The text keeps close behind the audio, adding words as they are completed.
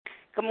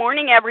Good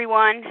morning,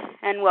 everyone,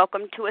 and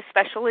welcome to a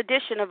special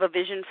edition of A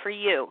Vision for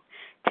You.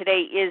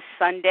 Today is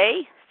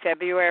Sunday,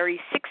 February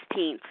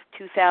 16th,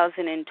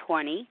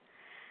 2020.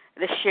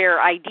 The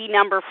share ID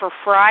number for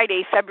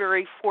Friday,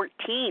 February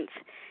 14th,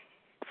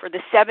 for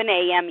the 7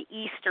 a.m.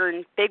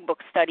 Eastern Big Book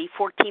Study,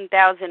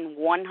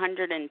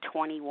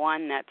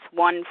 14,121. That's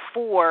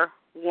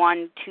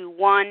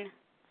 14121.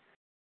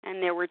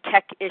 And there were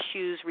tech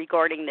issues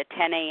regarding the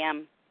 10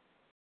 a.m.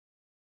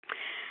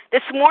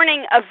 This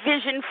morning, A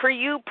Vision for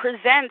You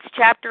presents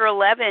Chapter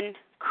 11,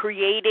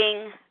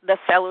 Creating the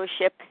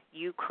Fellowship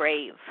You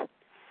Crave.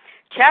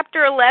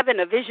 Chapter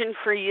 11, A Vision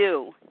for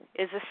You,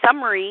 is a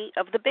summary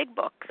of the Big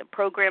Book, the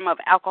program of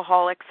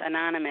Alcoholics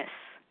Anonymous.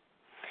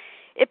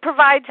 It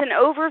provides an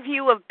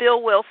overview of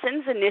Bill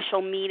Wilson's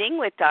initial meeting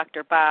with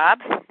Dr. Bob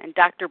and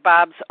Dr.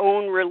 Bob's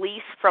own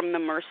release from the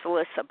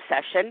merciless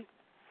obsession.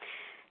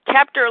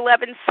 Chapter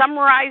 11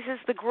 summarizes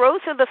the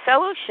growth of the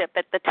fellowship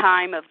at the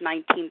time of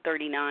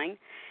 1939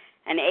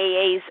 and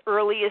AA's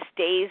earliest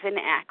days in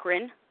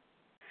Akron.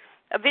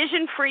 A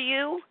Vision for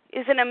You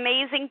is an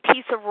amazing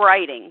piece of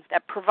writing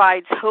that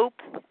provides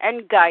hope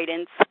and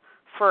guidance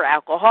for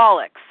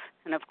alcoholics.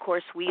 And of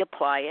course, we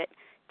apply it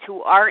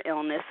to our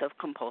illness of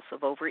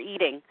compulsive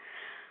overeating.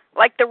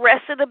 Like the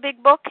rest of the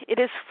Big Book, it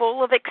is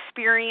full of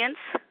experience,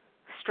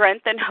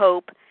 strength, and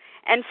hope,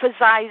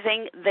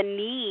 emphasizing the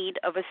need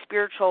of a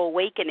spiritual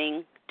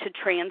awakening to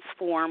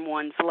transform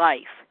one's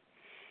life.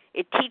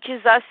 It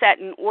teaches us that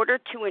in order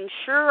to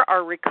ensure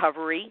our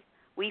recovery,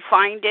 we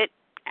find it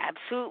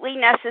absolutely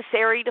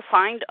necessary to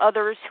find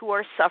others who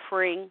are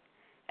suffering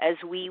as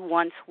we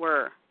once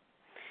were.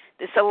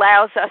 This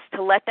allows us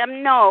to let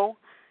them know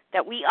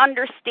that we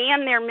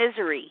understand their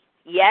misery,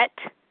 yet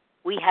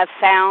we have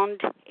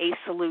found a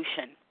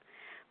solution.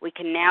 We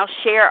can now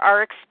share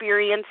our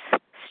experience,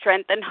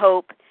 strength, and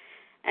hope,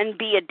 and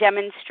be a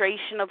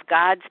demonstration of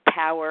God's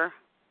power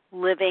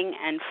living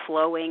and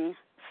flowing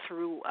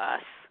through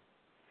us.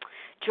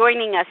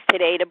 Joining us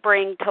today to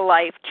bring to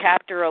life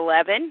Chapter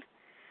 11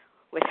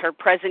 with her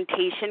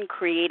presentation,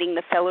 Creating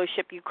the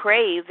Fellowship You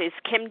Crave, is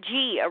Kim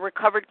G., a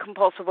recovered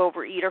compulsive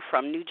overeater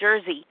from New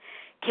Jersey.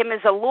 Kim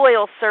is a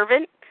loyal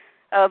servant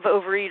of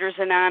Overeaters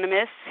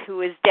Anonymous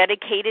who is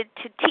dedicated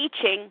to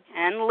teaching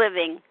and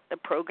living the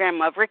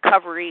program of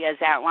recovery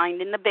as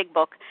outlined in the Big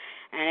Book,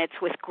 and it's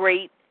with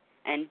great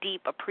and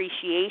deep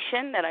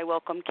appreciation that I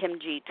welcome Kim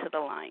G. to the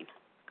line.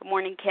 Good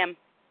morning, Kim.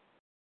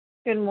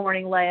 Good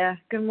morning, Leah.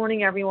 Good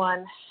morning,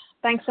 everyone.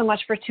 Thanks so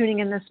much for tuning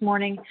in this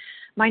morning.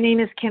 My name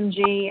is Kim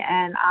G.,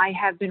 and I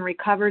have been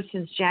recovered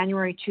since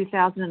January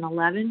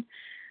 2011.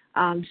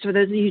 So for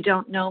those of you who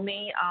don't know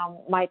me,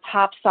 my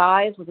top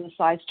size was a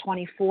size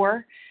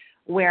 24,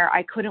 where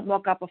I couldn't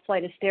walk up a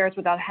flight of stairs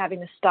without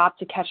having to stop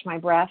to catch my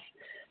breath.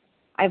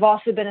 I've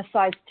also been a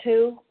size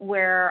 2,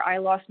 where I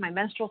lost my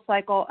menstrual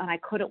cycle, and I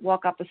couldn't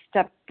walk up a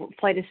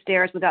flight of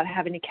stairs without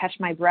having to catch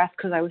my breath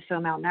because I was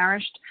so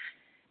malnourished.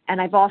 And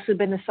I've also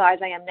been the size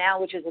I am now,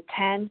 which is a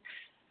 10,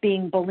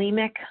 being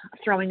bulimic,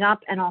 throwing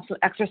up, and also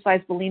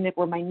exercise bulimic,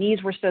 where my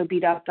knees were so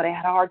beat up that I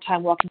had a hard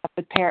time walking up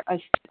a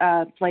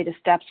flight of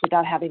steps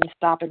without having to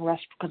stop and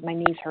rest because my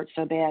knees hurt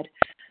so bad.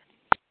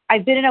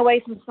 I've been in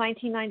OA since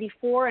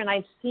 1994, and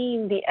I've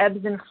seen the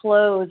ebbs and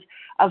flows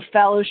of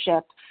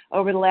fellowship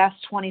over the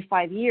last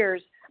 25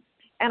 years.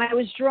 And I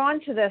was drawn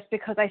to this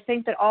because I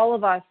think that all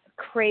of us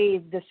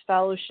crave this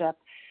fellowship.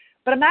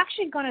 But I'm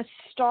actually going to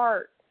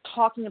start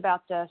talking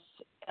about this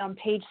on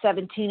page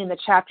 17 in the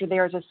chapter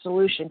There is a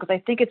Solution, because I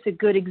think it's a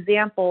good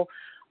example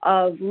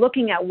of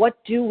looking at what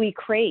do we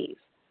crave.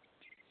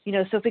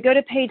 So if we go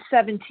to page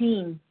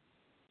 17,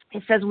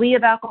 it says, we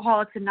of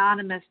Alcoholics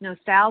Anonymous know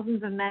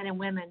thousands of men and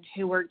women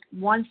who were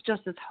once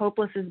just as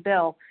hopeless as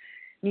Bill.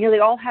 Nearly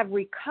all have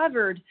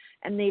recovered,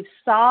 and they've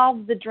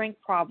solved the drink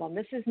problem.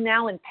 This is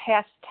now in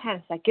past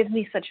tense. That gives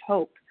me such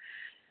hope.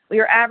 We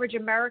are average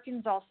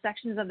Americans. All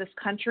sections of this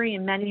country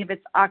and many of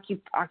its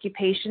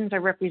occupations are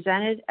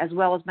represented, as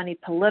well as many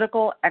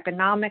political,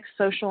 economic,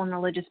 social, and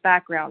religious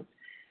backgrounds.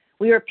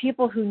 We are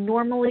people who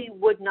normally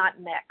would not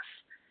mix.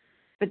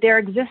 But there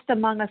exists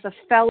among us a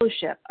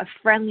fellowship, a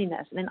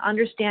friendliness, and an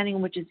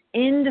understanding which is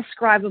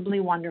indescribably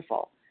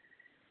wonderful.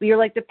 We are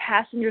like the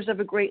passengers of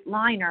a great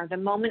liner, the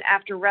moment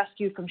after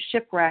rescue from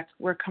shipwreck,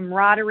 where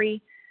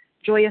camaraderie,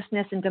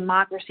 joyousness, and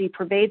democracy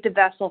pervade the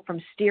vessel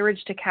from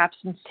steerage to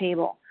captain's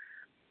table.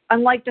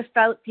 Unlike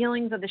the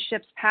feelings of the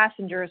ship's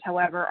passengers,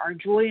 however, our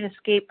joy and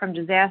escape from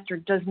disaster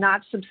does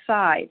not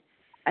subside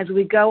as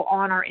we go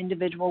on our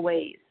individual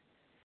ways.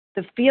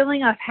 The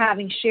feeling of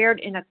having shared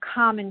in a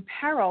common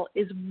peril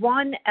is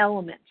one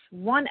element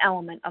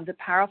of the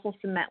powerful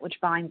cement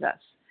which binds us.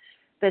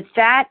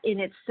 That in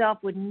itself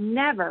would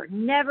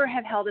never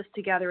have held us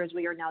together as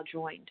we are now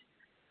joined.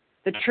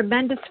 The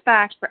tremendous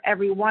fact for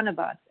every one of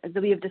us is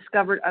that we have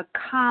discovered a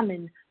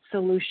common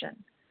solution.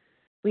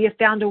 We have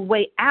found a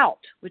way out,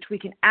 which we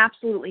can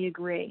absolutely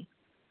agree,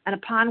 and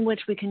upon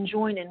which we can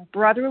join in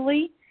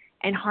brotherly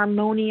and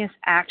harmonious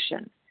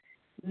action.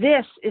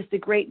 This is the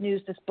great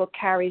news this book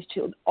carries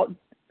to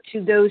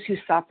those who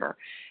suffer.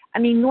 I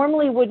mean,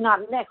 normally would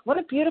not mix. What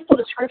a beautiful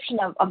description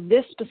of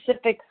this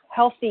specific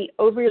healthy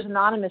Overeaters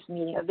Anonymous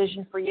meeting, A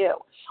Vision for You.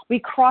 We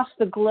cross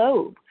the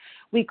globe.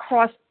 We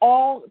cross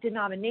all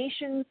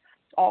denominations,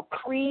 all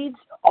creeds,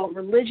 all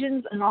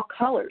religions, and all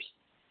colors.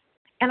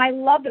 And I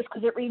love this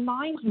because it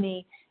reminds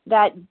me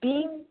that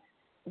being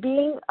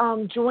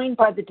joined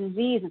by the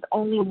disease is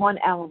only one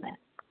element.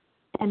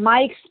 And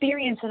my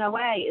experience in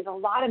OA is a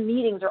lot of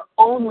meetings are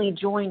only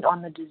joined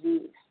on the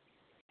disease.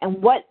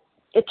 And what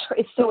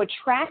it's so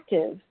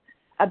attractive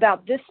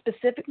about this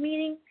specific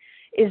meeting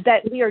is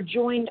that we are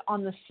joined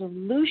on the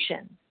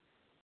solution.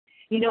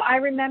 You know, I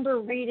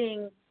remember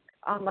reading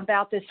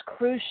about this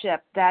cruise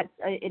ship that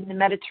in the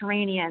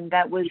Mediterranean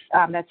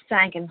that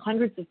sank and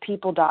hundreds of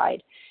people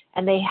died,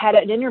 and they had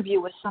an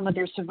interview with some of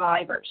their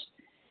survivors.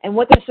 And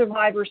what the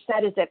survivors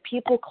said is that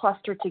people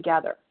clustered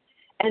together,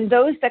 and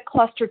those that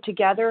clustered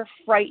together,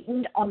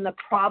 frightened on the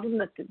problem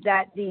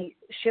that the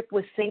ship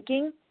was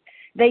sinking,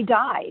 they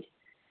died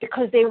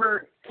because they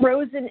were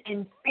frozen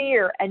in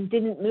fear and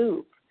didn't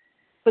move.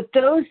 But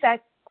those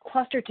that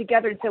clustered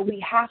together and said,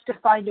 we have to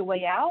find a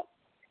way out,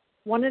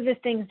 one of the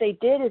things they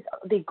did is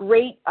the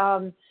great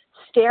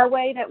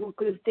stairway that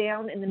goes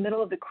down in the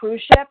middle of the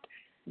cruise ship,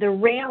 the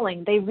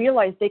railing, they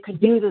realized they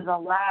could use as a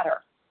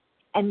ladder.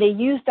 And they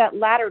used that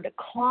ladder to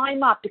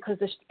climb up because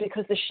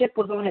the ship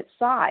was on its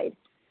side,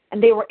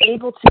 and they were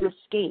able to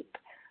escape.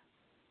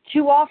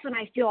 Too often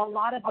I feel a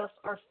lot of us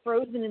are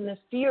frozen in the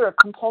fear of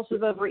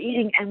compulsive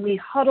overeating, and we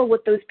huddle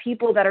with those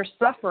people that are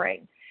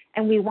suffering,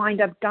 and we wind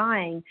up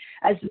dying,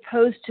 as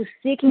opposed to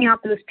seeking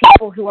out those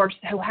people who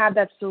have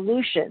that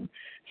solution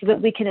so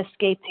that we can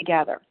escape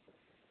together.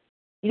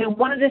 You know,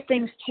 one of the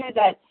things too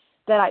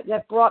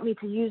that brought me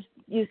to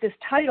use this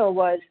title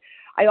was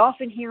I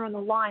often hear on the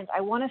lines,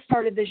 I want to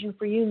start a Vision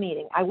for You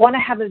meeting. I want to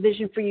have a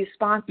Vision for You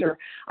sponsor.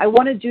 I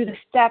want to do the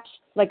steps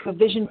like a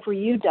Vision for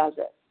You does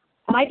it.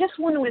 And I just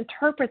want to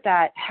interpret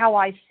that how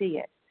I see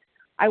it.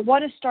 I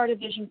want to start a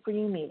Vision for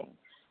You meeting.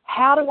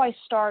 How do I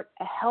start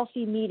a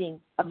healthy meeting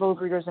of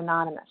Overeaters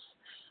Anonymous?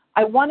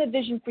 I want a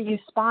Vision for You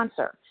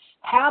sponsor.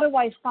 How do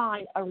I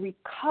find a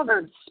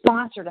recovered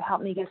sponsor to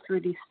help me get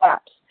through these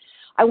steps?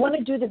 I want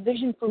to do the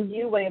Vision for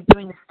You way of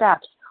doing the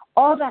steps.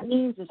 All that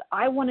means is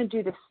I want to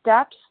do the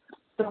steps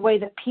the way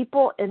that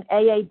people in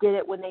AA did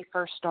it when they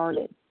first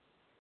started.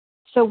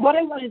 So what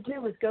I want to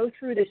do is go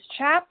through this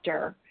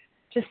chapter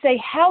to say,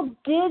 how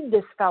did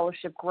this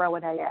fellowship grow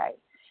in AA?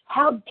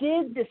 How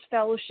did this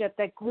fellowship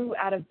that grew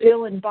out of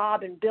Bill and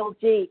Bob and Bill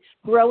D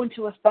grow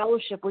into a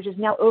fellowship which is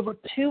now over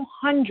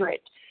 200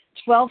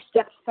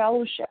 12-step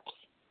fellowships?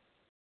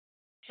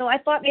 So I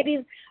thought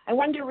maybe I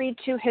wanted to read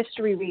 2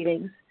 history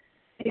readings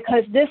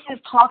because this is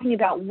talking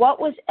about what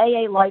was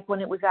AA like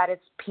when it was at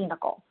its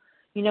pinnacle.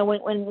 You know, when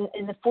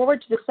in the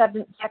forward to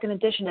the second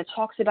edition, it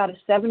talks about a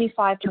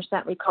 75%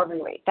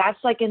 recovery rate. That's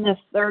like in the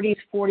 30s,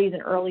 40s,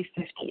 and early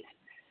 50s.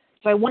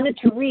 So I wanted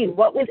to read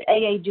what was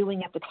AA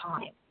doing at the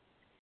time.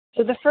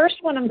 So the first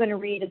one I'm going to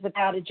read is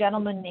about a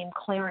gentleman named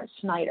Clarence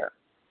Snyder.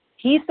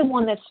 He's the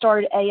one that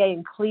started AA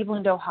in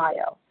Cleveland,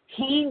 Ohio.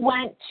 He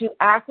went to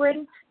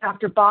Akron.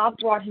 Dr. Bob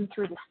brought him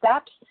through the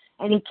steps,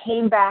 and he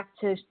came back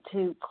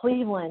to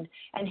Cleveland.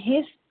 And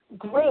his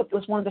group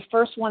was one of the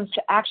first ones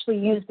to actually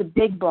use the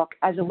Big Book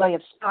as a way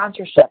of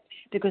sponsorship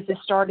because this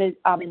started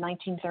in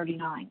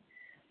 1939.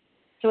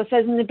 So it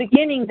says in the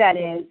beginning, that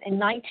is, in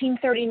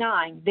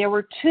 1939, there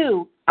were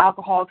 2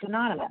 Alcoholics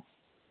Anonymous.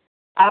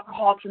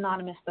 Alcoholics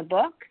Anonymous, the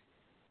book,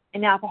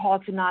 and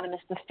Alcoholics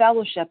Anonymous, the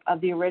fellowship of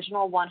the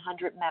original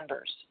 100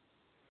 members.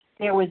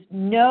 There was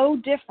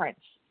no difference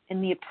in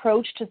the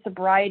approach to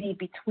sobriety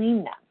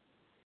between them.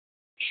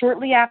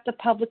 Shortly after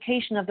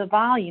publication of the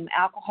volume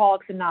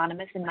Alcoholics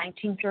Anonymous in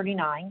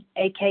 1939,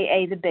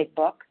 a.k.a. the Big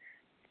Book,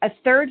 a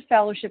third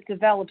fellowship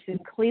develops in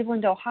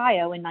Cleveland,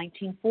 Ohio in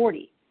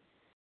 1940.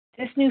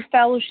 This new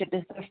fellowship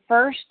is the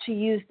first to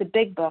use the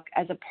Big Book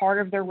as a part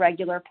of their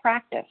regular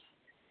practice.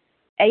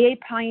 AA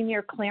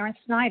pioneer Clarence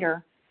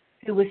Snyder,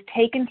 who was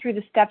taken through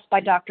the steps by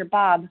Dr.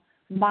 Bob,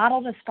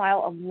 modeled a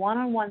style of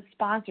one-on-one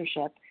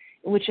sponsorship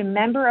in which a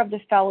member of the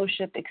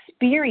fellowship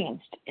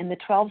experienced in the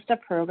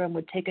 12-step program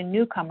would take a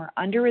newcomer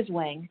under his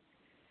wing,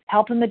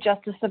 help him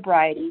adjust to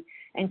sobriety,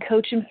 and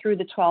coach him through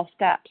the 12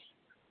 steps.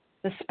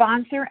 The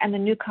sponsor and the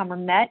newcomer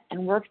met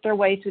and worked their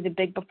way through the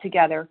Big Book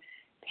together,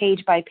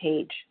 page by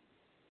page.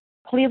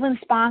 Cleveland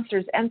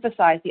sponsors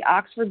emphasized the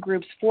Oxford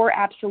group's 4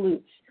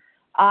 absolutes: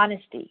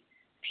 honesty,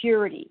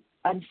 purity,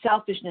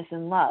 unselfishness,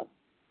 and love,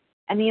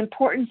 and the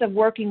importance of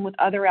working with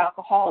other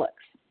alcoholics.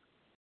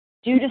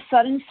 Due to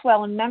sudden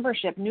swell in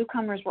membership,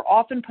 newcomers were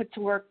often put to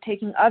work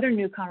taking other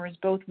newcomers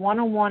both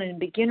one-on-one and in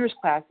beginners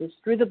classes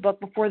through the book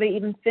before they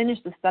even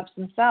finished the steps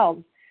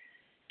themselves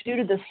due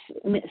to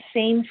the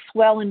same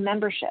swell in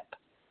membership.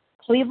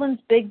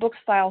 Cleveland's Big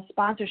Book-style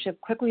sponsorship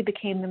quickly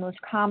became the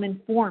most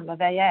common form of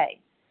AA.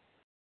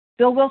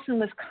 Bill Wilson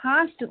was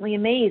constantly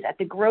amazed at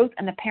the growth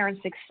and apparent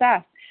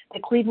success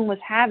that Cleveland was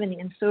having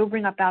in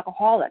sobering up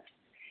alcoholics.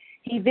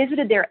 He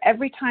visited there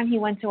every time he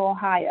went to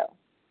Ohio.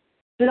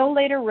 Bill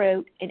later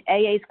wrote in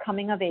AA's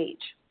Coming of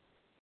Age,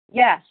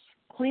 "Yes,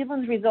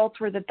 Cleveland's results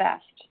were the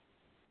best.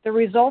 The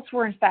results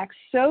were in fact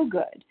so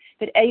good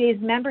that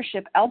AA's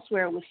membership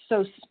elsewhere was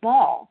so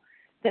small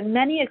that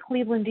many a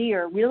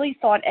Clevelandier really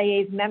thought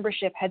AA's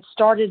membership had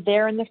started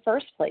there in the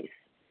first place.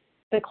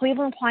 The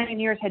Cleveland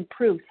pioneers had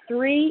proved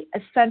three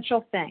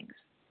essential things: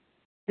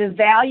 the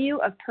value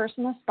of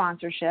personal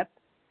sponsorship,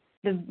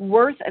 the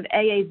worth of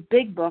AA's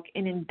big book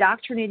in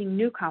indoctrinating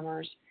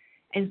newcomers,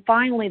 and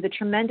finally, the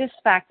tremendous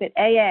fact that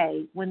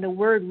AA, when the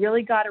word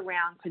really got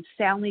around, could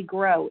soundly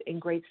grow in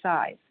great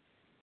size.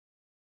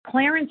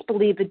 Clarence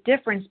believed the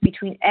difference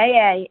between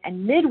AA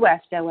and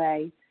Midwest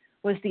OA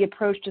was the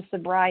approach to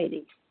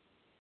sobriety.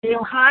 In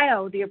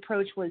Ohio, the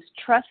approach was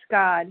trust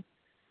God,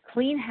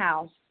 clean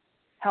house,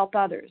 help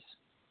others.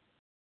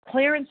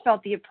 Clarence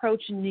felt the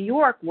approach in New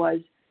York was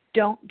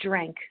don't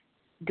drink,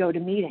 go to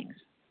meetings.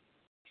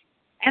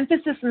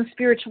 Emphasis on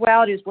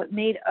spirituality is what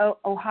made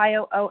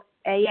Ohio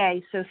AA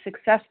so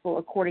successful,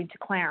 according to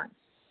Clarence.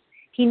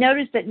 He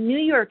noticed that New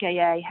York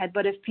AA had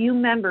but a few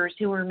members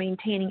who were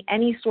maintaining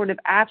any sort of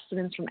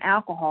abstinence from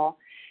alcohol,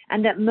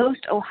 and that most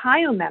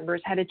Ohio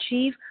members had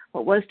achieved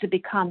what was to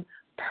become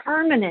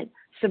permanent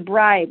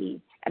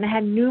sobriety and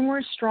had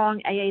numerous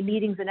strong AA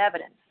meetings and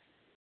evidence.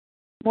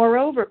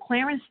 Moreover,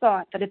 Clarence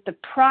thought that if the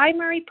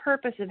primary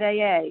purpose of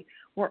AA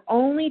were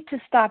only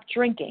to stop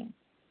drinking,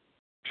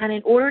 and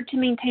in order to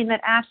maintain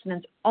that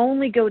abstinence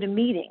only go to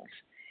meetings,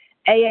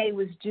 AA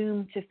was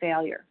doomed to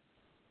failure.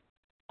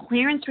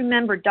 Clarence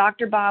remembered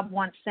Dr. Bob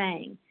once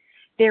saying,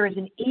 "There is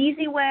an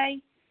easy way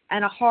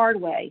and a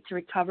hard way to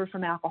recover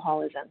from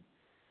alcoholism.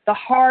 The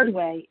hard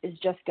way is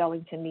just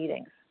going to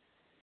meetings."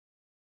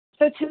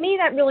 So to me,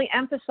 that really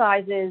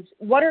emphasizes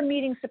what are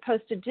meetings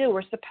supposed to do?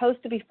 We're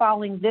supposed to be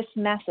following this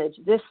message,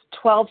 this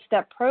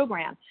 12-step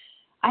program.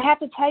 I have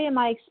to tell you,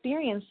 my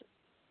experience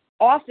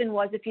often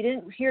was if you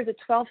didn't hear the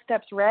 12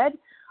 steps read,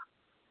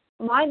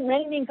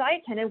 many meetings I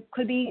attended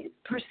could be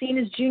seen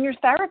as junior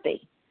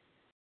therapy.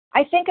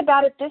 I think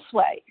about it this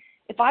way.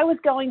 If I was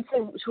going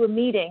to a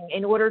meeting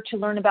in order to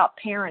learn about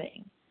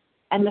parenting,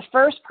 and the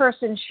first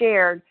person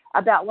shared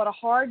about what a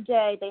hard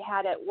day they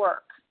had at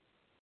work,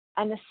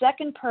 and the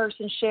second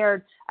person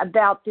shared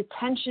about the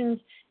tensions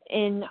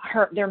in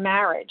their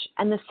marriage,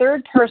 and the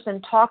third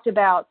person talked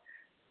about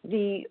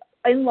the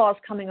in-laws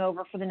coming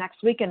over for the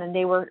next weekend and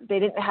they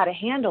didn't know how to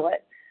handle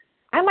it,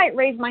 I might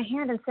raise my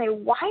hand and say,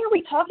 why are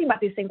we talking about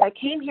these things? I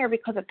came here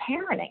because of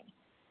parenting.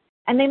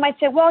 And they might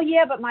say, well,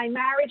 yeah, but my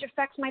marriage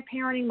affects my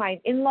parenting, my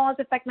in-laws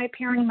affect my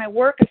parenting, my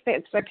work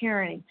affects my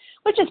parenting,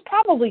 which is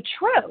probably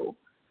true.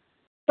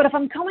 But if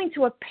I'm going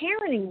to a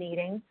parenting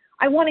meeting,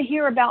 I want to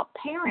hear about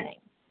parenting.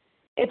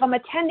 If I'm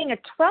attending a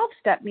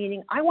 12-step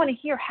meeting, I want to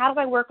hear how do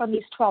I work on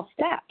these 12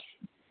 steps.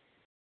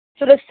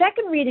 So the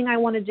second reading I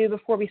want to do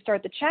before we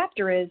start the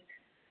chapter is,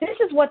 this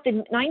is what the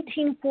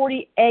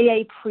 1940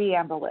 AA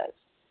preamble is.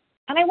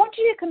 And I want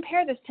you to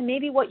compare this to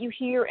maybe what you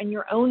hear in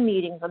your own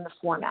meetings on the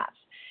formats,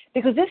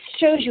 because this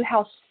shows you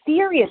how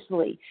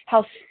seriously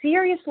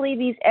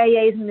these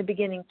AAs in the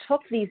beginning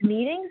took these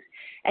meetings,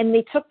 and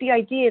they took the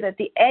idea that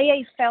the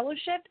AA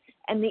fellowship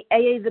and the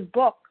AA,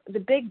 the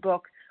big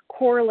book,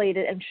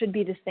 correlated and should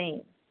be the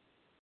same.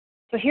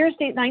 So here's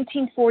the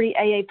 1940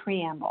 AA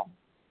preamble.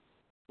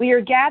 We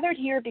are gathered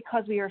here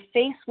because we are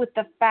faced with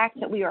the fact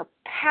that we are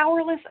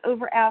powerless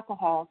over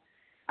alcohol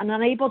and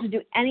unable to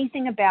do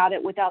anything about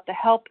it without the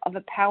help of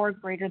a power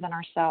greater than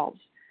ourselves.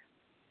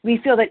 We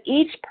feel that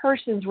each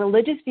person's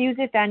religious views,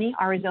 if any,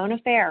 are his own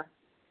affair.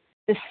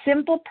 The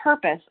simple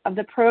purpose of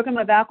the program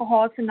of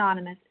Alcoholics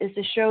Anonymous is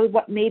to show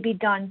what may be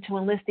done to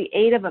enlist the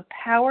aid of a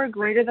power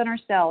greater than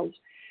ourselves,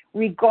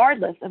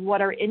 regardless of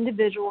what our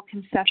individual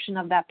conception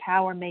of that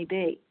power may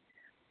be.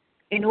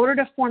 In order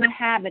to form a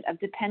habit of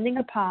depending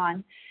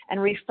upon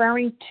and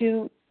referring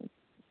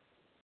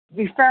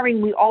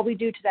all we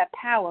do to that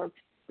power,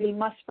 we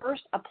must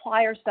first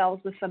apply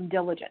ourselves with some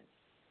diligence.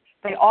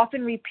 By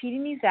often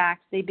repeating these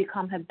acts, they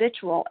become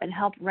habitual and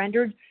help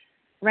rendered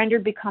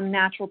become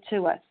natural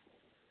to us.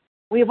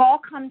 We have all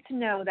come to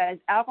know that as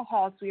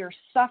alcoholics, we are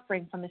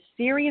suffering from a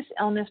serious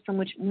illness from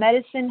which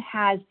medicine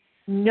has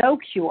no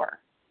cure.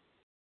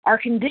 Our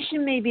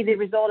condition may be the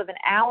result of an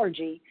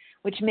allergy,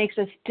 which makes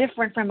us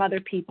different from other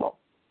people.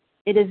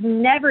 It has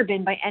never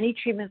been, by any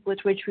treatment with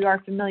which we are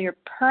familiar,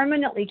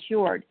 permanently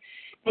cured.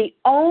 The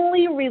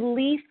only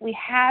relief we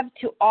have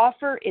to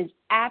offer is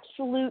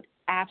absolute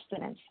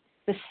abstinence,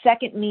 the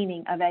second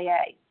meaning of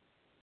AA.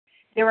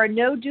 There are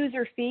no dues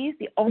or fees.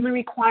 The only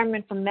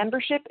requirement for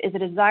membership is a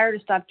desire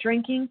to stop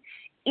drinking.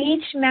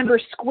 Each member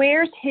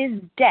squares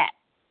his debt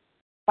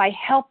by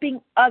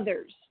helping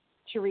others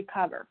to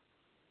recover.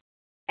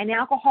 And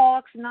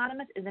Alcoholics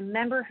Anonymous is a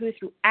member who,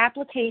 through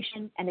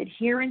application and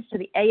adherence to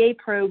the AA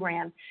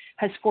program,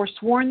 has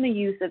forsworn the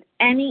use of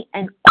any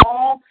and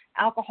all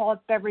alcoholic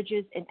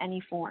beverages in any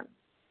form.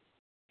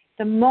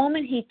 The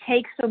moment he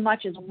takes so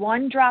much as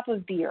one drop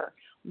of beer,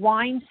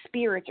 wine,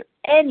 spirits, or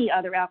any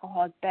other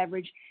alcoholic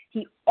beverage,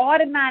 he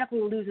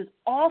automatically loses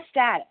all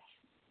status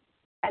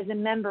as a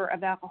member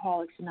of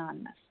Alcoholics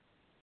Anonymous.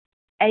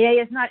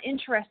 AA is not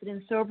interested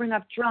in sobering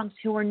up drunks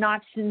who are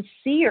not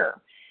sincere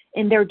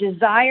in their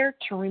desire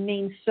to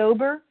remain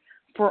sober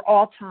for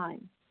all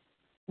time.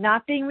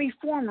 Not being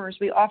reformers,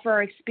 we offer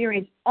our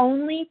experience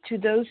only to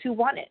those who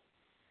want it.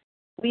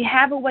 We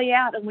have a way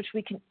out in which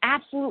we can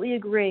absolutely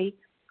agree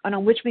and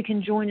on which we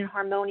can join in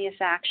harmonious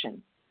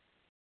action.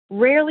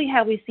 Rarely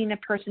have we seen a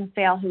person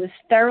fail who has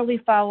thoroughly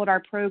followed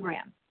our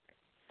program.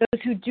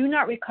 Those who do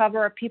not recover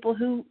are people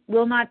who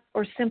will not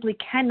or simply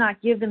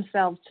cannot give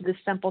themselves to this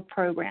simple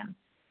program.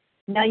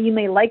 Now, you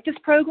may like this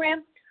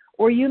program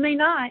or you may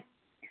not,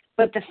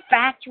 but the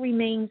fact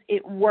remains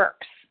it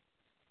works.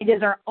 It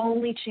is our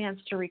only chance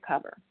to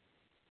recover.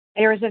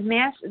 There is a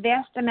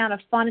vast amount of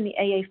fun in the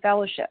AA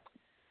fellowship.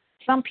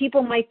 Some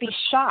people might be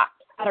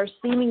shocked at our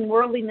seeming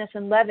worldliness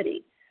and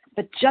levity,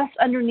 but just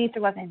underneath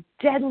there was a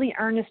deadly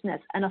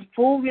earnestness and a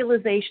full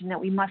realization that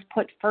we must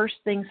put first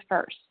things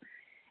first.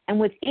 And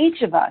with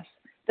each of us,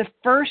 the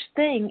first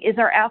thing is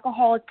our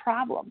alcoholic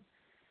problem.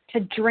 To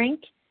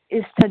drink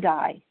is to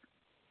die.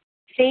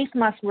 Faith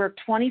must work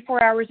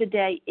 24 hours a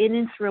day in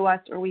and through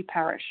us or we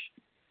perish.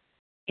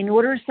 In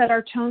order to set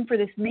our tone for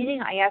this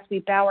meeting, I ask we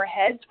bow our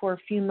heads for a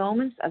few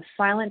moments of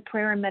silent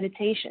prayer and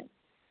meditation.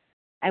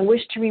 I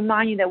wish to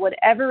remind you that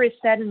whatever is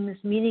said in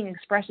this meeting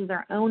expresses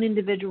our own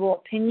individual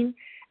opinion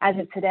as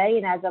of today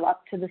and as of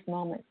up to this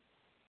moment.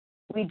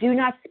 We do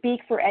not speak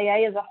for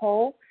AA as a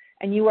whole,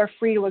 and you are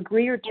free to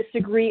agree or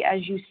disagree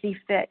as you see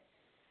fit.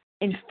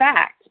 In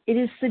fact, it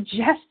is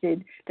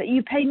suggested that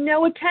you pay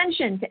no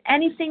attention to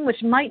anything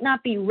which might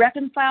not be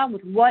reconciled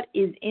with what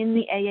is in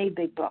the AA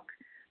Big Book.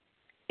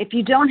 If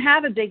you don't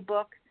have a big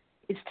book,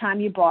 it's time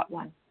you bought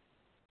one.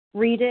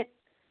 Read it,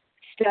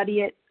 study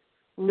it,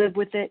 live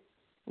with it,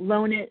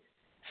 loan it,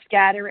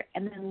 scatter it,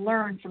 and then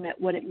learn from it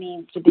what it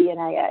means to be an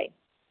AA.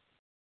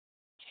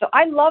 So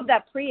I love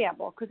that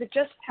preamble because it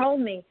just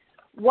told me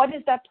what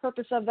is that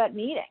purpose of that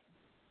meeting.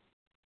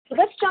 So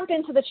let's jump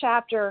into the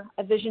chapter,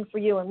 A Vision for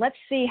You, and let's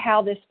see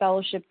how this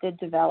fellowship did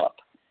develop.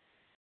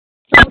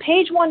 So on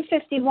page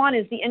 151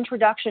 is the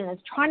introduction.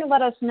 It's trying to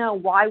let us know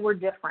why we're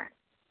different.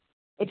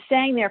 It's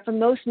saying there, for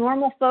most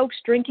normal folks,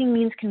 drinking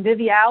means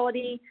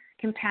conviviality,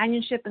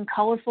 companionship, and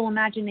colorful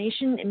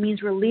imagination. It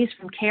means release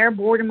from care,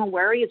 boredom, or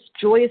worry. It's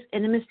joyous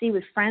intimacy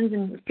with friends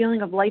and the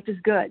feeling of life is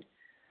good.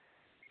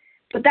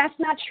 But that's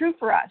not true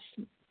for us.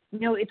 You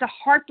know, it's a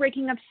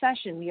heartbreaking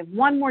obsession. We have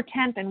one more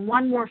attempt and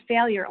one more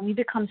failure, and we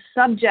become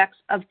subjects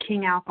of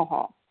King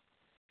Alcohol.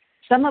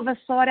 Some of us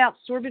sought out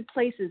sordid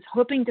places,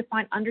 hoping to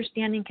find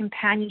understanding,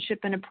 companionship,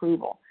 and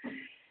approval.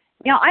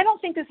 Now, I don't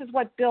think this is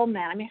what Bill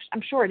meant. I mean,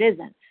 I'm sure it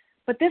isn't.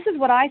 But this is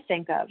what I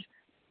think of.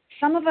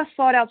 Some of us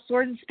sought out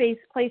sordid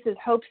places,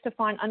 hopes to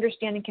find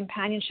understanding,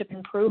 companionship,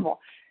 and approval.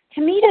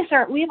 To me,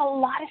 we have a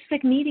lot of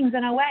sick meetings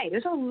in OA.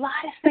 There's a lot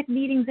of sick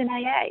meetings in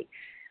AA.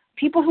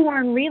 People who are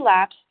in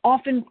relapse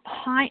often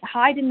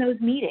hide in those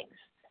meetings.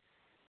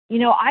 You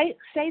know, I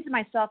say to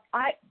myself,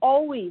 I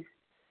always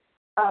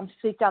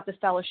seeked out the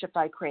fellowship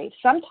I crave.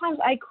 Sometimes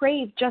I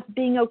crave just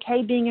being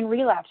okay, being in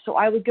relapse. So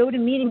I would go to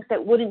meetings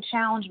that wouldn't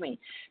challenge me,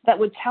 that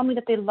would tell me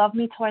that they love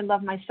me till I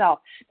love myself,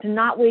 to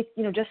not wait,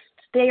 just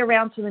stay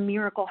around till the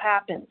miracle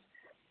happens.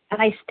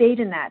 And I stayed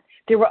in that.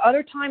 There were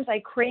other times I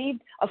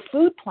craved a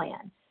food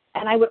plan,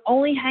 and I would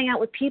only hang out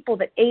with people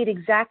that ate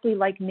exactly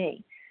like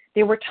me.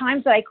 There were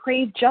times that I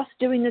craved just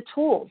doing the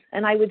tools,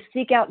 and I would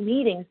seek out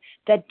meetings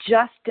that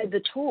just did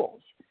the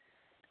tools.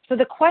 So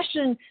the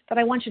question that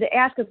I want you to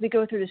ask as we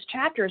go through this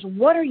chapter is,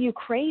 what are you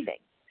craving?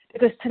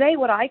 Because today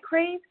what I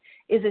crave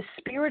is a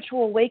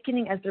spiritual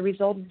awakening as the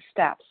result of the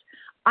steps.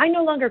 I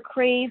no longer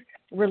crave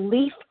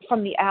relief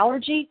from the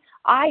allergy.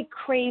 I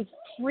crave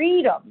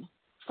freedom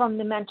from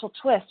the mental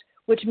twist,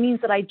 which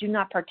means that I do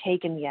not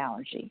partake in the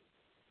allergy.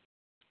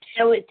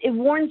 So it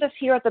warns us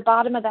here at the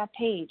bottom of that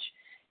page.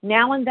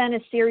 Now and then a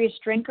serious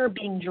drinker,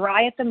 being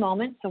dry at the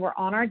moment, so we're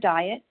on our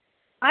diet.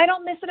 I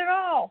don't miss it at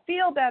all.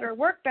 Feel better,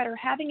 work better,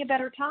 having a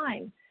better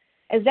time.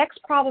 As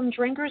ex-problem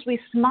drinkers, we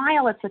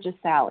smile at such a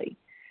sally.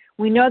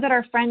 We know that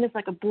our friend is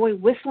like a boy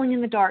whistling in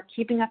the dark,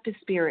 keeping up his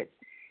spirits.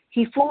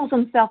 He fools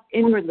himself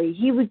inwardly.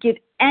 He would give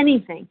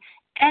anything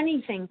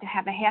to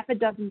have a half a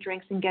dozen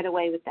drinks and get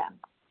away with them.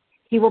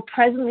 He will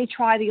presently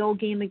try the old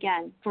game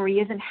again, for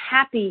he isn't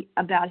happy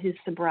about his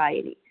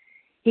sobriety.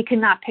 He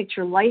cannot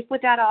picture life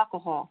without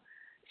alcohol.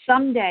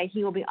 Someday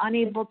he will be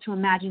unable to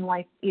imagine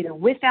life either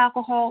with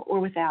alcohol or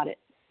without it.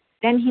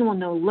 Then he will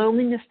know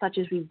loneliness such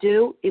as we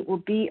do. It will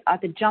be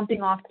at the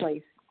jumping off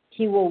place.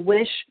 He will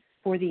wish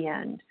for the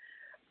end.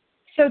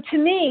 So to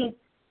me,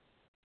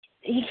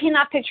 he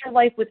cannot picture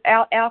life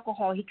without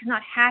alcohol. He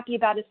cannot happy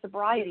about his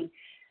sobriety.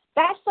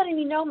 That's letting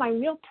me know my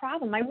real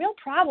problem. My real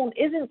problem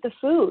isn't the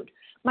food.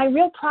 My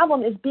real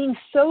problem is being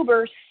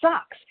sober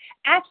sucks.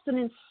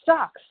 Abstinence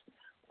sucks.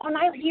 When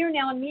I hear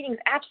now in meetings,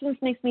 abstinence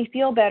makes me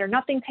feel better.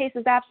 Nothing tastes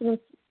as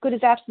good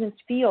as abstinence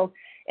feels.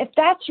 If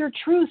that's your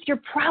truth,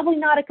 you're probably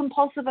not a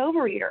compulsive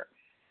overeater,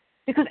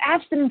 because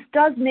abstinence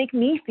does make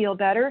me feel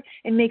better.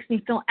 It makes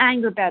me feel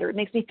anger better. It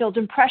makes me feel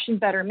depression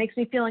better. It makes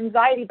me feel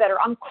anxiety better.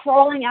 I'm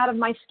crawling out of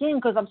my skin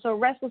because I'm so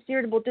restless,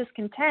 irritable,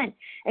 discontent,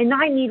 and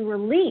I need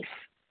relief.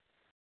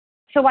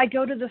 So I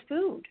go to the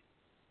food.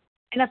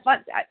 And if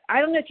I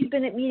don't know if you've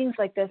been at meetings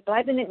like this, but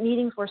I've been at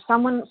meetings where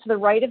someone to the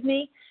right of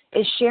me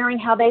is sharing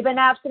how they've been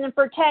abstinent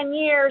for 10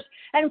 years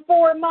and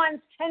 4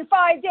 months and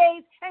 5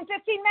 days and 15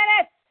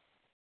 minutes.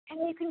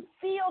 And you can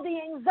feel the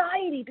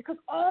anxiety because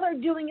all they're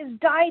doing is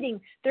dieting.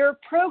 Their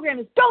program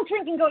is don't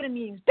drink and go to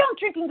meetings. Don't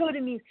drink and go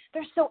to meetings.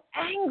 They're so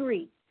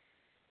angry.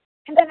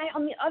 And then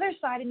on the other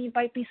side of me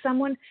might be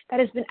someone that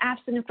has been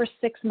abstinent for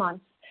 6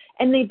 months.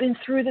 And they've been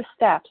through the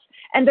steps,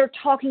 and they're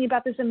talking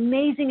about this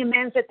amazing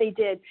amends that they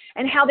did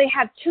and how they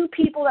have 2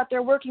 people that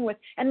they're working with,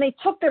 and they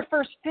took their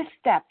first 5th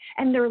step,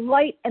 and they're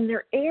light and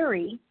they're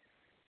airy.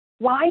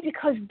 Why?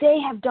 Because they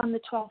have done the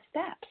 12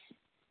 steps.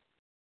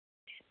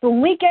 But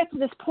when we get to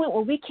this point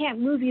where we can't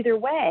move either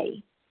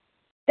way,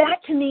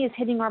 that to me is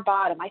hitting our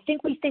bottom. I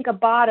think we think a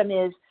bottom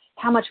is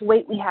how much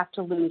weight we have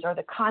to lose or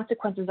the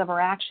consequences of our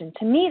action.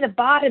 To me, the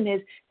bottom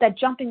is that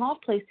jumping off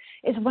place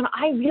is when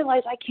I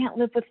realize I can't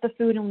live with the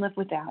food and live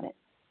without it.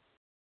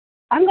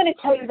 I'm going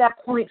to tell you that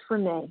point for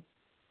me.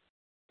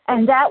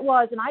 And that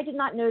was, and I did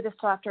not know this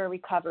till after I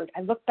recovered.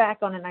 I look back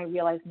on it and I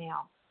realize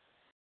now.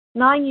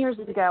 9 years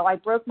ago, I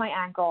broke my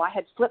ankle. I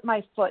had flipped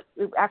my foot.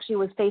 It actually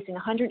was facing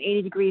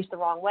 180 degrees the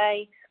wrong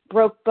way,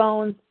 broke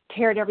bones,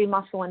 teared every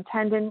muscle and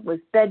tendon, was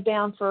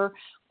bedbound for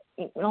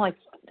like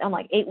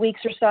 8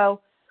 weeks or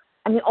so.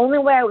 And the only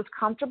way I was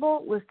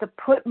comfortable was to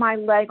put my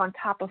leg on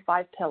top of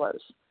 5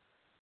 pillows.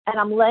 And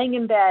I'm laying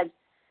in bed,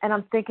 and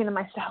I'm thinking to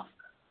myself,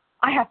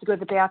 I have to go to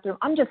the bathroom.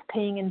 I'm just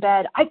peeing in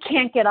bed. I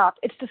can't get up.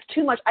 It's just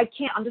too much. I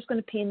can't. I'm just going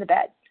to pee in the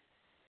bed.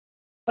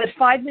 But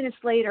 5 minutes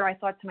later, I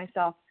thought to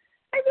myself,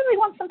 I really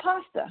want some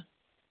pasta.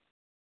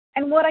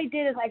 And what I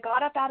did is I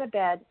got up out of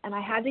bed, and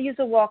I had to use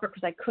a walker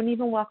because I couldn't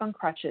even walk on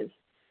crutches.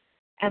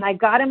 And I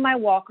got in my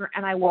walker,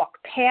 and I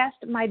walked past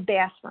my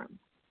bathroom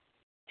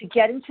to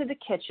get into the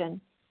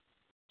kitchen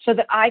so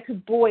that I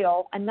could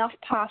boil enough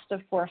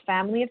pasta for a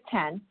family of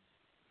 10.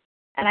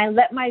 And I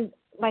let my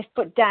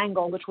foot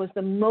dangle, which was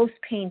the most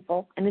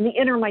painful. And in the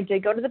interim, I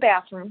did go to the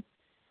bathroom.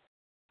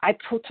 I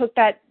took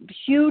that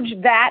huge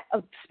vat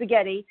of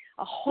spaghetti,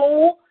 a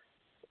whole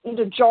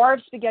jar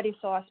of spaghetti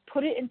sauce,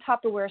 put it in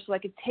Tupperware so I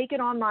could take it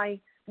on my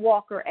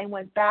walker, and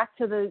went back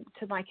to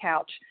my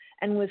couch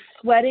and was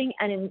sweating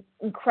and in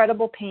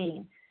incredible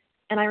pain.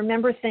 And I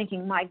remember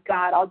thinking, my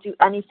God, I'll do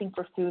anything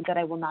for food that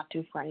I will not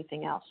do for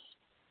anything else.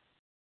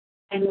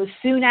 And it was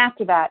soon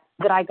after that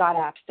I got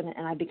abstinent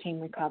and I became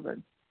recovered.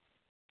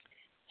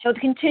 So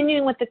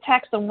continuing with the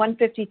text on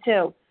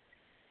 152,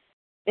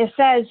 it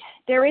says,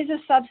 there is a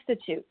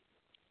substitute.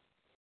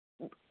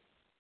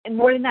 And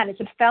more than that, it's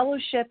a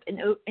fellowship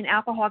in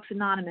Alcoholics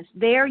Anonymous.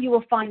 There you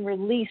will find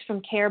release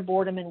from care,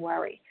 boredom, and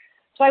worry.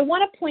 So I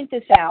want to point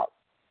this out,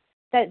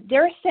 that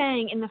they're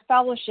saying in the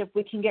fellowship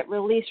we can get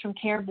release from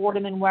care,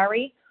 boredom, and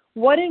worry.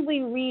 What did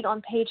we read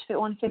on page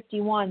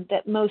 151?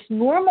 That most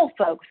normal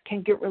folks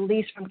can get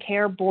release from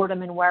care,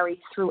 boredom, and worry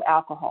through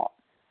alcohol.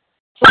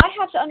 So I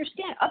have to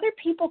understand, other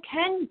people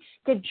can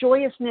get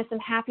joyousness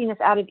and happiness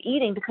out of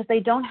eating because they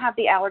don't have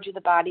the allergy of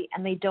the body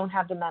and they don't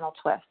have the mental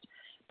twist.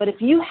 But if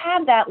you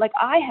have that, like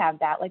I have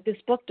that, like this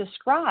book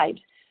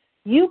describes,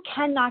 you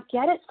cannot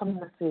get it from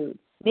the food.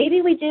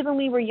 Maybe we did when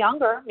we were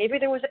younger. Maybe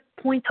there was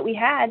a point that we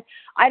had.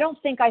 I don't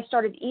think I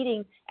started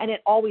eating and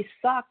it always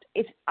sucked.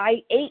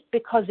 I ate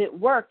because it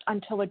worked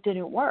until it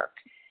didn't work.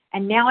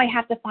 And now I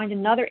have to find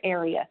another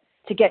area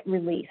to get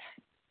relief.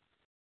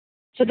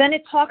 So then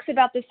it talks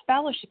about this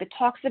fellowship. It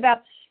talks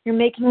about you're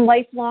making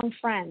lifelong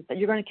friends, that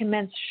you're going to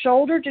commence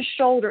shoulder to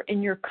shoulder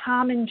in your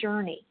common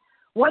journey.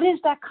 What is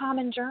that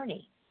common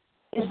journey?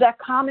 Is that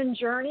common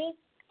journey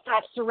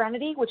that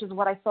serenity, which is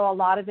what I saw a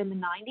lot of in the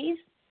 90s?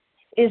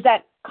 Is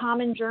that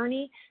common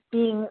journey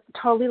being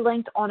totally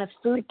linked on a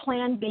food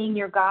plan, being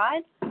your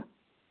God?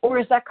 Or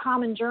is that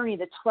common journey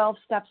the 12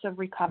 steps of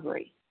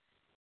recovery?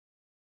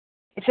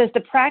 It says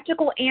the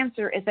practical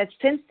answer is that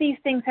since these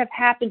things have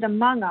happened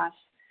among us,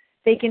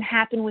 they can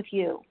happen with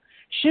you.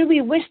 Should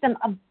we wish them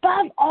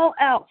above all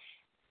else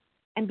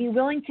and be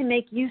willing to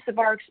make use of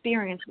our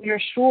experience, we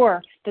are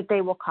sure that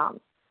they will come.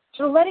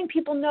 So letting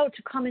people know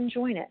to come and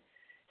join it.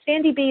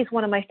 Sandy B is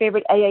one of my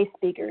favorite AA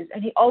speakers,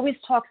 and he always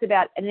talks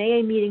about an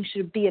AA meeting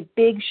should be a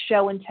big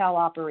show and tell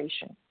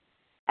operation.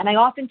 And I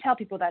often tell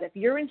people that if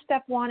you're in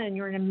step 1 and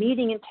you're in a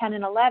meeting in 10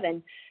 and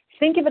 11,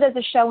 think of it as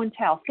a show and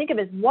tell. Think of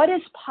it as what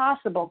is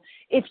possible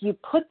if you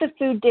put the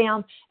food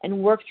down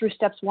and work through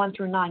steps 1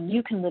 through 9.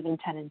 You can live in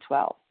 10 and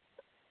 12.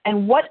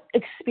 And what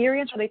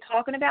experience are they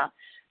talking about?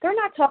 They're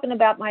not talking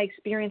about my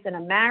experience in a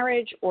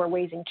marriage or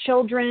raising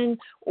children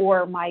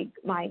or my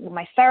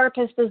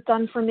therapist has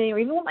done for me or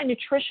even what my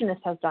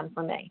nutritionist has done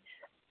for me.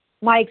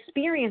 My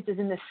experience is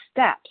in the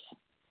steps.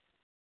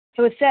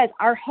 So it says,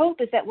 our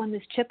hope is that when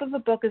this chip of a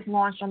book is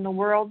launched on the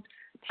world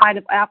tide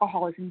of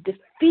alcoholism,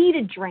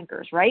 defeated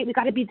drinkers, right? We've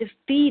got to be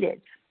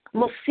defeated.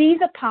 We'll seize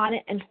upon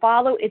it and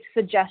follow its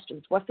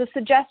suggestions. What's the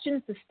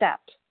suggestions? The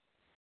steps.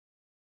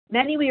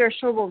 Many, we are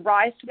sure, will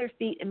rise to their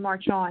feet and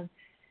march on,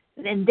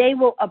 and they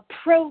will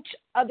approach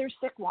other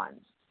sick ones.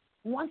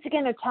 Once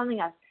again, they're telling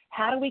us,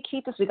 how do we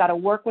keep this? We've got to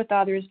work with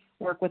others,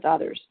 work with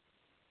others.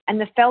 And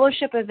the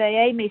fellowship of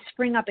AA may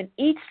spring up in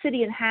each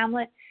city and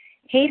hamlet,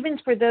 havens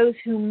for those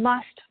who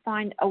must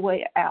find a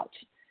way out.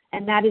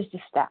 And that is the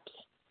steps.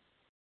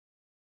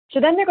 So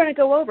then they're going to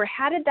go over,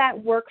 how did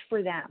that work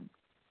for them?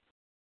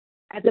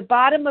 At the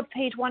bottom of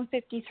page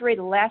 153,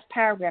 the last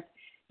paragraph,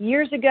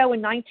 years ago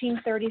in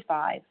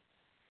 1935.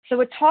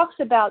 So it talks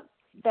about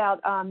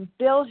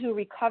Bill, who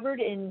recovered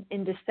in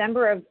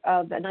December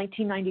of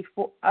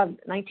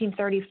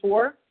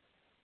 1934,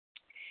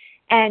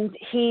 and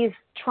he's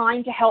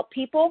trying to help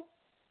people.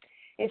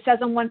 It says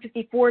on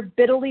 154,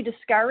 bitterly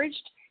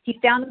discouraged. He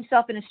found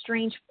himself in a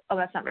strange. Oh,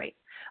 that's not right.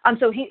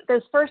 So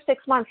those first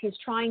 6 months, he's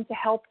trying to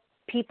help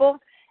people,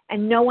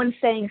 and no one's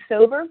staying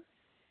sober.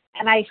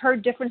 And I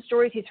heard different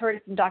stories. He's heard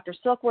it from Dr.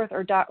 Silkworth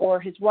or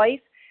his wife,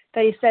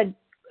 that he said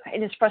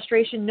in his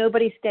frustration,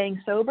 nobody's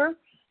staying sober.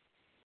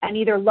 And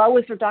either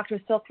Lois or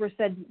Dr. Silkworth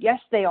said, yes,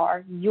 they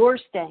are. You're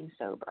staying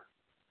sober.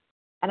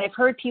 And I've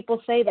heard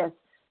people say this,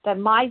 that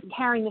my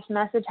carrying this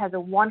message has a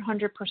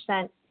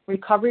 100%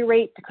 recovery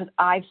rate because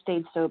I've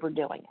stayed sober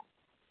doing it.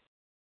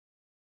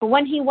 But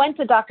when he went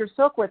to Dr.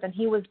 Silkworth and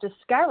he was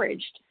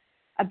discouraged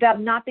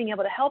about not being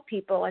able to help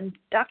people, and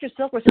Dr.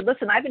 Silkworth said,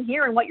 listen, I've been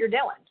hearing what you're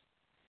doing.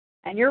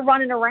 And you're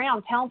running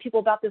around telling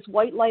people about this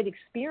white light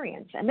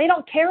experience, and they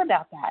don't care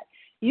about that.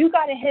 You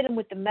got to hit them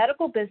with the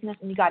medical business,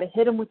 and you got to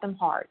hit them with them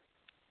hard.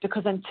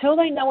 Because until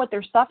they know what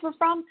they're suffering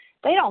from,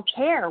 they don't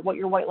care what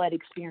your white light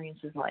experience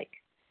is like.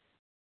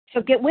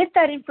 So get with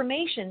that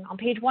information. On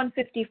page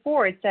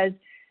 154, it says,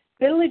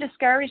 bitterly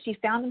discouraged, he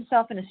found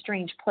himself in a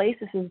strange place.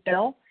 This is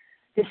Bill.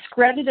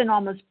 Discredited and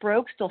almost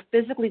broke, still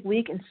physically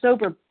weak and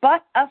sober,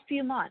 but a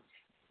few months.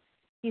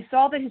 He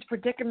saw that his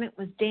predicament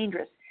was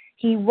dangerous.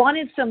 He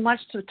wanted so much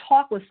to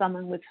talk with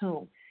someone with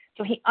whom.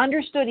 So he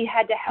understood he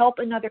had to help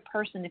another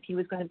person if he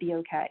was going to be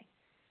okay.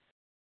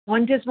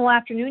 One dismal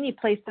afternoon, he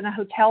placed in a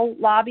hotel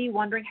lobby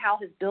wondering how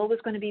his bill was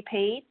going to be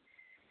paid.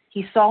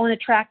 He saw an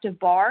attractive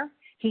bar.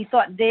 He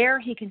thought there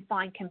he can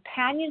find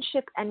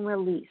companionship and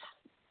release.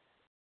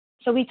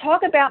 So we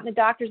talk about, in the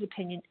doctor's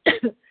opinion,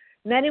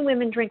 men and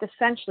women drink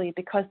essentially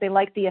because they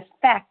like the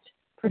effect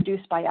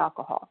produced by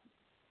alcohol.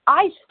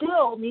 I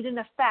still need an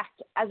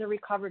effect as a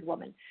recovered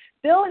woman.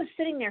 Bill is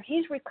sitting there.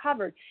 He's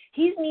recovered.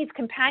 He needs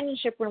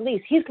companionship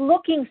release. He's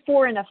looking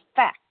for an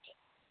effect.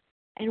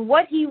 And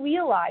what he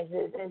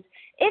realizes is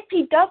if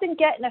he doesn't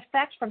get an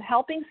effect from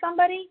helping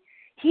somebody,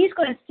 he's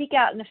going to seek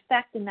out an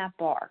effect in that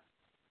bar.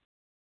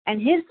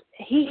 And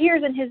he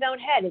hears in his own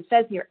head, it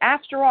says here,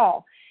 after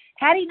all,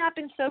 had he not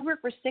been sober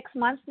for 6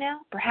 months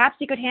now, perhaps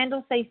he could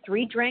handle, say,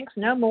 3 drinks,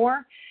 no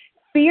more.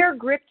 Fear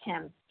gripped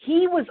him.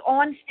 He was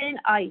on thin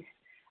ice.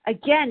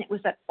 Again, it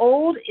was that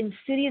old,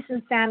 insidious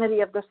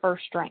insanity of the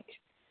first drink.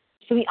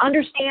 So he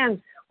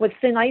understands what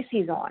thin ice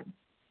he's on.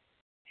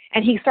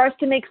 And he starts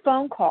to make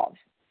phone calls.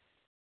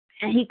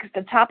 And at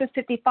the top of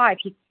 55,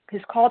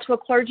 his call to a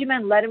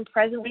clergyman led him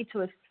presently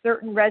to a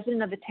certain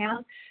resident of the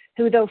town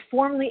who, though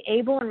formerly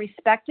able and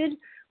respected,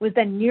 was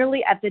then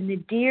nearly at the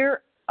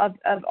nadir of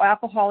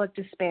alcoholic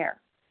despair.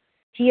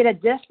 He had a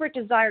desperate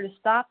desire to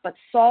stop, but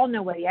saw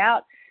no way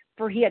out,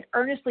 for he had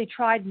earnestly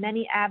tried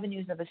many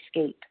avenues of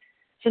escape.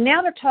 So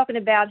now they're talking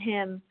about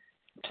him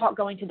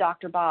going to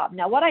Dr. Bob.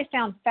 Now, what I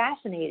found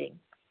fascinating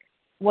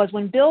was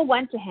when Bill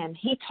went to him,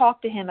 he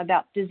talked to him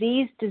about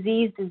disease.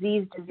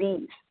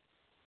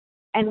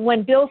 And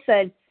when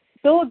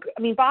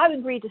Bob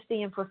agreed to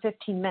see him for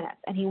 15 minutes,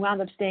 and he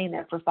wound up staying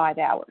there for 5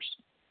 hours.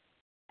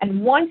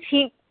 And once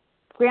he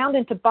ground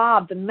into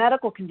Bob the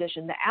medical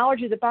condition, the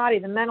allergy of the body,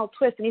 the mental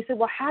twist, and he said,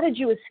 well, how did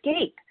you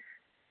escape?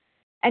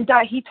 And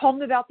he told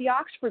him about the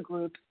Oxford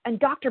group, and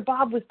Dr.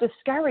 Bob was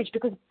discouraged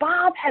because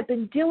Bob had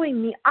been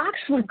doing the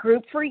Oxford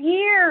group for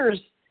years.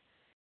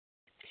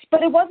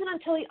 But it wasn't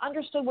until he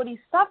understood what he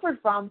suffered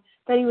from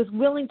that he was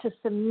willing to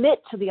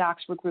submit to the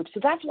Oxford group. So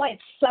that's why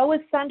it's so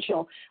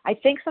essential. I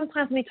think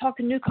sometimes when we talk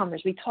to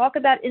newcomers, we talk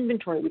about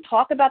inventory, we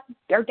talk about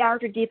their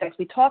character defects,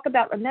 we talk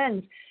about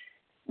amends.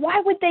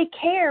 Why would they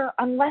care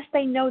unless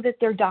they know that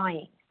they're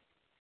dying?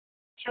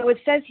 So it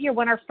says here,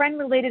 when our friend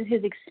related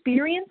his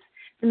experience,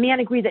 the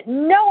man agreed that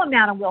no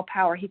amount of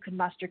willpower he could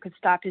muster could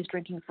stop his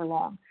drinking for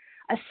long.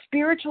 A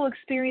spiritual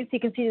experience he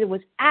conceded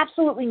was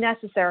absolutely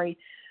necessary,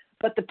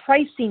 but the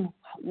price seemed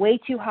way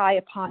too high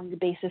upon the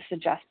basis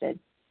suggested.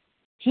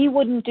 He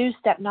wouldn't do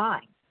step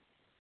 9.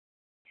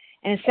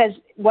 And it says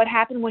what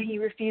happened when he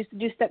refused to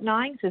do step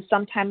 9. It says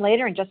sometime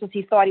later, and just as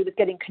he thought he was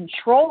getting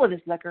control of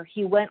his liquor,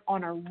 he went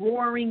on a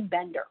roaring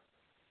bender.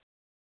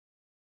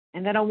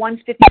 And then on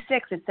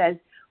 156, it says,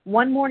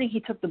 one morning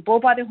he took the bull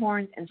by the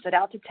horns and set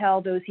out to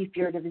tell those he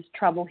feared of his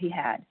trouble he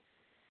had.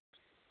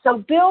 So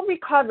Bill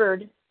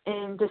recovered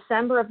in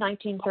December of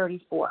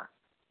 1934.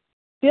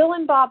 Bill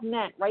and Bob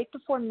met right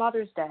before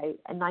Mother's Day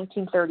in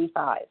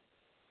 1935.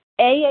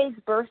 AA's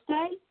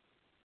birthday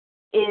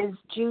is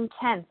June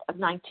 10th of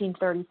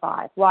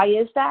 1935. Why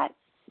is that?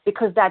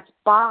 Because that's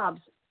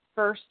Bob's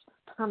first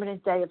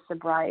permanent day of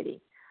sobriety.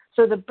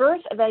 So the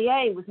birth of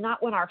AA was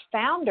not when our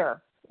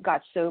founder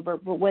got sober,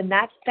 but when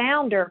that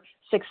founder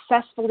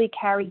successfully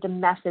carried the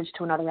message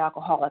to another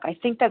alcoholic. I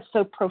think that's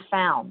so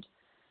profound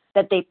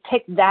that they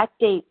picked that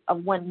date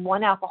of when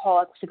one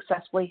alcoholic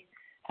successfully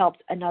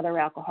helped another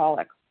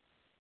alcoholic.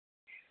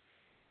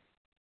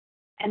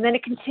 And then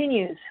it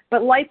continues.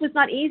 But life was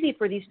not easy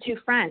for these two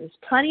friends.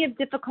 Plenty of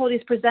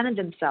difficulties presented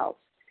themselves.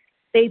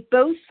 They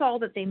both saw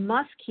that they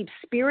must keep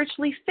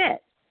spiritually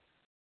fit.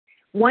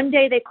 One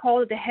day they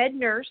called the head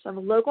nurse of a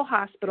local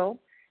hospital,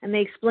 and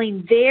they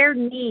explained their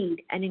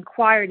need and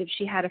inquired if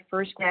she had a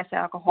first-class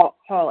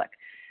alcoholic.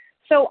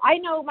 So I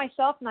know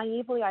myself,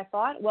 naively, I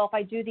thought, well, if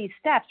I do these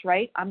steps,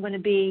 right,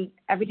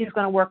 everything's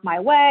going to work my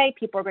way.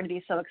 People are going to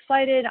be so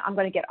excited. I'm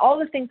going to get all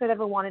the things I've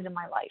ever wanted in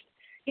my life.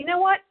 You know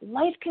what?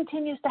 Life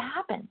continues to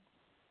happen.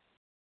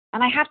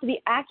 And I have to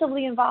be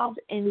actively involved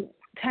in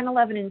 10,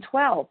 11, and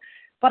 12.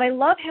 But I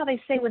love how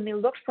they say when they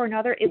looked for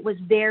another, it was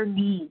their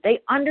need.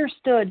 They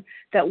understood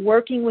that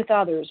working with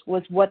others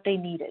was what they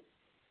needed.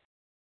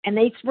 And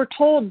they were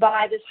told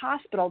by this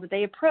hospital that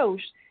they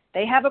approached,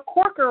 they have a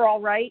corker, all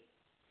right.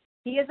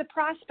 He is a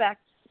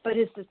prospect, but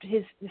his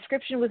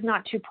description was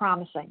not too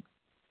promising.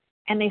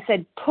 And they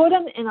said, put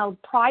him in a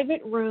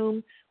private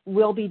room,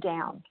 we'll be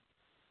down.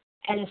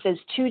 And it says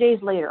 2 days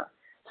later.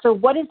 So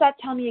what does that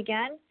tell me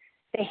again?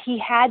 That he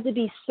had to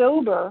be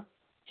sober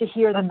to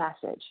hear the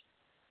message.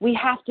 We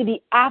have to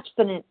be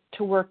abstinent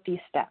to work these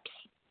steps.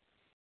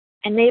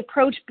 And they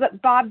approached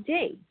Bob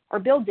D. or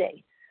Bill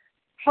D.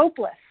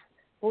 Hopeless.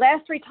 The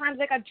last 3 times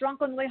I got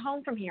drunk on the way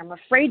home from here. I'm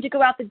afraid to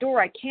go out the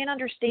door. I can't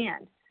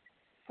understand.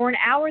 For an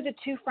hour, the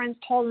two friends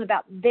told him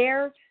about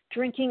their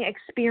drinking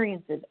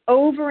experiences.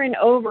 Over and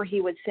over,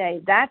 he would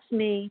say, that's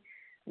me,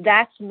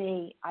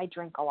 I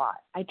drink a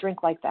lot. I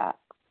drink like that.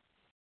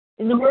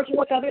 In the Working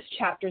with Others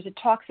chapters, it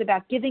talks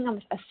about giving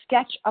them a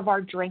sketch of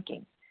our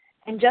drinking.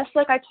 And just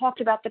like I talked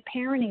about the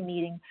parenting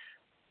meeting,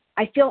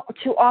 I feel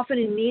too often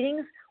in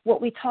meetings,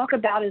 what we talk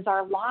about is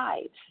our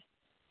lives.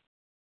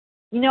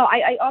 You know,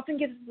 I often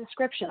give the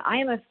description. I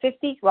am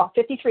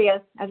 53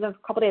 as of a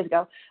couple days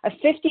ago, a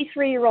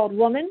 53-year-old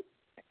woman.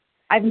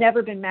 I've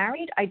never been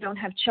married. I don't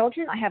have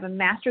children. I have a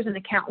master's in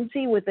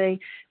accountancy with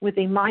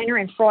a minor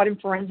in fraud and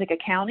forensic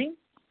accounting.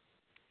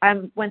 I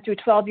went through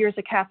 12 years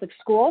of Catholic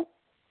school.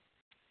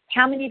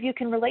 How many of you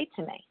can relate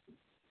to me?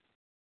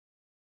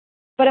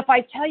 But if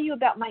I tell you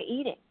about my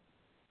eating,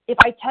 if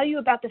I tell you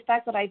about the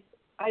fact that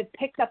I've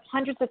picked up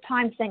hundreds of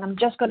times saying I'm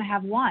just going to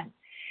have one,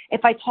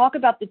 if I talk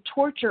about the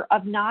torture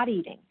of not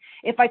eating,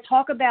 if I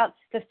talk about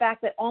the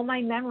fact that all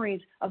my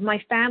memories of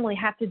my family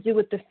have to do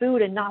with the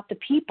food and not the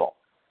people,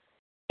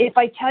 if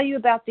I tell you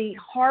about the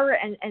horror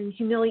and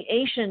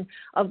humiliation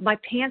of my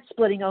pants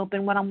splitting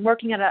open when I'm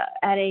working at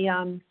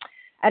a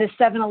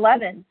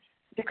 7-Eleven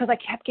because I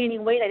kept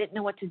gaining weight, I didn't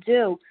know what to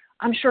do,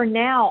 I'm sure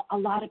now a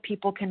lot of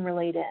people can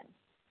relate in.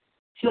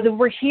 So that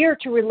we're here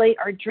to relate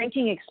our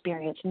drinking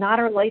experience, not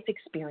our life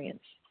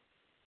experience.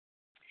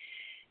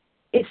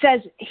 It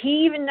says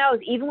he even knows,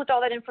 even with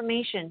all that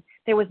information,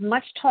 there was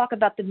much talk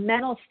about the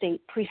mental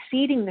state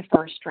preceding the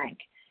first drink.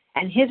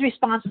 And his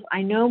response is,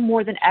 I know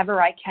more than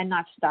ever I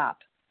cannot stop.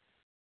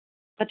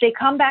 But they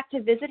come back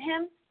to visit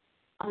him.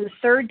 On the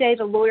third day,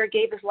 the lawyer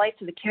gave his life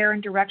to the care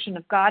and direction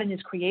of God and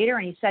his Creator,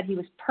 and he said he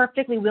was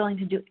perfectly willing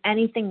to do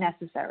anything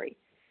necessary.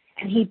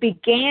 And he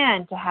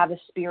began to have a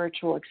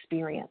spiritual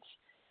experience.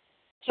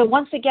 So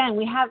once again,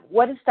 we have,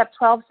 what does step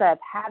 12 says?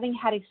 Having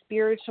had a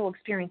spiritual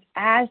experience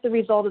as the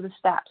result of the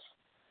steps.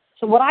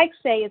 So what I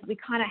say is we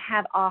kind of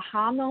have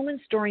aha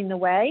moments during the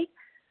way.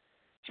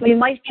 So we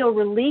might feel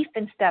relief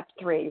in step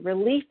 3,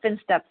 relief in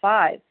step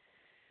 5,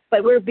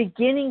 but we're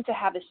beginning to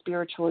have a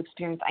spiritual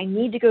experience. I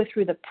need to go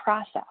through the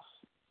process.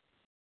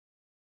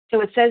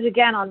 So it says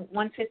again on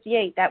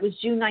 158, that was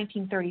June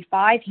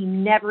 1935. He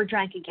never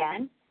drank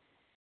again.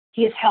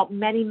 He has helped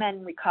many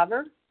men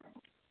recover.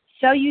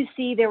 So you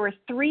see, there were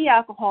 3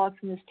 alcoholics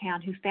in this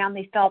town who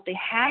they felt they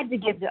had to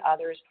give to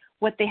others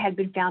what they had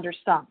been found or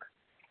sunk.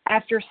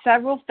 After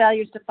several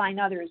failures to find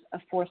others, a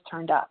 4th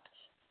turned up.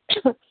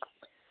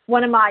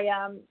 One of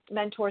my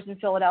mentors in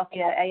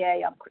Philadelphia,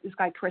 AA, this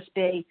guy Chris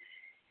B.,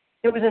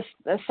 there was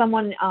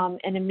someone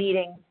in a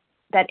meeting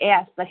that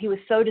asked that he was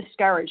so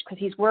discouraged because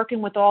he's working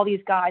with all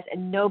these guys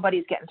and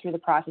nobody's getting through the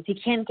process. He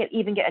can't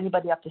even get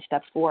anybody up to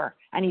step 4,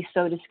 and he's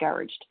so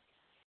discouraged.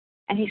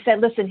 And he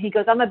said, listen, he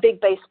goes, I'm a big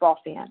baseball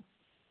fan.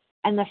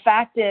 And the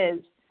fact is,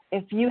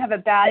 if you have a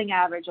batting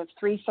average of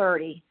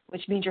 .330,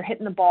 which means you're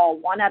hitting the ball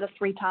 1 out of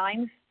 3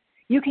 times,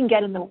 you can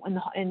get in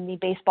the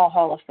Baseball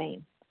Hall of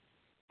Fame.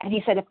 And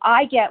he said, if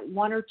I get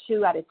 1 or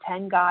 2 out of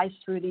 10 guys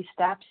through these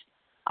steps,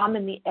 I'm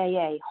in the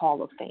AA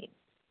Hall of Fame.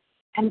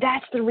 And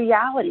that's the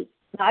reality,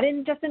 not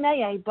in just in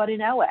AA, but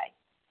in OA.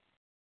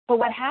 But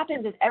what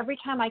happens is every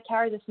time I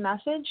carry this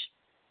message,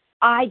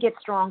 I get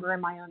stronger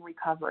in my own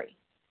recovery.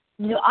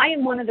 You know, I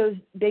am one of those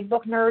big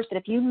book nerds that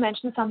if you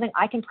mention something,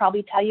 I can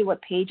probably tell you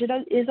what page it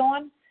is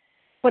on.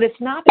 But it's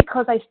not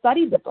because I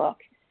studied the book.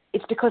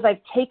 It's because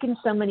I've taken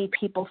so many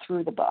people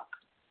through the book.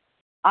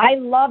 I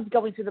loved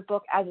going through the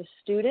book as a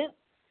student,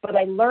 but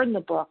I learned the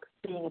book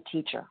being a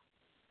teacher.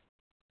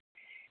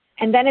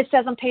 And then it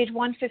says on page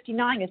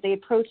 159, as they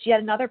approached yet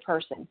another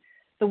person,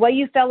 the way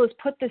you fellows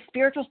put the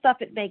spiritual stuff,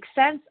 it makes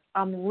sense.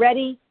 I'm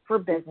ready for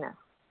business.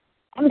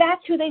 And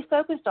that's who they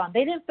focused on.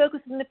 They didn't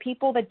focus on the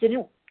people that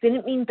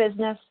didn't mean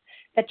business,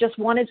 that just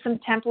wanted some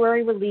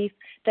temporary relief,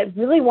 that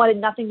really wanted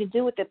nothing to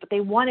do with it, but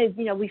they wanted,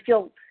 we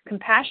feel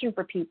compassion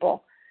for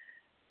people.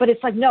 But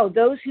it's like, no,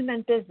 those who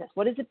meant business.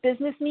 What does a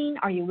business mean?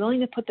 Are you willing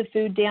to put the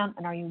food down,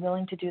 and are you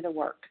willing to do the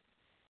work?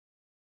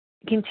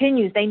 It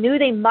continues. They knew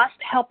they must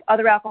help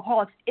other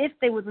alcoholics if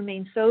they would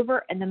remain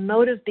sober, and the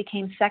motive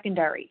became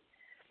secondary.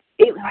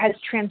 It has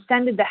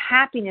transcended the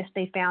happiness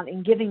they found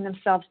in giving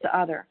themselves to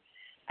others.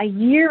 A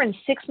year and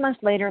 6 months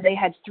later, they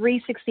had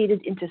 3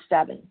 succeeded into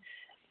 7.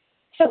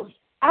 So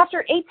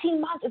after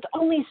 18 months, it's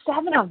only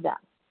 7 of them.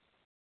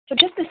 So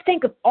just to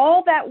think of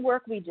all that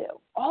work we do,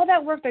 all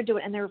that work they're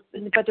doing,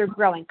 but they're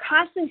growing,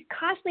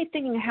 constantly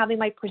thinking of how they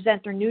might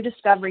present their new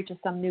discovery to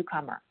some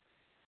newcomer.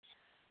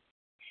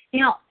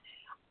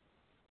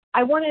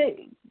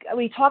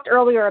 We talked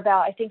earlier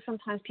about, I think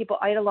sometimes people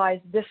idolize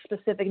this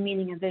specific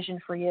meaning and vision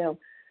for you.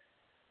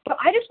 But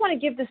I just want to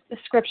give this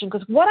description,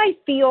 because what I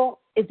feel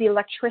is the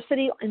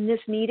electricity in this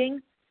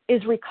meeting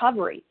is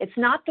recovery. It's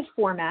not the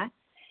format.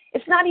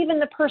 It's not even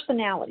the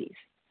personalities.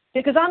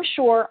 Because I'm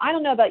sure, I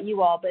don't know about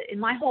you all, but in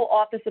my whole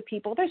office of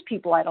people, there's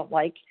people I don't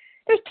like.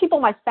 There's people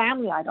in my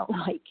family I don't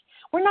like.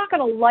 We're not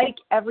going to like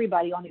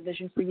everybody on A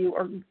Vision for You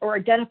or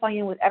identify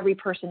in with every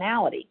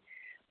personality.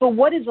 But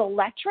what is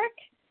electric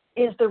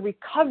is the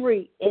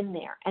recovery in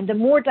there. And the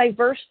more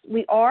diverse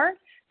we are,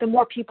 the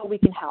more people we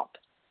can help.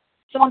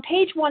 So on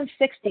page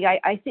 160,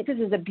 I think this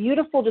is a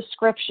beautiful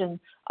description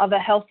of a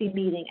healthy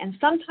meeting. And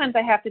sometimes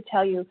I have to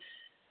tell you,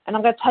 and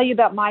I'm going to tell you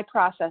about my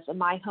process and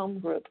my home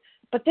group,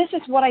 but this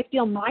is what I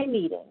feel my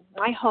meeting,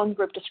 my home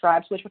group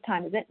describes. What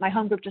time is it? My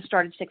home group just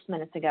started 6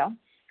 minutes ago.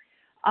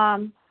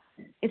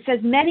 It says,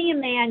 many a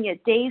man,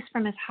 yet days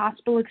from his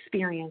hospital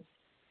experience,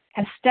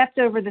 has stepped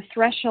over the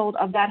threshold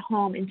of that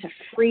home into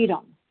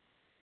freedom.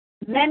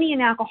 Many an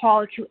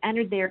alcoholic who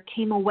entered there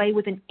came away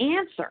with an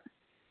answer.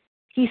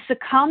 He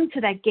succumbed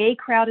to that gay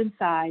crowd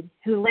inside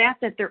who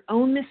laughed at their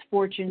own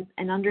misfortunes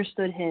and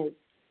understood his.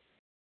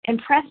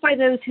 Impressed by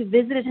those who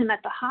visited him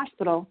at the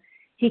hospital,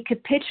 he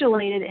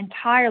capitulated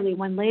entirely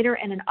when later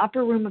in an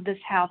upper room of this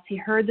house he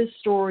heard the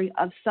story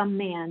of some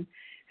man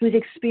whose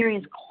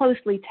experience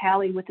closely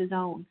tallied with his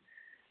own.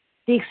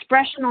 The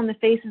expression on the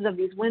faces of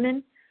these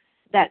women,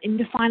 that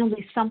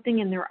indefinably something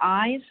in their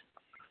eyes,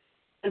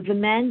 of the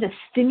men, the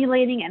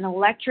stimulating and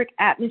electric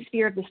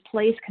atmosphere of this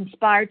place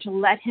conspired to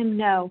let him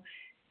know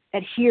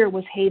that here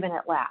was haven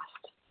at last.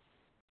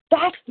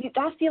 That's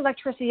the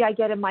electricity I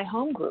get in my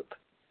home group.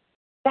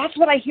 That's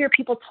what I hear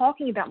people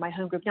talking about my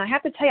home group. Now, I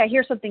have to tell you, I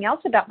hear something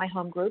else about my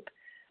home group.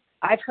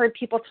 I've heard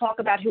people talk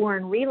about who are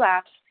in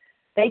relapse.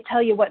 They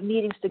tell you what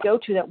meetings to go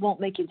to that won't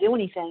make you do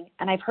anything.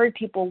 And I've heard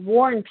people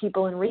warn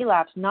people in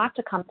relapse not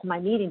to come to my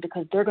meeting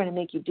because they're going to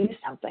make you do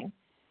something.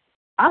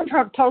 I'm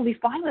totally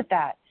fine with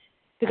that,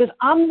 because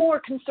I'm more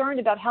concerned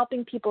about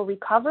helping people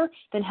recover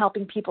than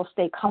helping people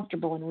stay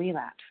comfortable in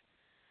relapse.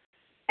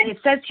 And it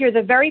says here,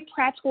 the very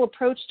practical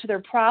approach to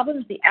their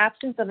problems, the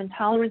absence of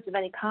intolerance of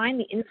any kind,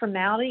 the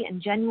informality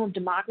and genuine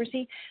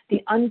democracy,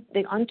 the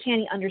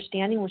uncanny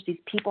understanding which these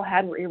people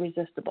had were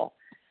irresistible.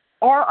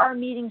 Are our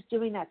meetings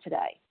doing that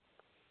today?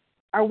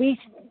 Are we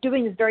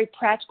doing this very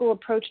practical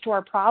approach to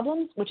our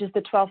problems, which is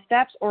the 12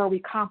 steps, or are we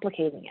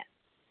complicating it?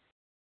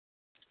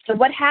 So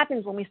what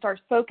happens when we start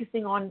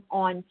focusing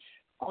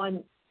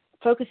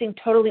focusing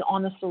totally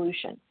on the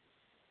solution?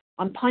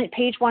 On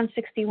page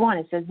 161,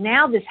 it says,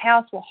 now this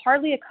house will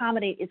hardly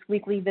accommodate its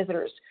weekly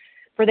visitors,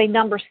 for they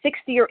number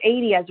 60 or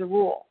 80 as a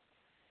rule.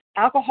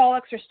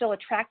 Alcoholics are still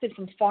attracted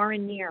from far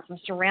and near, from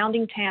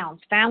surrounding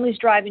towns, families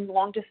driving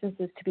long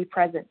distances to be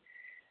present.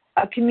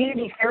 A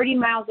community 30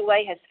 miles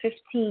away has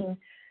 15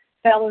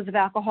 fellows of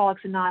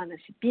Alcoholics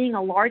Anonymous. Being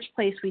a large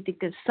place, we think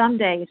that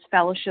someday its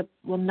fellowship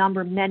will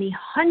number many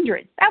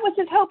hundreds. That was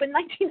his hope in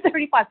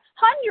 1935.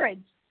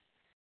 Hundreds!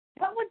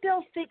 What would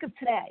Bill think of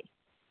today?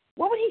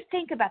 What would he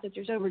think about that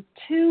there's over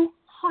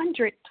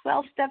 200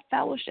 12-step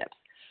fellowships?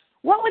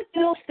 What would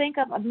Bill think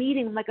of a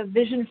meeting like A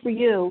Vision for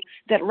You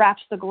that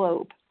wraps the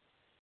globe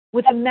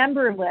with a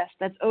member list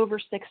that's over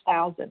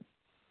 6,000?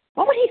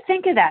 What would he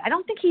think of that? I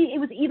don't think it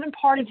was even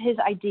part of his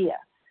idea.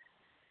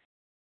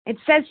 It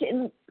says,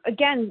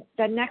 again,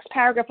 that next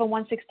paragraph on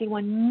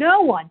 161,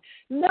 no one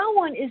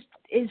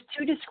is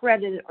too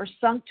discredited or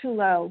sunk too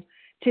low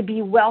to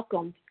be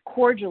welcomed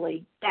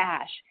cordially,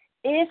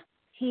 if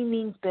he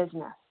means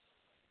business.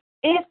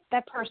 If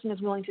that person is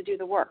willing to do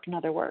the work, in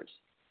other words.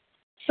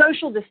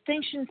 Social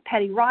distinctions,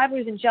 petty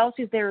rivalries, and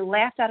jealousies, they are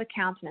laughed out of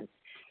countenance.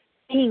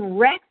 Being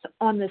wrecked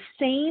on the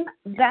same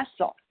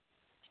vessel,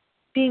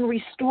 being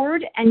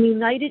restored and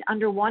united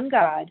under one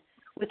God,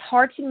 with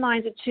hearts and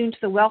minds attuned to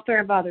the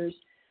welfare of others,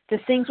 the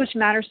things which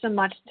matter so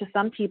much to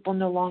some people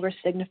no longer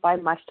signify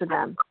much to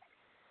them.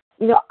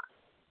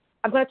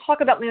 I'm going to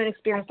talk about my own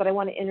experience, but I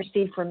want to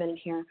intercede for a minute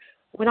here.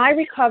 When I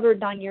recovered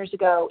 9 years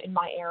ago in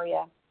my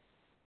area,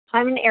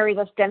 I'm in an area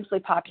that's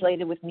densely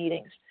populated with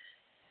meetings,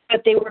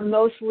 but they were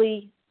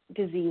mostly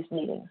disease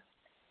meetings.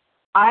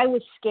 I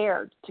was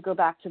scared to go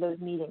back to those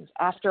meetings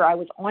after I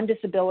was on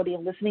disability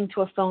and listening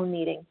to a phone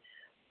meeting.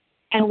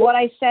 And what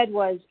I said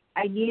was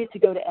I needed to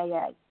go to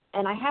AA.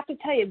 And I have to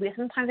tell you,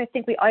 sometimes I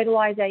think we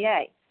idolize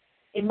AA.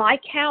 In my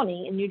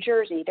county, in New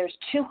Jersey, there's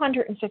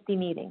 250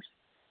 meetings,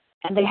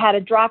 and they had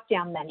a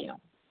drop-down menu.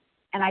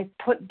 And I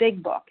put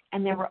Big Book,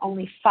 and there were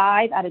only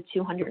 5 out of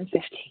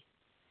 250.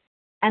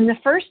 And the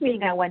first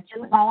meeting I went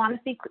to, in all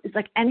honesty, is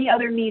like any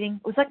other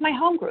meeting. It was like my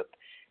home group.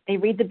 They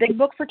read the Big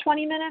Book for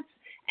 20 minutes,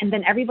 and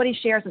then everybody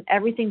shares on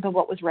everything but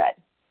what was read.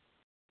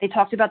 They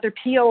talked about their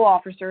PO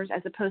officers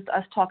as opposed to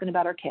us talking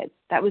about our kids.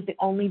 That was the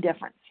only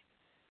difference.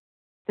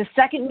 The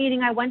second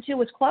meeting I went to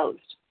was closed.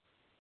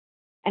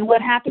 And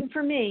what happened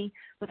for me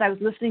was I was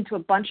listening to a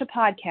bunch of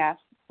podcasts,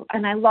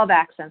 and I love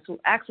accents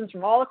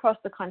from all across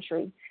the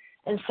country,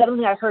 and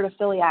suddenly I heard a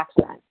Philly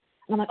accent. And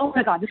I'm like, oh,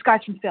 my God, this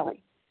guy's from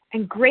Philly.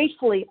 And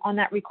gratefully on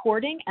that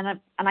recording, and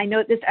I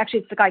know this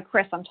actually it's the guy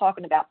Chris I'm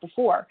talking about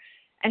before,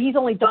 and he's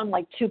only done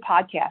like 2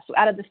 podcasts. So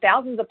out of the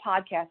thousands of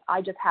podcasts,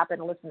 I just happened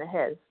to listen to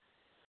his.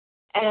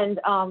 And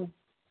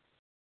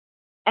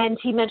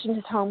he mentioned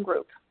his home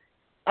group.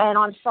 And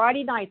on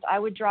Friday nights, I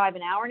would drive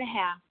an hour and a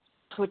half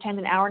to attend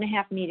an hour and a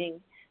half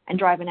meeting and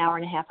drive an hour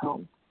and a half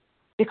home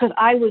because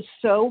I was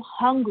so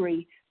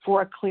hungry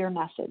for a clear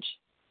message.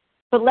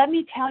 But let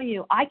me tell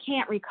you, I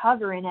can't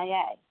recover in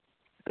AA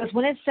because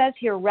when it says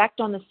here wrecked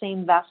on the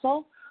same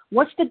vessel,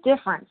 what's the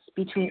difference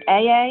between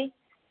AA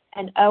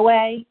and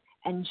OA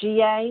and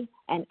GA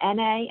and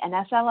NA and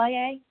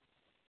SLAA?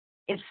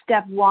 It's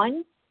step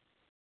 1,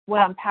 what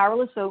I'm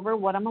powerless over,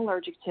 what I'm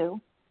allergic to,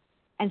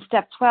 and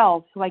step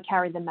 12, who I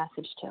carry the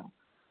message to.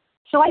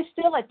 So I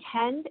still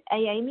attend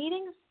AA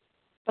meetings,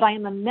 but I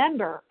am a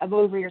member of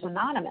Overeaters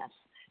Anonymous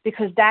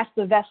because that's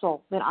the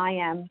vessel that I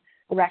am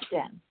wrecked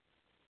in.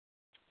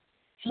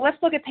 So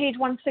let's look at page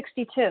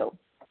 162.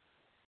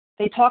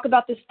 They talk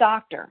about this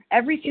doctor.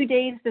 Every few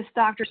days, this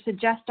doctor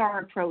suggests our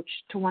approach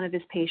to one of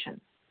his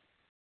patients.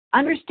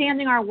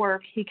 Understanding our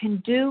work, he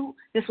can do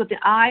this with an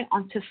eye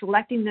onto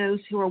selecting those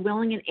who are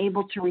willing and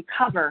able to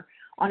recover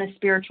on a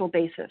spiritual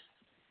basis.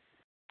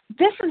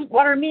 This is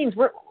what it means.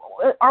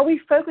 Are we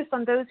focused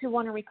on those who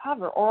want to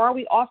recover, or are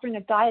we offering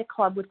a diet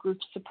club with group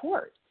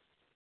support?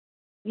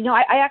 You know,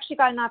 I actually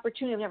got an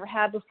opportunity I've never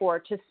had before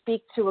to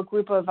speak to a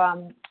group of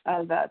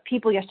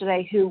people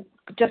yesterday who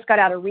just got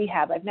out of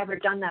rehab. I've never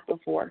done that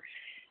before.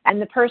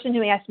 And the person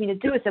who asked me to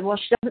do it said, well,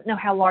 she doesn't know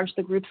how large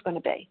the group's going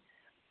to be.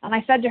 And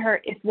I said to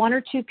her, if 1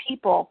 or 2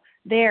 people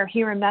there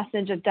hear a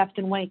message of depth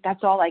and weight,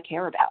 that's all I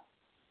care about.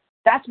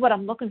 That's what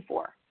I'm looking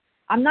for.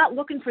 I'm not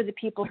looking for the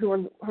people who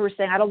are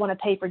saying, I don't want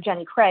to pay for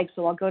Jenny Craig,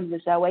 so I'll go to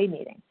this OA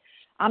meeting.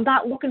 I'm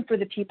not looking for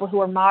the people who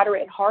are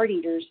moderate and hard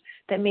eaters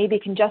that maybe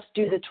can just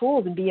do the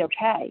tools and be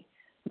okay.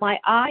 My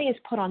eye is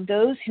put on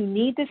those who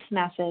need this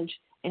message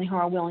and who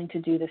are willing to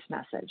do this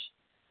message.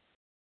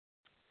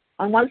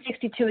 On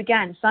 162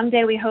 again,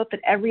 someday we hope that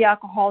every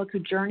alcoholic who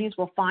journeys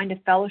will find a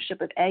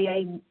fellowship of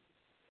AA,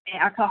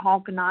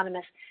 Alcoholics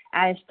Anonymous,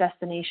 at its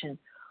destination.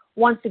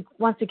 Once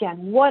again,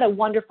 what a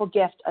wonderful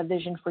gift a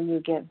Vision for You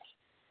gives.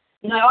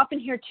 You know, I often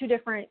hear 2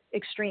 different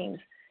extremes.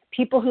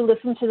 People who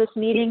listen to this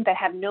meeting that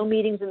have no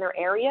meetings in their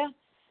area,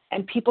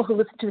 and people who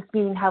listen to this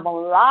meeting have a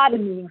lot of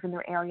meetings in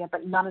their area,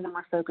 but none of them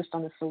are focused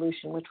on the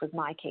solution, which was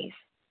my case.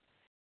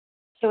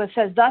 So it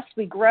says, thus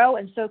we grow,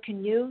 and so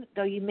can you,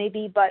 though you may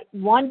be but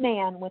one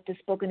man with this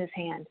book in his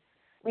hand.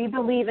 We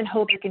believe and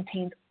hope it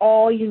contains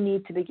all you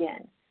need to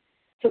begin.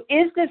 So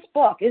is this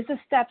book, is the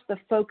steps the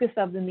focus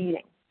of the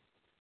meeting?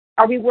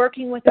 Are we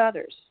working with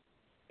others?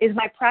 Is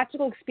my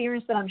practical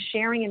experience that I'm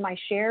sharing in my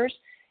shares,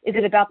 is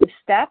it about the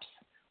steps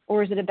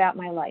or is it about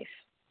my life?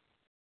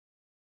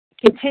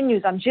 It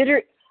continues, I'm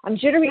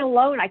jittery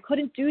alone. I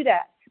couldn't do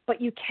that.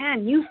 But you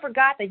can. You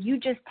forgot that you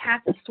just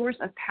tapped a source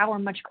of power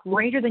much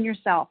greater than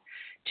yourself.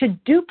 To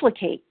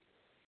duplicate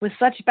with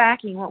such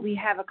backing what we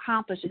have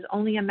accomplished is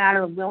only a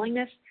matter of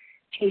willingness,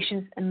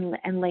 patience,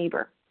 and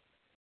labor.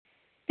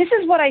 This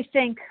is what I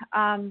think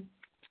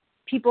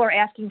people are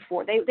asking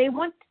for. They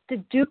want to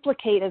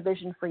duplicate a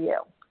Vision for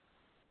You,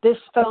 this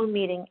phone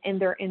meeting in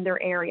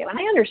their area. And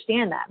I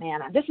understand that,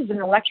 man. This is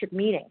an electric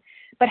meeting.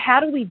 But how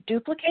do we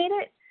duplicate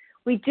it?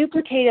 We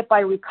duplicate it by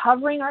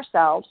recovering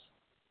ourselves,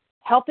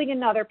 helping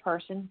another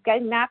person,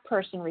 getting that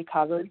person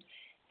recovered,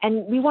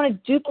 and we want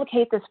to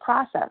duplicate this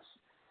process.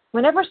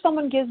 Whenever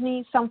someone gives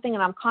me something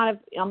and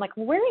I'm like,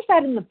 where is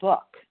that in the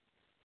book?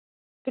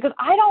 Because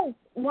I don't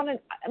want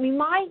to,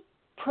 my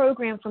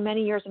program for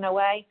many years in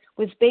OA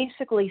was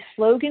basically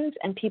slogans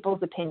and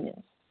people's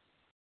opinions.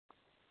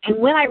 And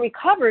when I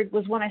recovered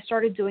was when I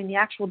started doing the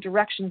actual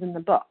directions in the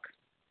book.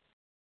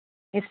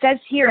 It says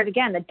here,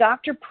 again, the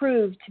doctor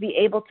proved to be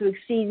able to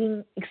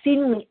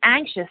exceedingly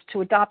anxious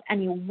to adopt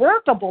any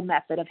workable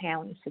method of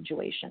handling the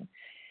situation.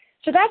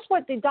 So that's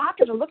what the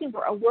doctors are looking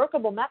for, a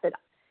workable method.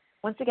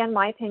 Once again,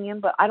 my opinion,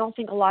 but I don't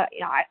think a lot,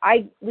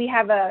 we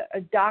have a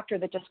doctor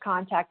that just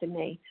contacted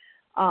me,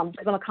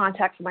 because I'm a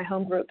contact for my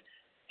home group,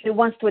 who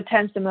wants to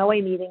attend some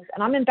OA meetings.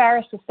 And I'm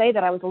embarrassed to say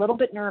that I was a little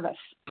bit nervous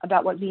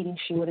about what meetings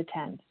she would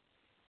attend,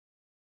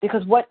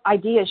 because what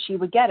ideas she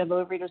would get of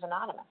Overeaters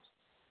Anonymous.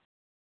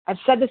 I've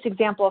said this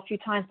example a few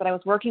times, but I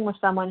was working with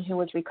someone who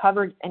was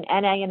recovered in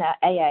NA and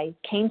AA,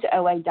 came to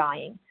OA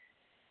dying.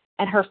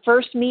 And her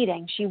first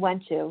meeting she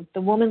went to,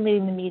 the woman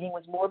leading the meeting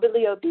was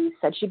morbidly obese,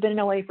 said she'd been in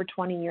OA for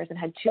 20 years and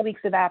had 2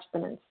 weeks of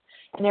abstinence,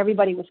 and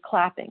everybody was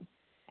clapping.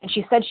 And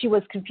she said she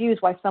was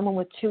confused why someone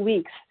with 2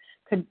 weeks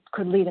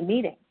could lead a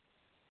meeting.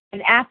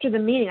 And after the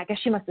meeting, I guess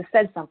she must have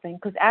said something,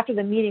 because after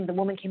the meeting, the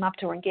woman came up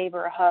to her and gave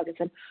her a hug and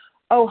said,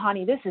 "Oh,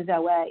 honey, this is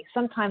OA.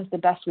 Sometimes the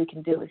best we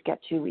can do is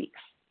get 2 weeks."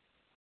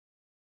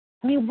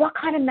 I mean, what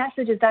kind of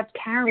message is that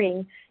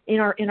carrying in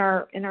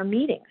our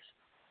meetings?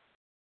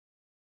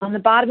 On the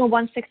bottom of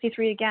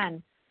 163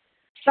 again,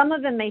 some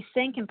of them may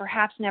sink and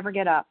perhaps never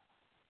get up.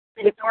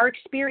 And if our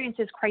experience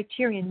is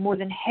criterion, more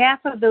than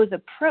half of those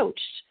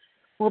approached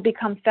will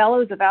become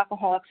fellows of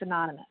Alcoholics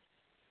Anonymous.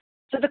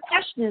 So the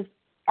question is,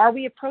 are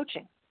we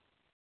approaching?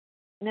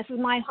 And this is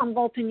my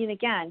humble opinion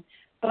again,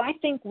 but I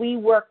think we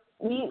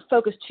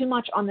focus too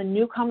much on the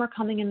newcomer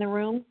coming in the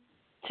room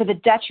to the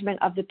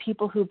detriment of the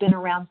people who've been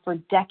around for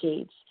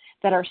decades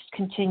that are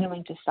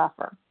continuing to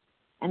suffer.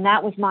 And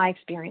that was my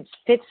experience.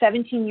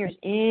 17 years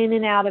in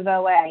and out of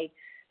OA,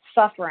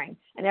 suffering,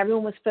 and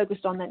everyone was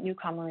focused on that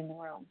newcomer in the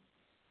room.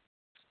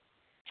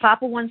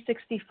 Top of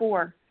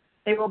 164,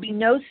 there will be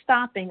no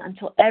stopping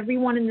until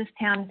everyone in this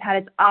town has had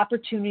its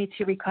opportunity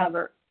to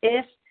recover,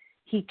 if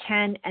he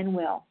can and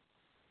will.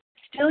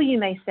 Still, you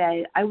may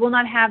say, I will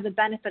not have the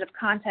benefit of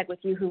contact with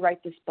you who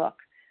write this book.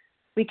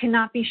 We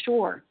cannot be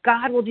sure.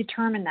 God will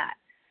determine that.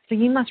 So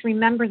you must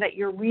remember that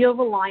your real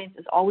reliance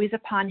is always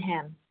upon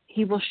him.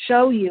 He will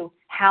show you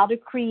how to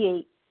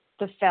create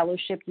the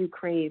fellowship you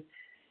crave.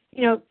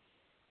 You know,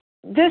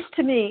 this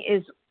to me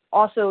is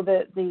also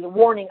the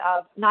warning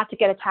of not to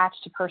get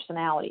attached to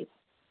personalities.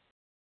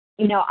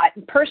 You know,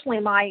 personally,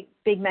 my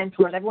big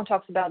mentors, everyone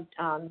talks about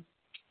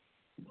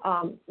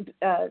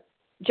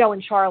Joe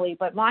and Charlie,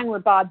 but mine were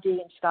Bob D.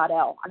 and Scott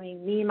L. I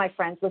mean, me and my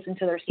friends listened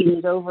to their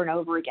CDs over and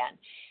over again.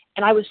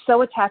 And I was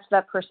so attached to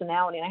that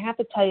personality. And I have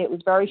to tell you, it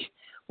was very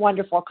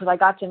wonderful because I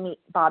got to meet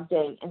Bob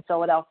D. in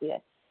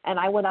Philadelphia. And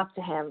I went up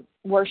to him,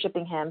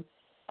 worshiping him.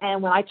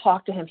 And when I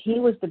talked to him, he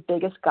was the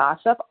biggest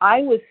gossip. I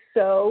was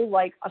so,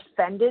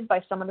 offended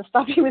by some of the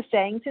stuff he was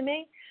saying to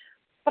me.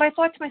 But I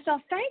thought to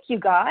myself, thank you,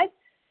 God,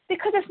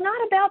 because it's not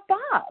about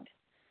Bob.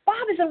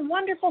 Bob is a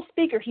wonderful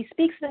speaker. He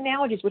speaks in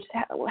analogies, which is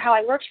how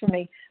it works for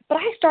me. But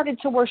I started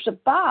to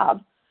worship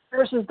Bob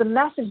versus the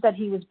message that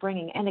he was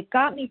bringing. And it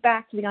got me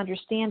back to the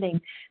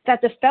understanding that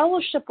the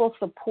fellowship will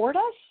support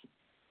us,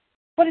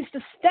 but it's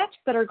the steps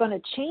that are going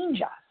to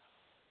change us.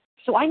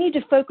 So I need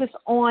to focus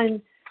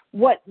on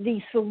what the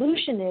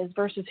solution is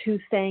versus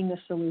who's saying the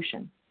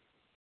solution.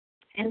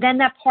 And then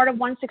that part of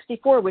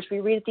 164, which we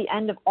read at the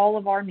end of all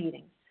of our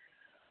meetings.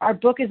 Our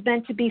book is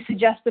meant to be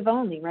suggestive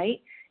only, right?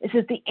 It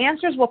says the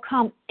answers will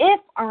come if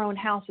our own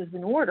house is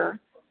in order,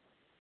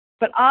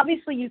 but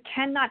obviously you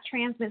cannot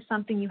transmit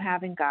something you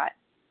haven't got.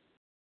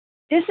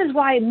 This is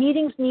why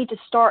meetings need to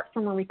start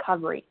from a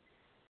recovery.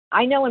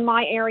 I know in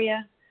my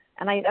area,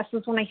 and this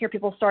is when I hear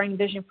people starting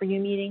Vision for You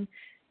meeting,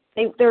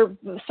 they're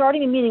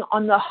starting a meeting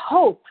on the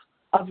hope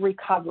of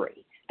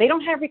recovery. They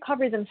don't have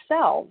recovery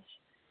themselves.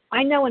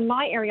 I know in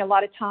my area a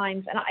lot of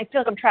times, and I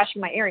feel like I'm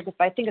trashing my area because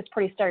I think it's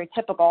pretty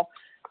stereotypical,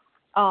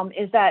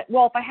 is that,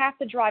 well, if I have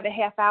to drive a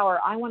half hour,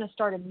 I want to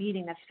start a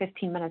meeting that's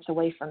 15 minutes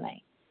away from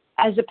me,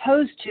 as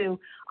opposed to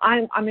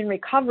I'm in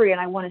recovery and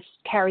I want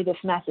to carry this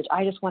message.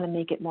 I just want to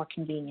make it more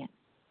convenient.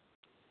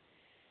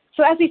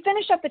 So as we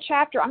finish up the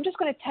chapter, I'm just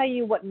going to tell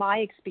you what my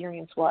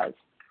experience was.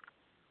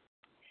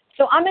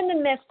 So I'm in the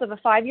midst of a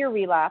 5-year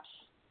relapse.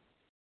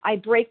 I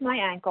break my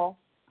ankle,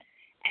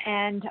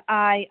 and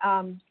I,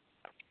 am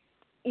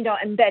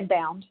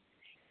bedbound.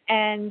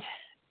 And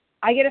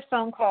I get a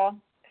phone call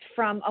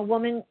from a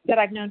woman that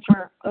I've known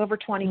for over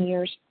 20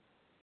 years.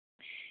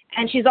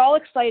 And she's all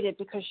excited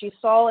because she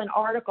saw an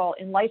article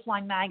in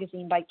Lifeline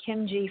magazine by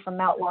Kim G. from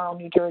Mount Laurel,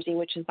 New Jersey,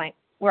 which is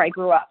where I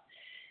grew up.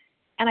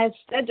 And I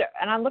said to her,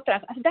 and I looked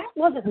at her, I said, that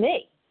wasn't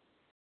me.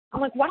 I'm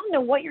like, well, I don't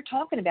know what you're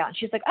talking about. And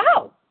she's like,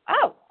 oh,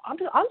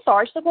 I'm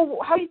sorry. She's like, well,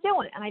 how are you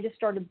doing? And I just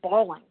started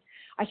bawling.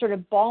 I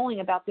started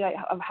bawling about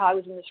of how I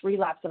was in this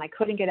relapse and I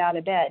couldn't get out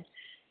of bed.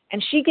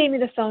 And she gave me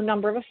the phone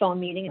number of a phone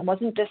meeting. It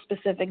wasn't this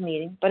specific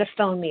meeting, but a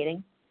phone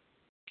meeting.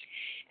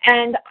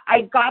 And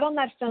I got on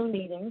that phone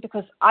meeting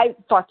because I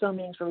thought phone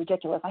meetings were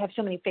ridiculous. I have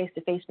so many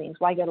face-to-face meetings.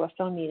 Why go to a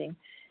phone meeting?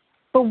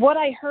 But what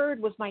I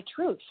heard was my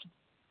truth.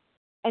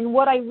 And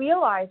what I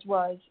realized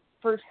was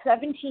for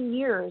 17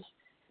 years,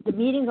 the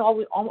meetings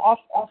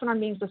often our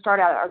meetings would start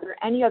out, are there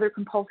any other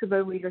compulsive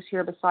overeaters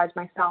here besides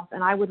myself?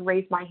 And I would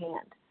raise my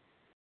hand.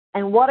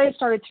 And what I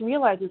started to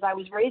realize is I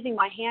was raising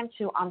my hand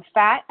to I'm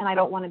fat and I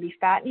don't want to be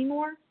fat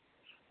anymore,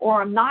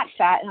 or I'm not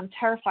fat and I'm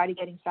terrified of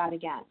getting fat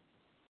again.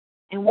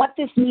 And what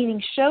this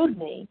meeting showed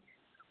me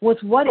was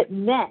what it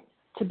meant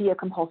to be a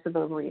compulsive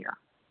overeater.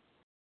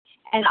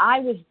 And I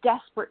was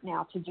desperate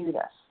now to do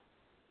this.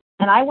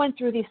 And I went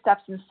through these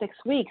steps in 6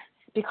 weeks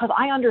because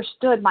I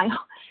understood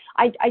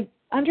I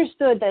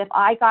understood that if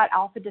I got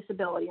alpha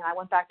disability and I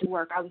went back to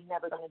work, I was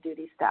never going to do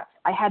these steps.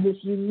 I had this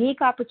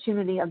unique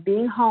opportunity of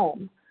being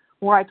home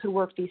where I could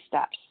work these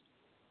steps.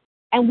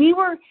 And we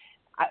were,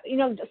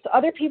 just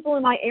other people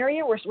in my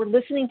area were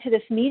listening to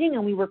this meeting,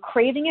 and we were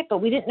craving it, but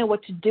we didn't know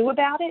what to do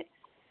about it.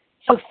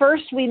 So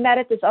first we met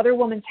at this other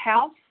woman's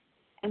house,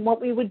 and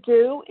what we would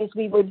do is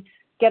we would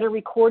get a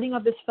recording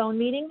of this phone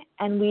meeting,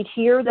 and we'd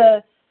hear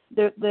the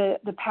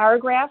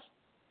paragraph.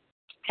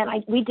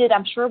 And we did,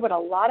 I'm sure, what a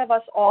lot of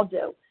us all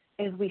do,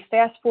 is we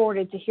fast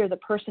forwarded to hear the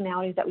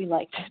personalities that we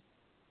liked.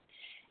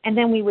 And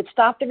then we would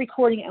stop the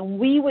recording, and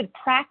we would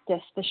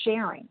practice the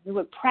sharing. We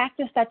would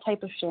practice that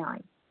type of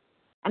sharing.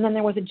 And then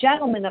there was a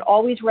gentleman that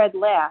always read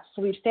last,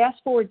 so we'd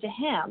fast forward to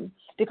him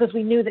because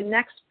we knew the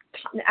next,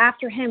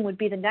 after him would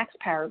be the next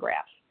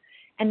paragraph.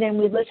 And then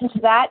we listened to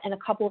that and a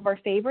couple of our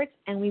favorites,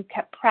 and we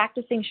kept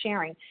practicing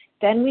sharing.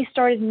 Then we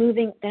started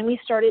meeting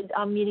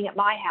at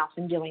my house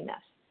and doing this.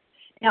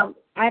 Now,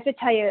 I have to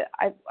tell you,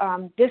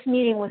 this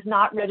meeting was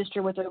not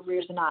registered with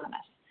Overeaters Anonymous.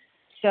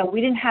 So we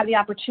didn't have the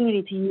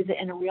opportunity to use it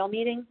in a real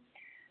meeting.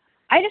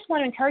 I just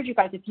want to encourage you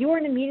guys, if you are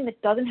in a meeting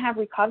that doesn't have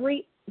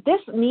recovery,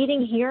 this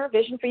meeting here,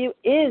 Vision for You,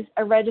 is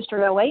a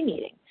registered OA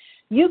meeting.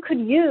 You could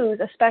use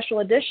a special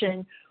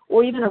edition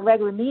or even a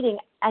regular meeting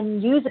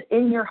and use it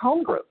in your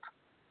home group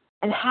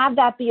and have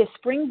that be a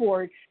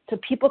springboard so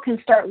people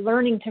can start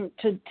learning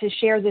to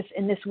share this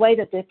in this way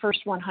that the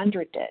first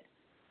 100 did.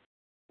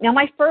 Now,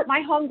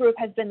 my home group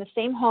has been the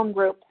same home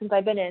group since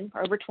I've been in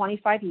for over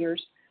 25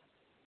 years.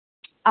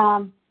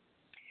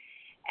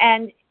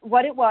 And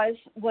what it was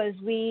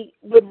we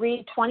would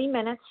read 20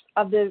 minutes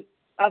of the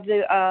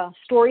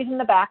stories in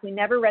the back. We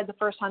never read the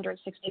first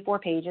 164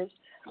 pages.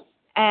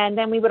 And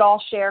then we would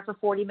all share for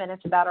 40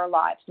 minutes about our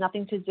lives,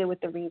 nothing to do with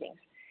the readings.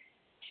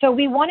 So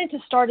we wanted to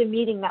start a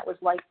meeting that was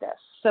like this.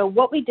 So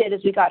what we did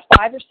is we got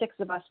 5 or 6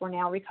 of us were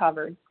now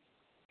recovered,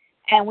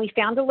 and we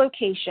found a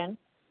location,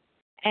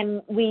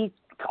 and we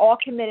all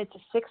committed to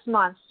 6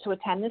 months to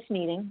attend this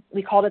meeting.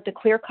 We called it the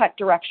Clear Cut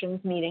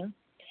Directions meeting.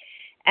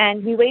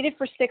 And we waited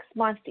for 6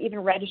 months to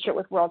even register it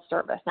with World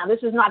Service. Now, this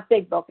is not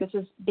Big Book. This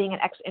is being an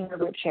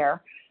ex-intergroup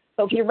chair.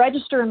 So if you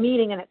register a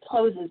meeting and it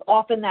closes,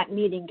 often that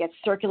meeting gets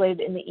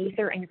circulated in the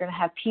ether, and you're going to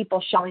have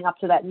people showing up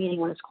to that meeting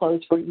when it's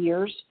closed for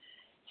years.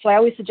 So I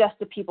always suggest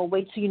that people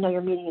wait till you know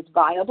your meeting is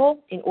viable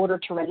in order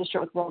to register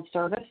with World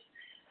Service.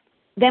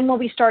 Then what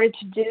we started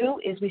to do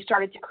is we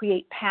started to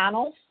create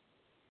panels,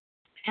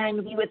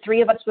 and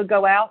 3 of us would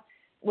go out,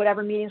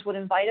 whatever meetings would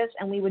invite us,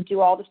 and we would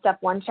do all the step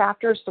 1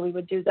 chapters. So we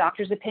would do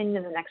doctor's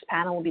opinion. The next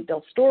panel would be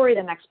Bill's story.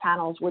 The next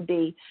panels would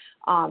be,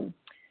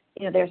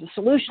 there's a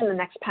solution. The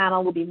next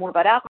panel will be more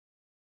about alcohol.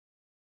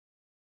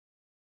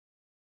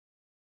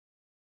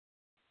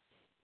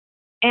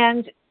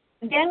 And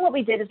then what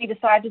we did is we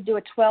decided to do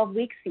a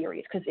 12-week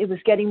series because it was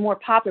getting more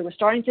popular. We're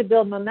starting to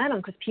build momentum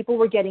because people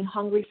were getting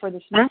hungry for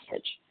this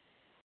message.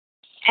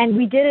 And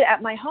we did it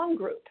at my home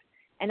group.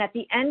 And at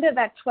the end of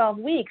that 12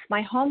 weeks,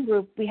 my home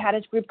group, we had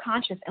a group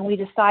conscience, and we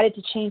decided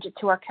to change it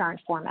to our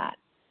current format.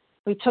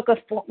 We took a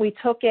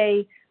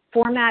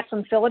format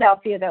from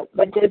Philadelphia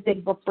that did a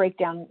Big Book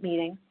breakdown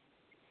meeting,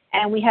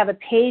 and we have a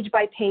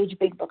page-by-page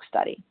Big Book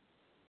study.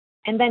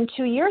 And then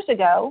 2 years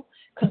ago,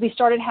 because we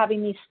started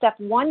having these step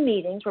 1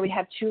 meetings where we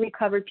have 2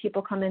 recovered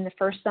people come in the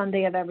first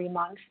Sunday of every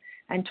month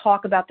and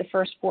talk about the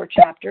first 4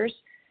 chapters,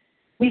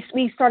 we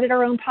started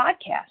our own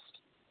podcast.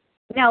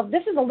 Now,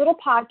 this is a little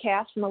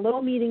podcast from a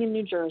little meeting in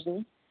New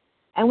Jersey,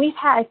 and we've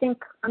had, I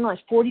think,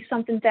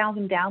 40-something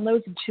thousand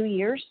downloads in 2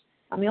 years.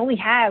 And we only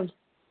have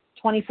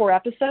 24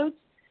 episodes,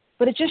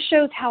 but it just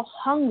shows how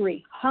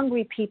hungry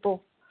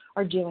people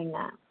are doing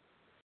that.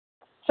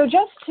 So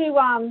just to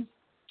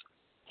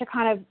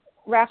kind of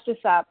wrap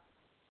this up,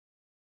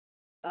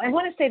 I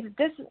want to say that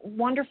this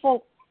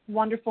wonderful,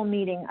 wonderful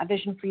meeting, A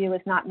Vision for You,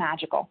 is not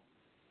magical.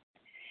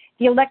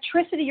 The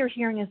electricity you're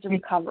hearing is the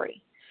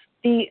recovery.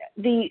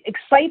 The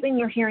excitement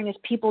you're hearing is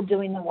people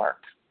doing the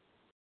work.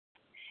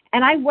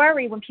 And I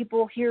worry when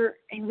people here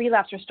in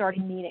relapse are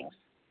starting meetings.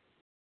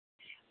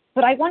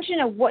 But I want you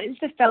to know, what is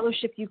the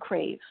fellowship you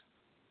crave?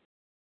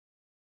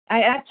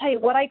 I tell you,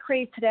 what I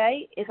crave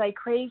today is I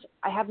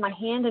have my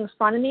hand in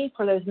front of me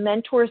for those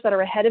mentors that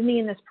are ahead of me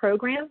in this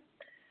program.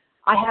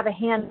 I have a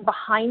hand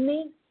behind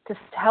me to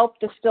help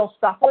distill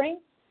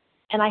suffering.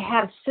 And I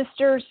have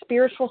sisters,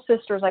 spiritual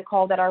sisters, I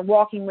call, that are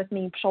walking with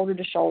me shoulder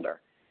to shoulder.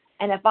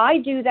 And if I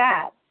do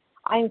that,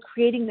 I am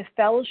creating the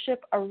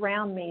fellowship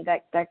around me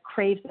that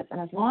craves this.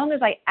 And as long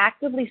as I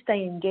actively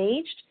stay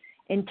engaged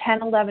in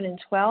 10, 11, and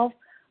 12,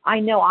 I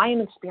know I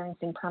am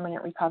experiencing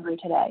permanent recovery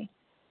today.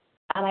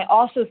 And I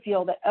also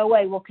feel that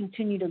OA will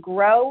continue to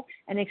grow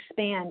and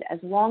expand as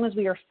long as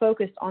we are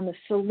focused on the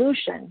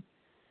solution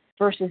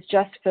versus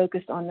just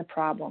focused on the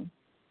problem.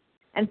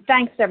 And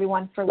thanks,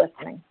 everyone, for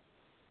listening.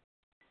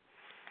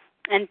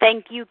 And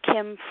thank you,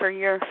 Kim, for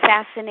your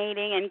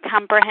fascinating and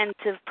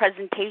comprehensive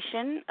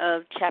presentation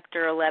of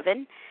Chapter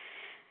 11.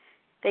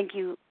 Thank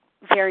you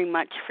very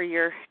much for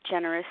your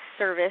generous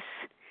service.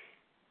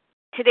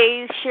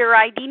 Today's share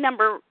ID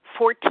number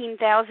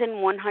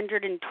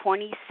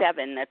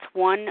 14,127. That's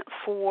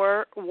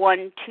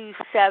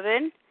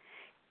 14127.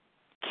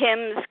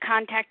 Kim's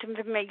contact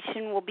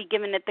information will be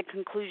given at the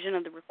conclusion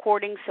of the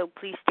recording, so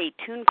please stay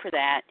tuned for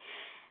that.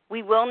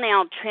 We will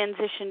now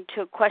transition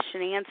to a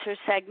question and answer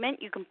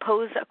segment. You can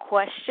pose a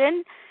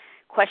question,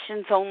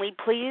 questions only,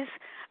 please,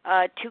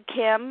 to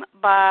Kim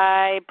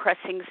by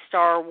pressing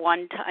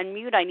 *1 to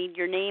unmute. I need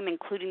your name,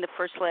 including the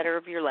first letter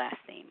of your last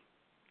name.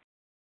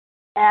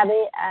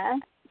 Abby S.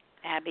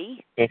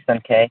 Abby. Jason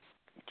K.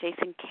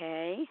 Jason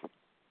K.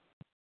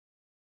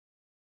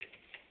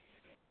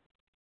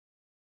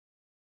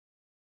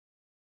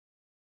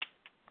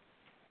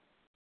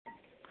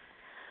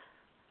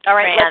 All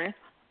right. Fran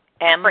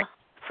M.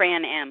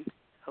 Fran M.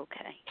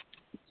 Okay.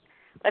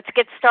 Let's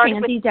get started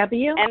Sandy with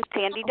W. And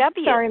Sandy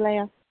W. Sorry,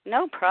 Leah.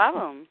 No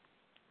problem.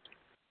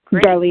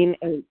 Great. Darlene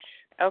H.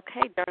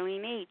 Okay,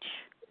 Darlene H.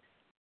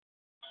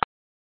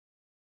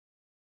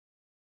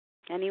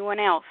 Anyone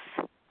else?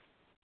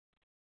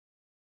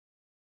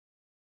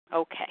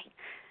 Okay.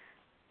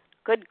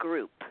 Good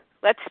group.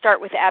 Let's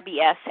start with Abby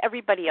S.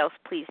 Everybody else,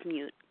 please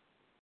mute.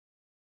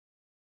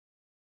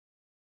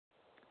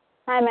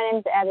 Hi, my name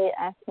is Abby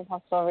S.,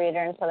 compulsive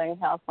reader in Southern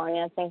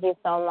California. Thank you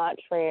so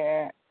much for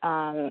your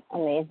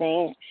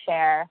amazing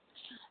share.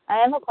 I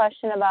have a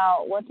question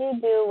about what do you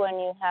do when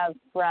you have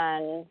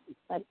friends,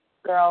 like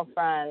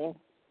girlfriends,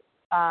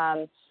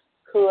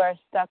 who are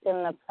stuck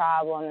in the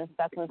problem and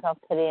stuck in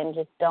self-pity and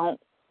just don't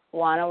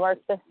want to work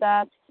the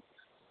steps?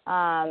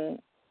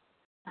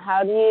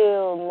 How do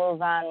you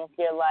move on with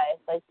your life?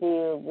 Like, do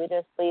you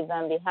just leave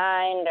them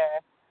behind,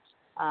 or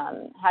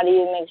how do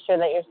you make sure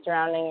that you're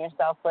surrounding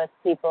yourself with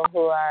people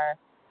who are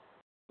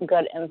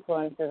good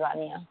influences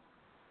on you?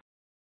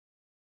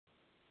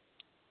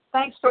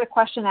 Thanks for the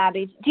question,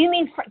 Abby. Do you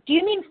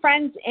mean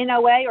friends in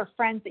OA or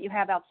friends that you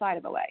have outside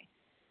of OA?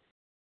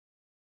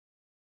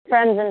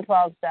 Friends in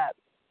 12 steps.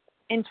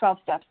 In 12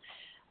 steps.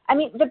 I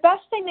mean, the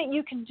best thing that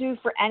you can do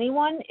for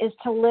anyone is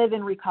to live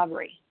in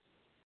recovery.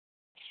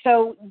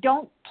 So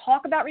don't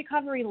talk about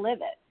recovery, live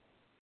it.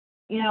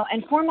 You know,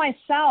 and for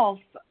myself,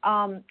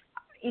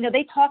 you know,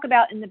 they talk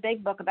about in the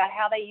big book about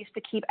how they used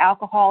to keep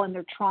alcohol in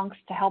their trunks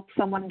to help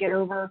someone get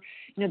over,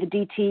 you know, the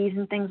DTs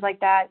and things like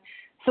that.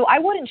 So I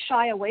wouldn't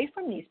shy away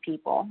from these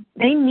people.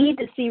 They need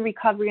to see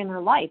recovery in their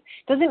life.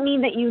 Doesn't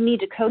mean that you need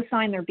to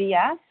co-sign their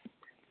BS,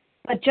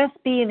 but just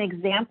be an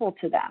example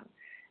to them.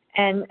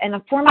 And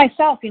for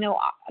myself, you know,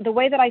 the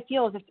way that I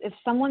feel is if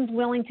someone's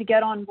willing to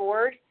get on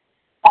board,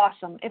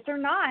 awesome. If they're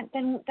not,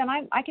 then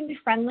I can be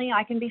friendly.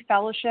 I can be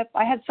fellowship.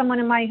 I had someone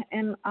in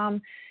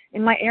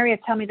my area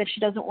tell me that she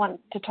doesn't want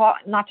to talk,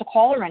 not to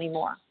call her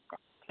anymore,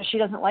 because she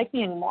doesn't like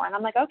me anymore. And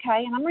I'm like,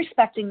 okay, and I'm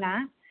respecting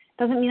that.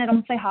 Doesn't mean I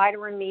don't say hi to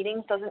her in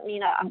meetings. Doesn't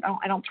mean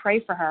I don't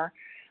pray for her.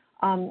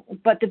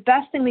 But the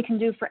best thing we can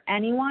do for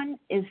anyone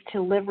is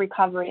to live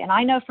recovery. And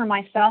I know for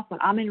myself,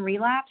 when I'm in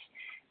relapse,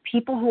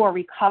 people who are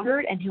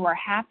recovered and who are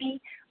happy,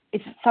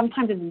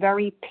 sometimes it's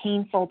very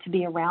painful to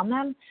be around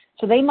them.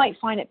 So they might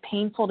find it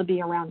painful to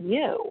be around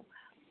you.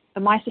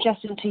 But my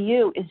suggestion to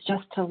you is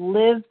just to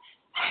live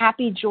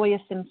happy,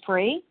 joyous, and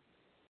free.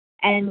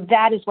 And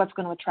that is what's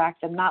going to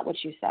attract them, not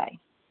what you say.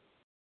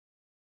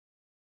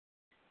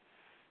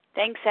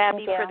 Thanks,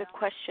 Abby, for the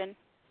question.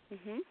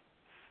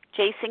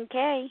 Jason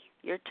K.,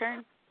 your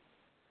turn.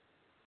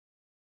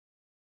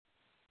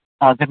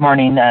 Good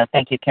morning.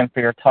 Thank you, Kim,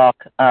 for your talk.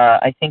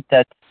 I think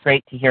that's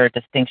great to hear a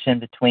distinction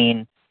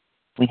between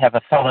we have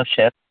a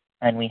fellowship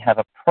and we have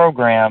a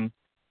program,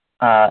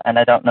 and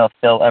I don't know if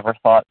Bill ever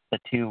thought the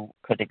two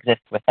could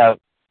exist without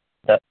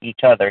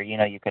each other. You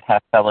know, you could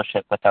have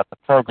fellowship without the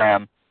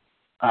program.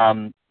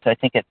 So I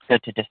think it's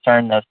good to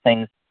discern those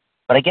things.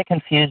 But I get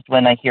confused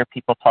when I hear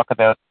people talk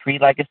about 3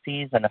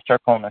 legacies and a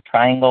circle and a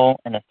triangle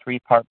and a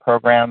 3-part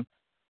program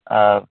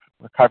of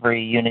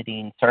recovery,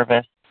 unity, and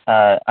service.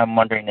 I'm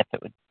wondering if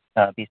it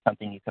would be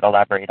something you could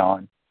elaborate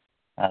on,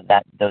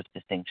 those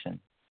distinctions.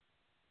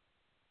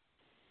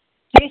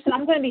 Jason,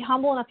 I'm going to be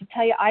humble enough to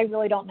tell you I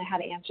really don't know how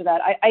to answer that.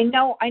 I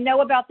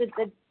know about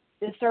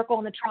the circle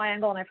and the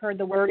triangle, and I've heard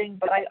the wording,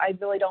 but I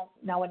really don't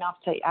know enough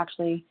to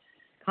actually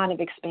kind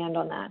of expand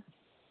on that.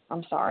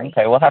 I'm sorry.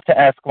 Okay, we'll have to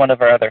ask one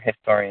of our other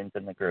historians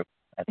in the group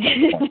at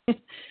some point.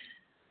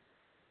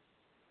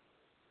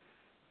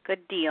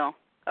 Good deal.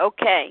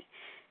 Okay.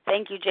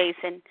 Thank you,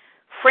 Jason.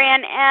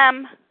 Fran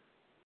M.,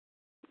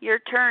 your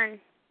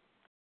turn.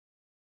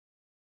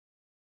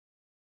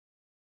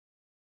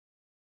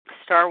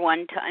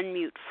 *1 to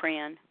unmute,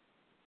 Fran.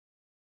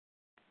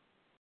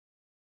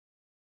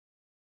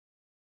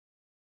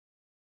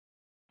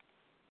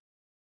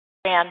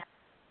 Fran.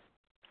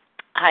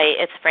 Hi,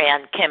 it's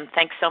Fran. Kim,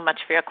 thanks so much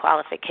for your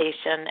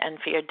qualification and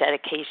for your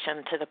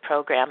dedication to the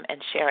program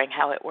and sharing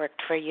how it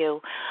worked for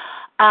you.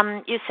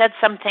 You said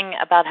something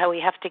about how we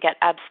have to get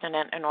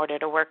abstinent in order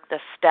to work the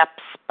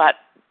steps, but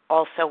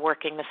also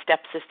working the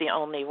steps is the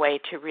only way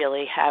to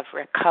really have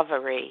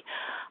recovery.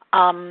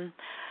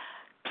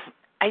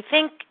 I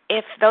think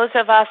if those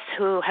of us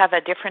who have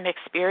a different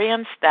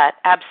experience, that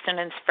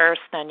abstinence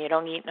first, then you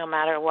don't eat no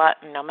matter what,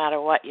 and no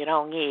matter what you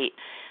don't eat,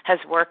 has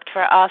worked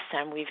for us,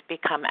 and we've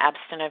become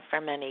abstinent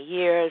for many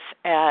years,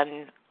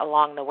 and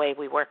along the way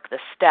we work the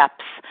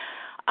steps.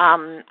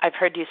 I've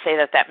heard you say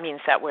that means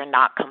that we're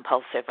not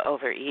compulsive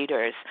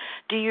overeaters.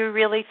 Do you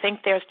really think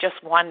there's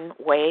just one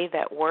way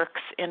that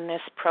works in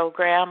this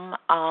program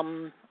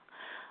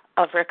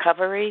of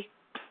recovery?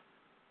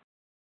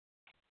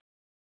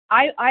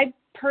 I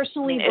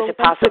personally is it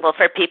possible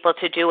for people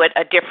to do it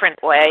a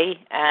different way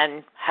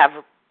and have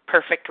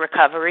perfect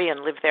recovery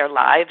and live their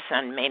lives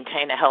and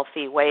maintain a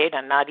healthy weight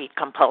and not eat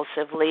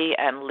compulsively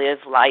and live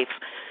life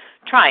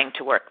trying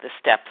to work the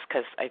steps?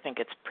 Because I think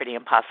it's pretty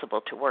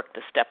impossible to work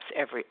the steps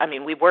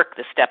we work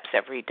the steps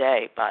every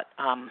day, but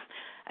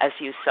as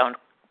you so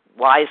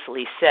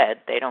wisely said,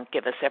 they don't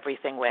give us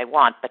everything we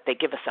want, but they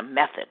give us a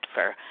method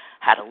for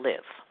how to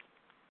live.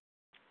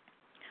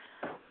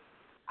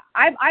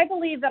 I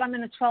believe that I'm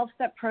in a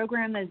 12-step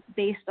program that's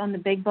based on the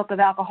Big Book of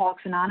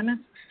Alcoholics Anonymous.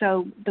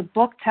 So the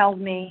book tells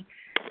me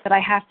that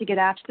I have to get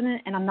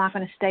abstinent, and I'm not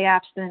going to stay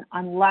abstinent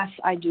unless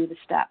I do the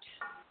steps.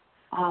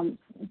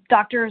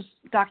 Dr.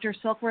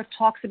 Silkworth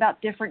talks about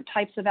different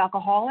types of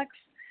alcoholics,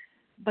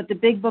 but the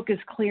Big Book is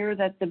clear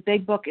that the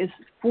Big Book is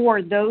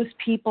for those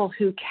people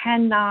who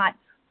cannot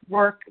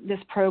work this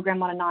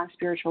program on a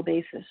non-spiritual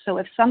basis. So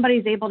if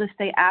somebody's able to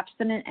stay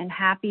abstinent and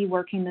happy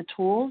working the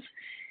tools,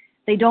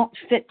 they don't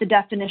fit the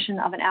definition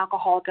of an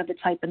alcoholic of the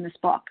type in this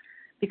book.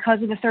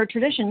 Because of the third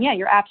tradition, yeah,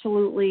 you're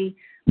absolutely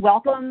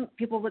welcome.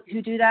 People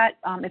who do that,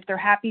 if they're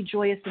happy,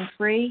 joyous, and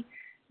free,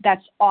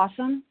 that's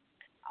awesome.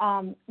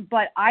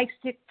 But I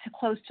stick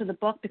close to the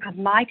book because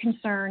my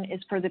concern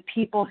is for the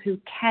people who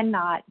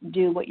cannot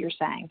do what you're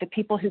saying, the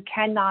people who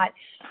cannot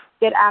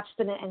get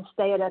abstinent and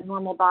stay at a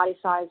normal body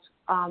size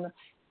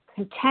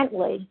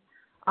contently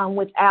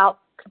without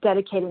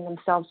dedicating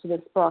themselves to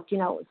this book. You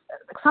know,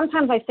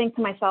 sometimes I think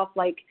to myself,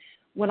 like,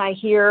 when I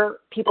hear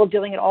people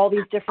doing it all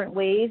these different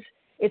ways,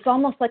 it's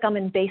almost like I'm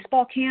in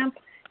baseball camp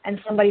and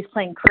somebody's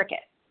playing cricket.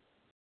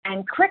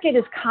 And cricket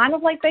is kind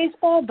of like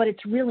baseball, but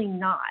it's really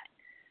not.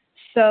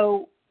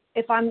 So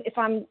if I'm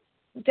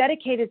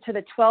dedicated to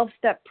the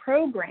 12-step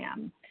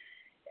program,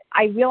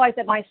 I realize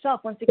that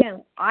myself, once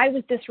again, I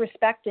was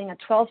disrespecting a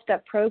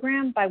 12-step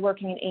program by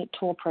working an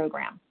 8-tool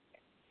program.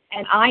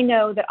 And I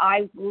know that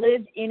I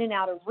lived in and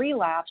out of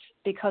relapse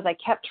because I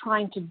kept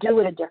trying to do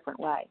it a different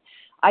way.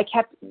 I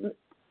kept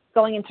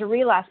going into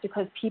relapse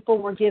because people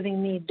were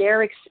giving me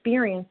their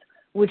experience,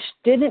 which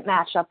didn't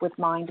match up with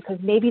mine because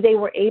maybe they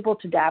were able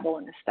to dabble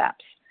in the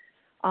steps.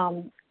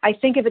 I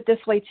think of it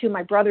this way, too.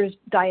 My brother's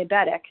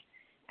diabetic,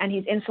 and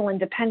he's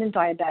insulin-dependent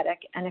diabetic.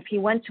 And if he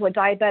went to a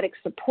diabetic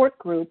support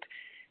group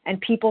and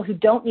people who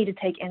don't need to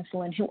take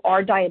insulin, who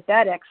are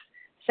diabetics,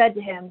 said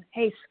to him,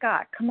 hey,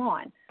 Scott, come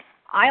on.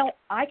 I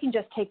can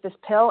just take this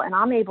pill and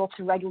I'm able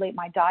to regulate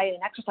my diet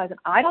and exercise and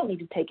I don't need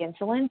to take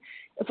insulin.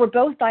 If we're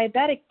both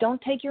diabetic, don't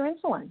take your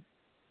insulin.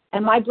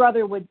 And my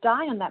brother would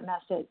die on that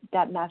message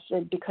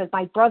because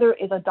my brother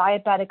is a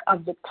diabetic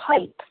of the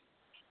type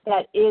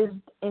that is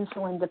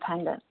insulin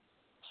dependent.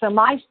 So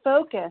my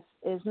focus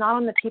is not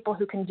on the people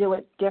who can do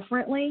it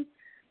differently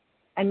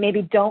and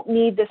maybe don't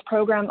need this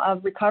program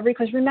of recovery.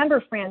 Because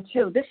remember, Fran,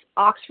 too,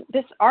 our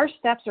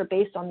steps are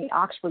based on the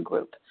Oxford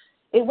group.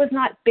 It was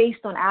not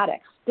based on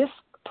addicts. This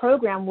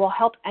program will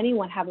help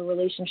anyone have a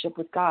relationship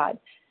with God.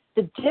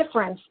 The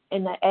difference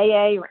in the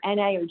AA or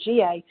NA or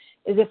GA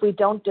is if we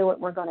don't do it,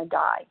 we're going to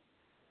die.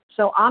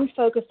 So I'm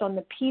focused on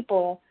the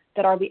people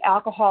that are the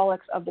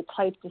alcoholics of the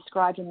type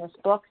described in this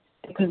book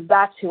because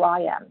that's who I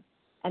am.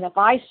 And if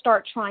I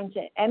start trying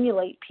to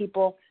emulate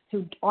people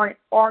who are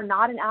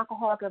not an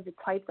alcoholic of the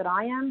type that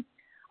I am,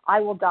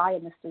 I will die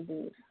in this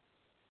disease.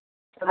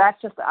 So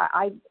that's just,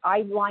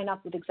 I line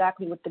up with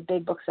exactly what the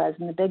Big Book says.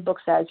 And the Big Book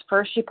says,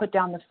 first you put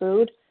down the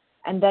food,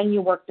 and then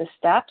you work the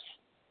steps.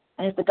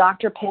 And if the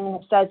doctor opinion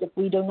says if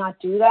we do not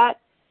do that,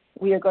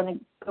 we are going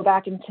to go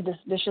back into this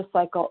vicious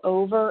cycle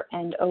over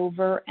and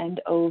over and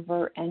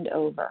over and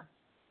over.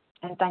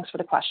 And thanks for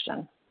the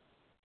question.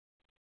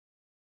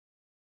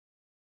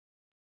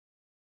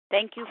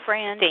 Thank you,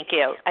 Fran. Thank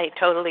you. I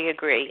totally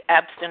agree.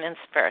 Abstinence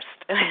first.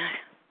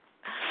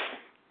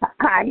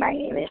 Hi, my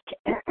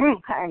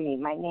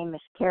name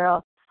is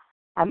Carol.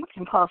 I'm a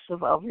compulsive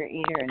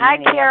overeater. Hi,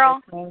 Carol.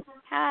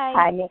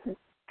 Hi. Making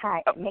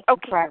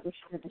Okay. progress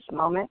for this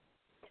moment.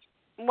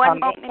 One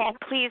moment,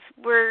 please.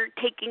 We're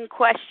taking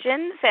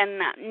questions,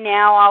 and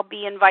now I'll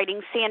be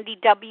inviting Sandy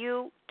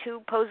W.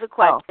 to pose a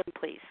question,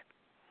 please.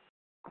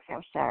 Okay,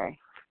 I'm sorry.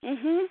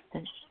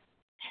 Mm-hmm.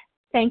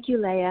 Thank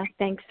you, Leah.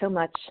 Thanks so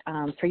much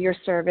for your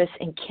service.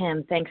 And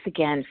Kim, thanks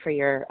again for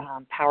your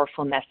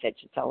powerful message.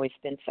 It's always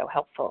been so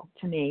helpful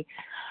to me.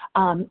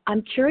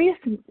 I'm curious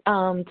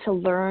to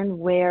learn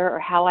where or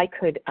how I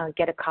could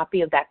get a copy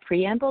of that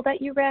preamble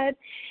that you read.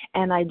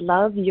 And I'd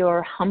love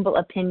your humble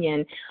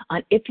opinion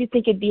on if you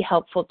think it'd be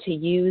helpful to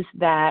use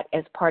that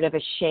as part of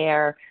a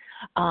share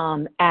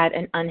at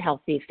an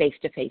unhealthy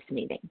face-to-face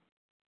meeting.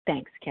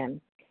 Thanks, Kim.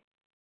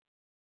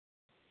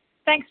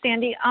 Thanks,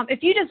 Sandy.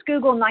 If you just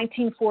Google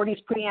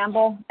 1940s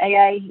preamble,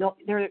 AA,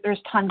 there's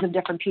tons of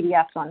different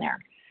PDFs on there.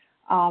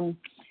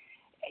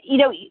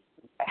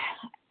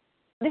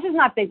 This is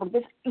not big,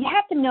 but you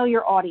have to know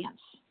your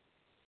audience.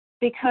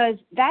 because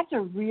that's a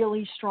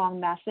really strong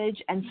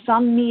message, and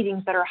some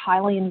meetings that are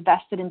highly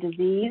invested in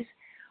disease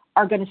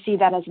are going to see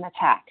that as an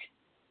attack.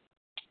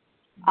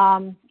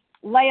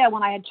 Leah,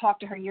 when I had talked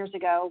to her years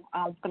ago,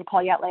 I'm going to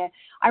call you out, Leah,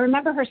 I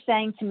remember her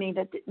saying to me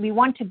that we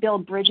want to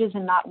build bridges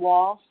and not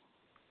walls,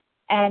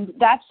 and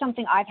that's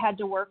something I've had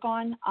to work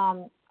on.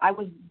 I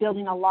was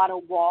building a lot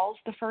of walls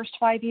the first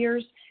 5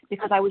 years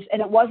because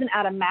and it wasn't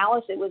out of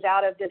malice, it was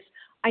out of this,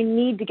 I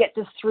need to get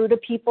this through to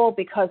people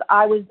because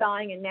I was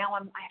dying and now I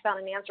found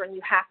an answer and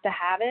you have to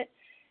have it.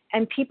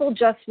 And people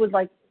just would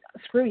like,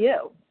 screw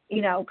you,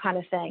 kind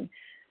of thing.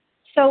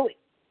 So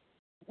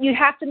you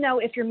have to know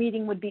if your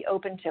meeting would be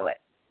open to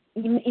it.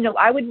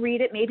 I would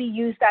read it, maybe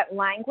use that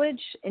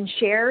language in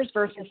shares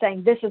versus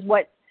saying this is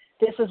what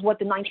the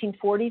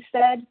 1940s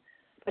said,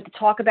 but to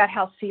talk about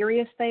how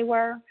serious they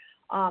were.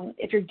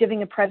 If you're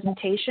giving a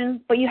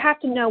presentation, but you have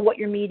to know what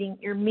your meeting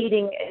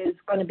is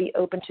going to be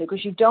open to,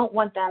 because you don't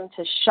want them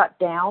to shut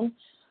down.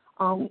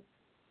 A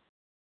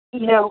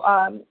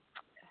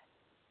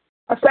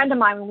friend of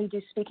mine, when we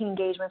do speaking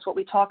engagements, what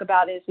we talk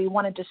about is we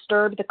want to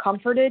disturb the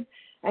comforted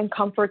and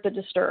comfort the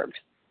disturbed.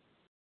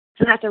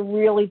 So that's a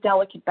really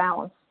delicate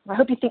balance. I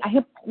hope you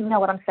know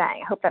what I'm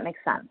saying. I hope that makes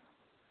sense.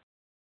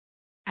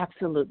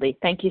 Absolutely.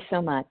 Thank you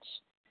so much.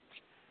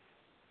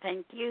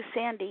 Thank you,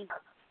 Sandy.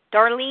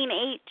 Darlene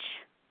H.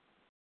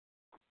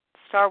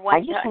 Star one. I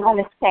just want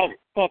to say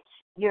that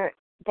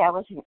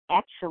was an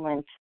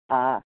excellent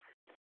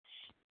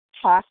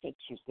talk that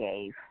you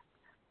gave.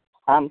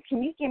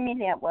 Can you give me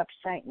that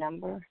website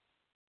number?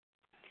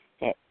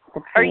 The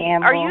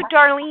preamble. Are you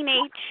Darlene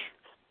H?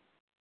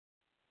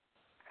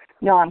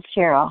 No, I'm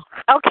Cheryl.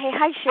 Okay,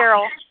 hi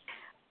Cheryl.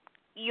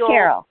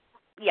 Carol.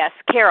 Yes,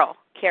 Carol.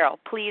 Carol,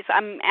 please.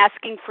 I'm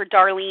asking for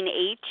Darlene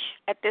H.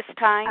 at this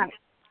time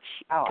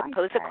to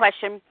pose a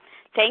question.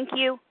 Thank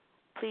you.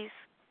 Please.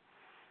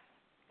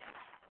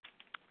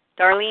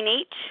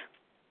 Darlene H.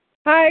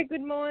 Hi,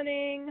 good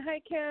morning. Hi,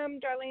 Kim.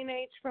 Darlene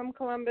H. from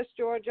Columbus,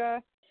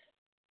 Georgia.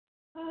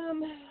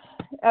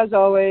 As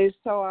always,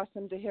 so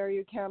awesome to hear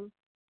you, Kim.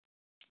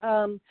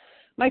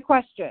 My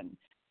question,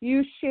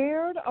 you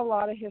shared a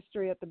lot of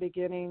history at the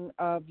beginning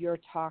of your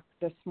talk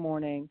this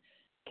morning.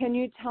 Can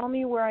you tell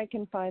me where I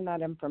can find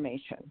that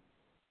information?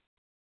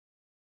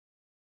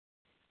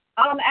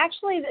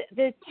 Actually,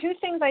 the two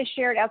things I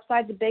shared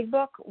outside the big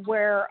book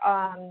were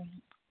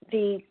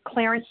the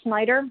Clarence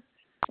Snyder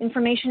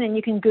information, and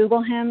you can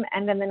Google him,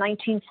 and then the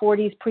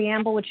 1940s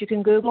preamble, which you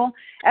can Google.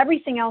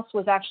 Everything else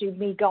was actually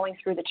me going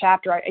through the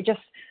chapter. I just,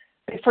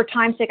 for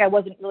time's sake, I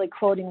wasn't really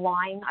quoting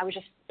line. I was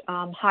just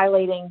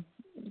highlighting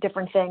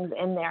different things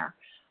in there.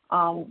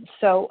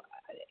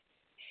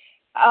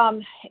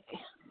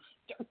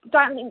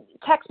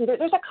 Text me.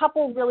 There's a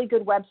couple really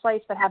good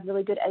websites that have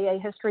really good AA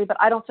history, but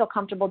I don't feel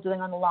comfortable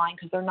doing on the line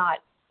because they're not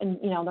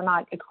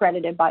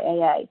accredited by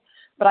AA.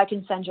 But I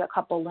can send you a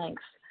couple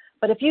links.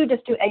 But if you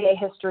just do AA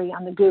history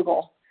on the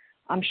Google,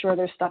 I'm sure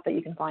there's stuff that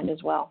you can find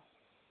as well.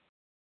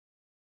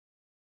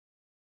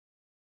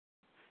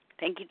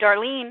 Thank you,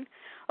 Darlene.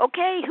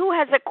 Okay, who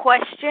has a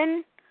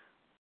question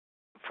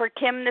for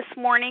Kim this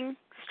morning?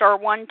 Star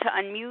 1 to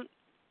unmute.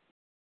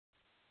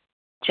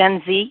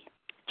 Gen Z.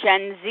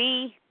 Gen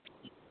Z.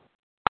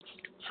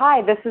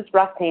 Hi, this is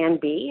Russ-Ann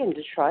B. in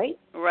Detroit.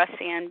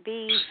 Russ-Ann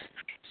B.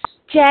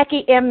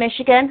 Jackie M.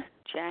 Michigan.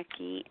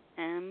 Jackie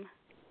M.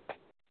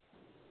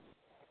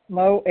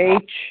 Mo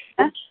H.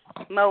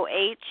 Mo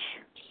H.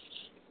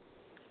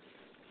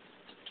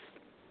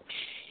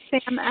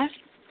 Sam S.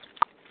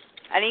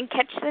 I didn't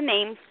catch the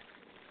name.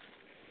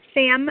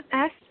 Sam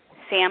S.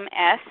 Sam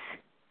S.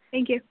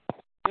 Thank you.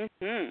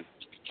 Mm-hmm.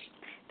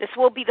 This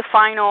will be the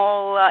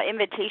final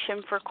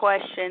invitation for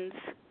questions,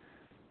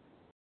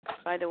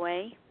 by the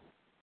way.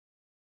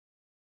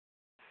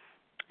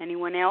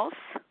 Anyone else?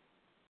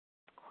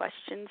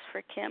 Questions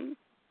for Kim?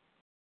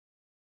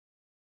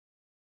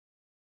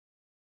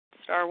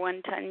 Star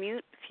 1 to unmute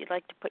if you'd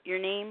like to put your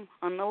name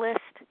on the list.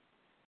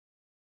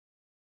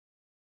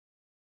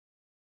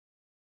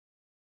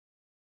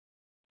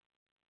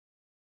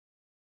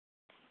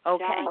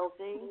 Okay.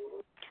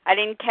 I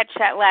didn't catch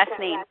that last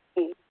name.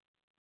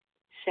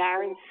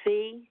 Sharon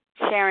C.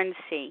 Sharon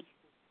C.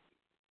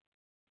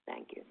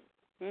 Thank you.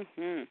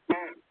 Mhm.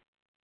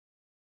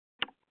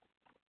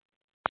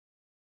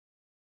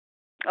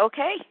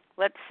 Okay,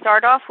 let's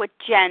start off with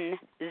Gen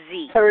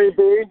Z. Terry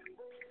B.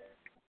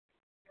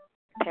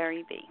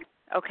 Terry B.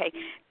 Okay,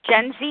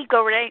 Gen Z,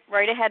 go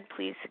right ahead,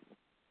 please.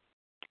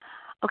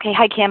 Okay,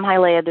 hi Kim, hi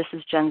Leah. This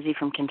is Gen Z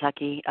from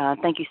Kentucky.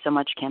 Thank you so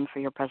much, Kim, for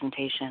your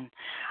presentation.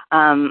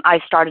 I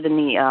started in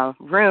the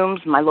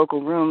my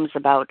local rooms,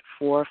 about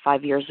 4 or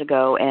 5 years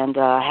ago, and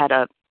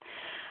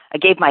I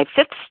gave my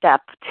 5th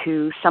step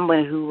to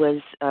someone who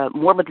was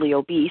morbidly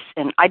obese,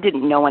 and I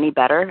didn't know any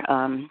better.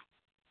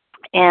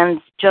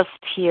 And just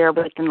here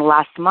within the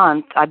last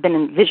month, I've been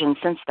in Vision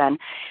since then.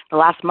 The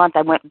last month,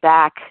 I went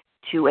back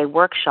to a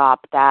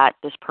workshop that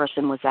this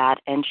person was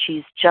at, and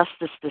she's just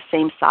the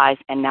same size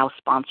and now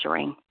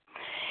sponsoring.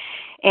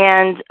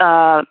 And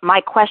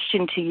my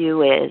question to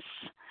you is,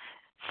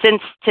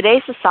 Since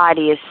today's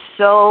society is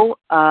so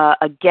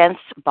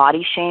against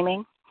body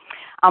shaming,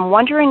 I'm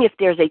wondering if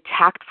there's a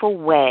tactful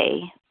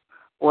way,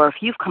 or if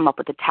you've come up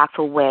with a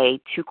tactful way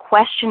to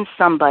question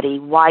somebody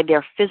why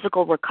their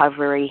physical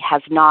recovery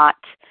has not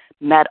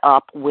met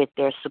up with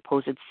their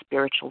supposed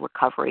spiritual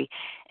recovery,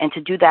 and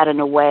to do that in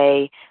a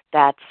way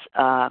that's,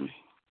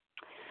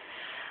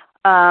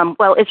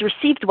 is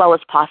received well as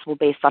possible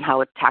based on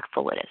how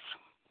tactful it is.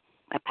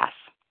 I pass.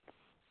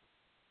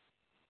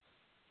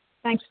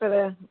 Thanks for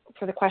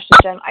the question,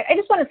 Jen. I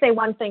just want to say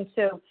one thing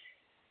too.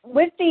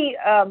 With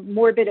the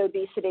morbid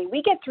obesity,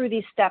 we get through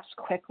these steps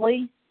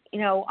quickly.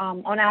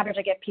 On average,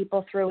 I get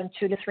people through in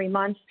 2 to 3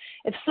 months.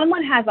 If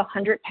someone has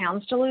 100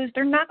 pounds to lose,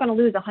 they're not going to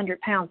lose 100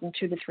 pounds in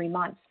 2 to 3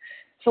 months.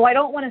 So I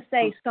don't want to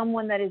say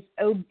someone that is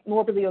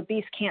morbidly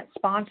obese can't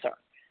sponsor,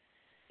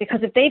 because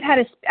if they've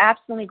had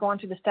absolutely gone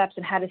through the steps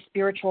and had a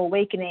spiritual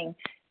awakening,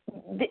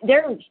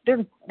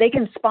 they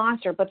can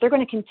sponsor, but they're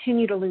going to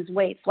continue to lose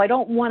weight. So I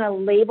don't want to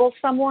label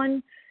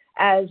someone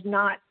as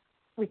not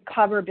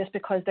recovered just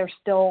because they're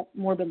still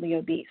morbidly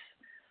obese,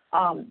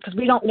 because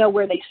we don't know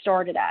where they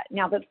started at.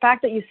 Now, the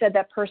fact that you said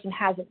that person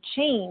hasn't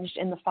changed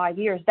in the 5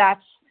 years,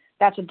 that's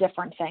a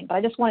different thing. But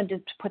I just wanted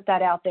to put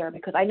that out there,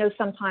 because I know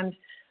sometimes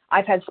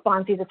I've had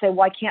sponsees that say,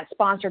 well, I can't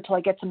sponsor until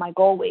I get to my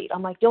goal weight.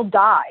 I'm like, you'll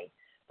die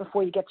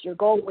before you get to your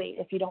goal weight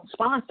if you don't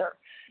sponsor.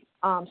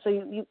 I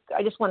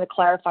just want to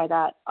clarify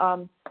that.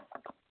 I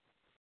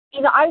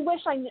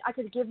wish I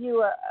could give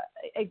you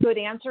a good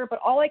answer, but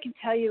all I can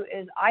tell you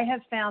is I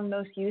have found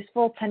most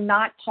useful to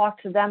not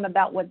talk to them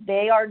about what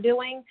they are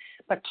doing,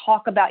 but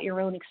talk about your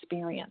own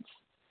experience.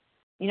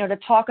 To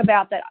talk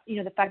about that,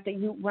 the fact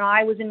that when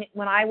I was in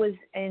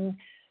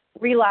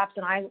relapse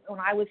and when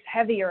I was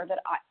heavier, that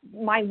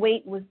my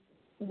weight was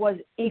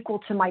equal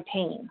to my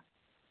pain.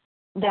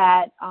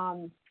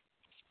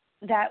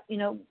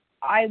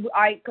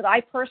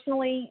 I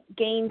personally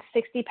gained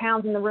 60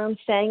 pounds in the room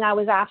saying I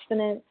was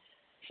abstinent,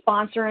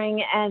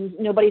 sponsoring, and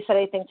nobody said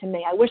anything to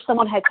me. I wish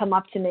someone had come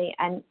up to me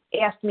and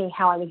asked me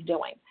how I was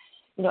doing,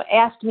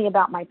 asked me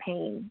about my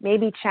pain,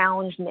 maybe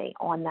challenged me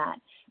on that.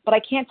 But I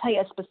can't tell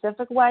you a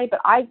specific way,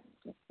 but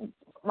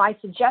my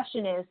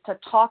suggestion is to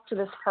talk to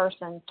this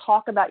person,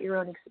 talk about your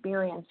own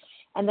experience,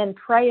 and then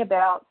pray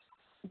about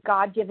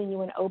God giving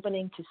you an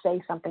opening to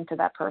say something to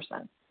that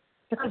person.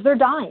 Because they're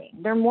dying.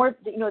 They're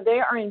they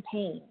are in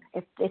pain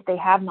if they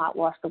have not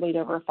lost the weight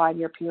over a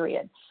 5-year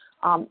period.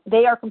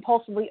 They are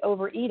compulsively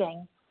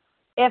overeating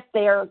if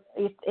they are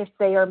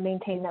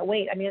maintaining that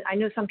weight. I mean, I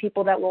know some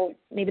people that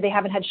maybe they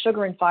haven't had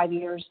sugar in 5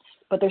 years,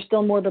 but they're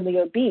still morbidly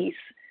obese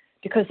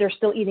because they're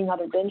still eating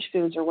other binge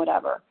foods or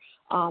whatever.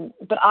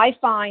 But I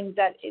find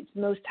that it's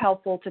most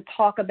helpful to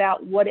talk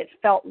about what it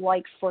felt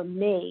like for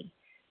me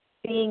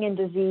being in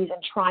disease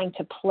and trying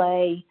to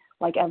play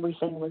like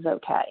everything was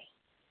okay,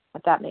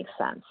 if that makes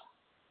sense.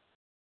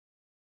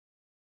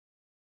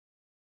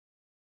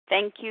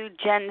 Thank you,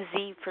 Gen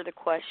Z, for the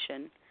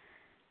question.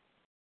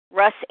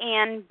 Russ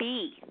Ann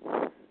B.,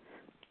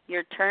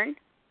 your turn.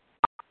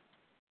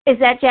 Is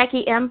that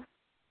Jackie M.?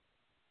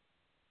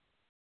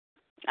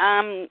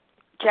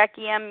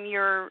 Jackie M.,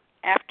 you're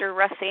after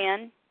Russ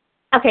Ann.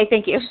 Okay,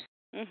 thank you.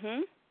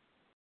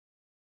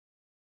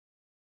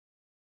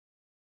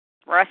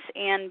 Russ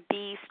Ann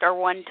B.,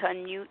 *1 to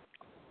unmute.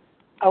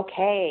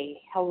 Okay,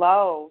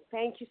 hello.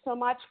 Thank you so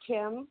much,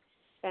 Kim.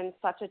 Been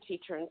such a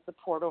teacher and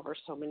support over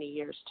so many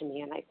years to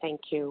me, and I thank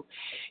you.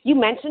 You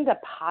mentioned a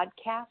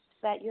podcast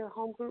that your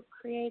home group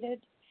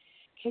created.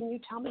 Can you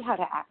tell me how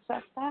to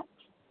access that?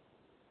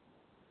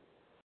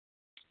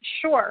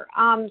 Sure.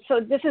 So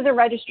this is a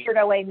registered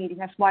OA meeting.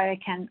 That's why I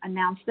can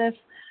announce this.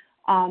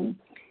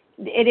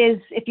 It is,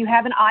 if you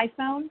have an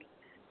iPhone,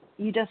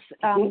 you just,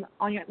 on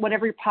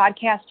whatever your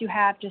podcast you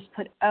have, just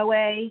put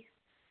OA,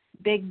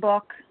 Big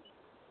Book,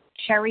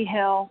 Cherry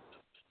Hill,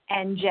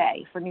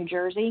 NJ for New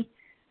Jersey.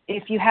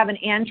 If you have an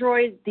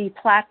Android, the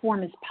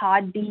platform is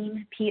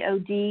Podbean,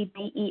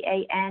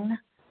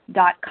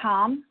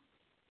 PODBEAN.com,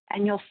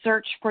 and you'll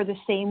search for the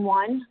same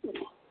one,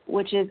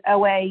 which is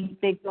OA,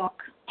 Big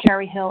Book,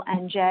 Cherry Hill,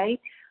 NJ.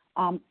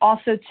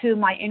 Also, too,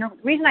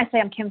 reason I say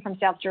I'm Kim from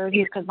South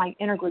Jersey is because my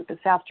intergroup is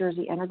South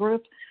Jersey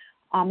Intergroup.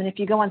 And if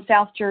you go on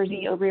South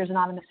Jersey Overeaters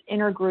Anonymous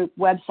Intergroup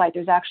website,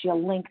 there's actually a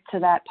link to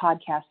that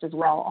podcast as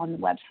well on the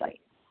website.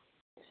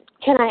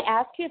 Can I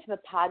ask you if the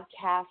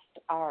podcasts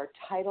are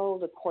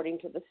titled according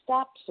to the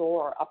steps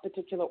or a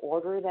particular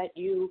order that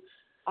you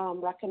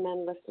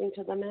recommend listening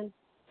to them in?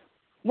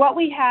 What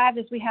we have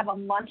is we have a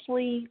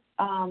monthly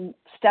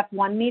Step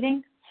 1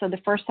 meeting, so the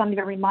first Sunday of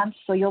every month.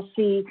 So you'll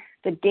see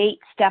the date,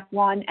 Step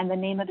 1, and the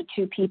name of the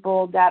 2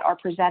 people that are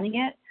presenting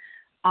it.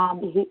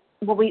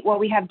 What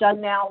we have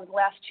done now in the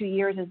last 2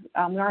 years is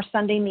in our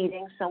Sunday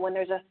meetings, so when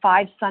there's a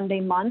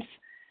 5-Sunday month,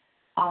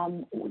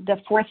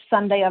 the 4th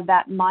Sunday of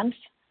that month,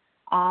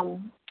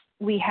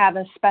 we have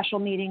a special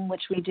meeting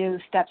which we do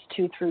steps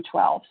 2 through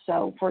 12.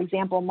 So, for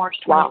example, March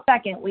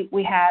 22nd,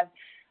 we have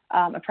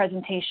a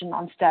presentation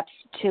on step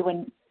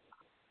 12.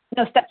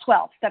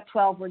 Step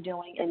 12 we're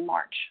doing in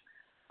March.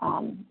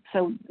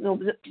 So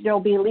there'll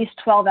be at least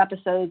 12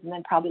 episodes, and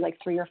then probably like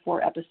 3 or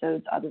 4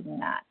 episodes other than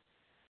that.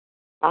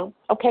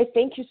 Okay,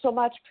 thank you so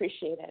much.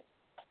 Appreciate it.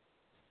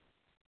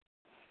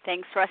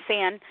 Thanks,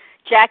 Roxanne.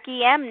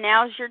 Jackie M.,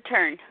 now's your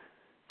turn.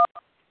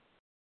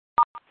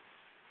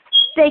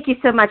 Thank you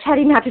so much.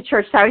 Heading out to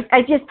church. Sorry,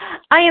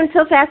 I am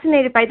so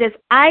fascinated by this.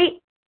 I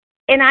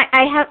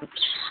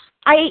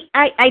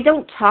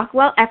don't talk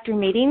well after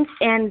meetings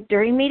and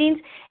during meetings,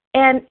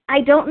 and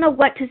I don't know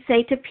what to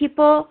say to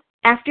people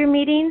after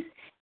meetings.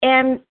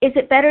 And is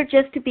it better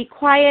just to be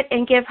quiet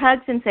and give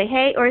hugs and say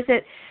hey, or is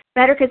it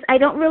better, because I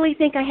don't really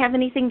think I have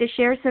anything to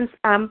share since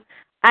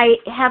I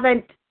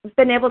haven't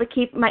been able to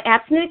keep my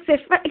abstinence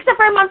except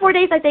for I'm on 4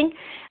 days, I think.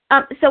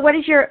 So what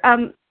is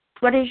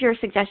your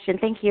suggestion?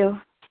 Thank you.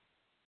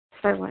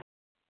 For what?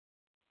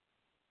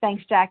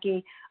 Thanks,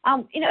 Jackie.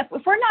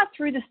 If we're not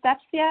through the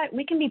steps yet,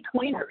 we can be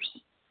pointers.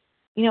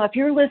 If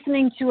you're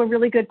listening to a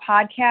really good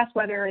podcast,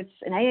 whether it's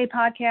an AA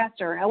podcast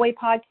or an OA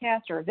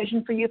podcast or a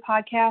Vision for You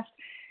podcast,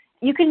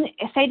 you can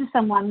say to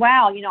someone,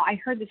 wow, I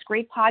heard this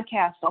great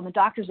podcast on the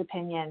doctor's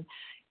opinion.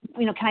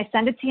 Can I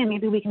send it to you and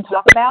maybe we can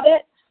talk about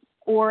it?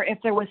 Or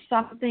if there was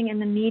something in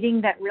the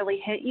meeting that really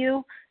hit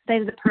you, say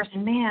to the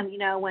person, man,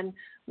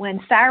 when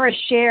Sarah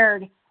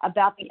shared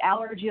about the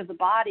allergy of the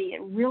body,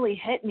 it really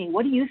hit me.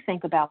 What do you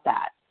think about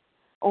that?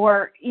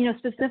 Or,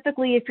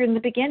 specifically, if you're in the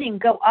beginning,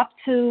 go up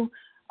to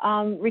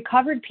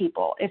recovered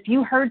people. If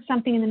you heard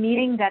something in the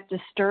meeting that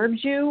disturbed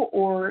you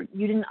or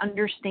you didn't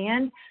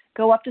understand,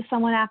 go up to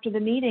someone after the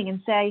meeting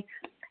and say,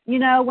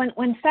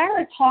 when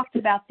Sarah talked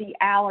about the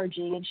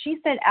allergy and she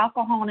said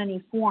alcohol in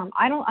any form,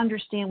 I don't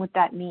understand what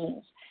that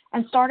means.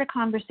 And start a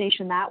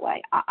conversation that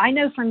way. I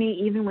know for me,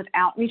 even with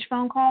outreach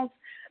phone calls,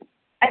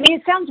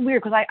 it sounds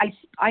weird because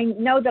I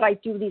know that I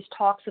do these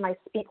talks and I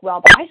speak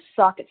well, but I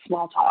suck at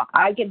small talk.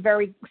 I get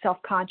very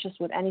self-conscious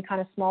with any kind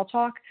of small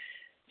talk.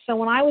 So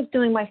when I was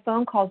doing my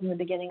phone calls in the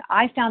beginning,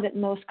 I found it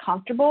most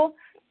comfortable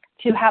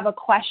to have a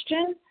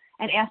question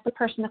and ask the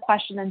person the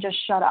question and just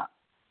shut up.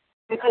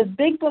 Because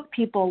big book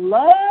people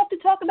love to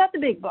talk about the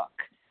big book.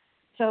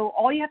 So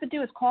all you have to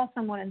do is call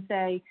someone and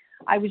say,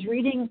 I was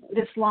reading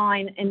this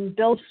line in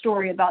Bill's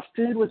story about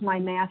food was my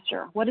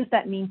master. What does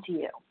that mean to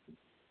you?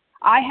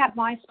 I have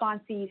my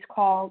sponsees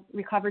call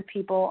recovered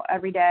people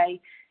every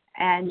day,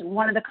 and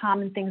one of the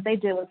common things they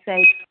do is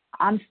say,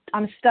 I'm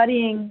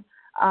studying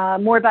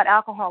more about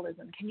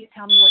alcoholism. Can you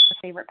tell me what your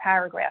favorite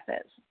paragraph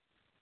is?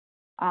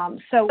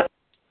 So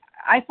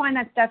I find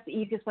that that's the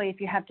easiest way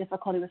if you have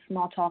difficulty with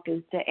small talk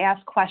is to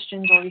ask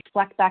questions or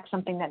reflect back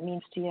something that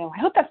means to you. I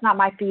hope that's not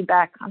my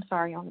feedback. I'm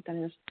sorry, I don't know what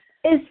that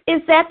is.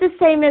 Is that the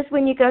same as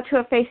when you go to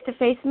a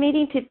face-to-face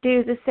meeting to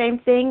do the same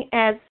thing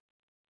as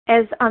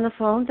on the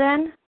phone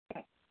then?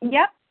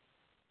 Yep.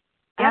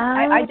 Oh.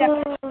 I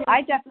definitely.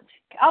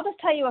 I'll just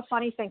tell you a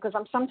funny thing because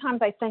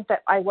sometimes I think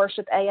that I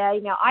worship AA.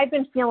 Now I've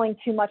been feeling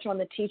too much on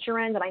the teacher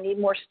end and I need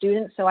more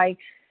students. So I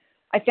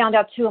found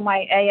out 2 of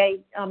my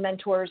AA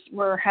mentors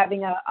were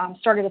having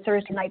started a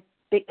Thursday night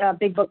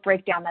big book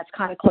breakdown that's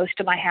kind of close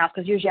to my house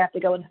because usually I have to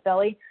go into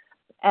Philly,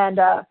 and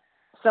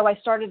so I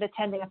started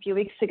attending a few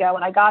weeks ago,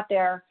 and I got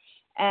there,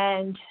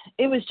 and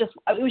it was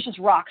just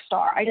rock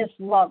star. I just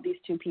love these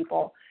 2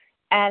 people.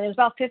 And there was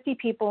about 50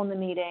 people in the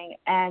meeting,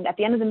 and at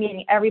the end of the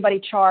meeting, everybody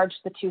charged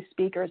the 2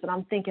 speakers, and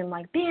I'm thinking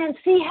like, man,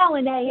 see how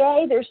in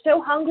AA, they're so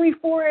hungry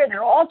for it, and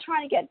they're all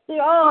trying to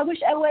I wish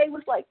OA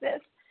was like this.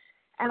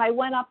 And I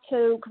went up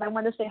because I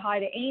wanted to say hi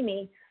to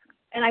Amy,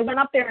 and I went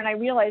up there and I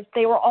realized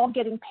they were all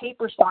getting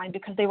paper signed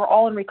because they were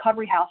all in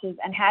recovery houses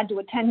and had to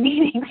attend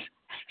meetings.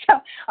 So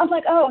I was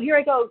like, oh, here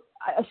I go,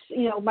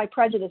 my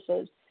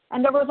prejudices.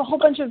 And there was a whole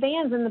bunch of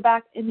vans in the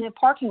back in the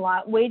parking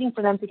lot waiting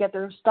for them to get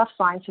their stuff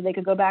signed so they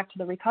could go back to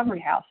the recovery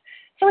house.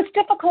 So it's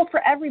difficult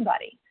for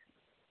everybody.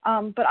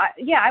 But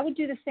I would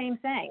do the same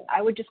thing.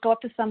 I would just go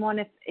up to someone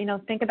if,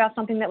 think about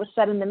something that was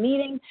said in the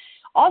meeting.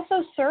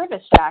 Also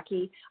service,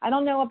 Jackie. I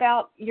don't know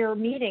about your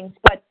meetings,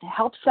 but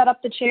help set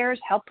up the chairs,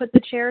 help put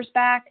the chairs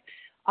back.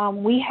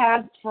 We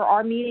have, for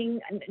our meeting,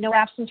 no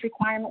absence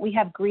requirement. We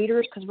have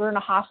greeters because we're in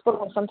a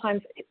hospital and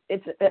sometimes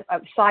it's a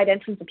side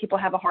entrance and people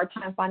have a hard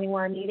time finding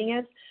where our meeting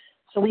is.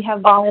 So we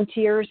have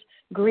volunteers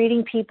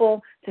greeting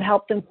people to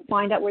help them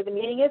find out where the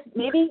meeting is.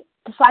 Maybe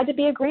decide to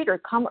be a greeter.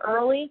 Come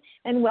early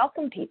and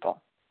welcome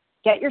people.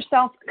 Get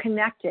yourself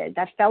connected.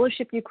 That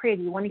fellowship you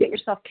created, you want to get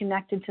yourself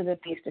connected to the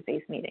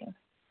face-to-face meetings.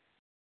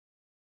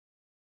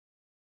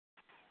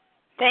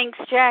 Thanks,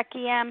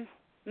 Jackie M.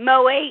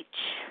 Mo H.,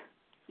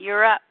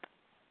 you're up.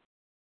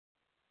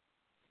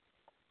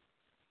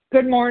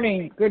 Good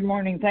morning. Good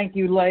morning. Thank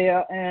you,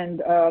 Leah,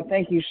 and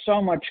thank you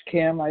so much,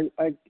 Kim. I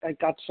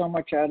got so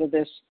much out of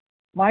this.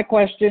 My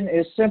question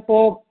is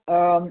simple,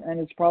 and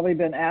it's probably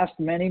been asked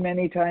many,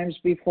 many times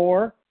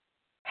before.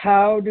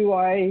 How do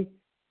I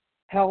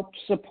help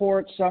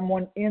support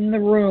someone in the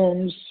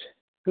rooms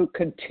who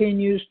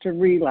continues to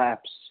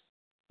relapse?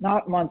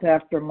 Not month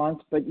after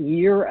month, but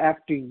year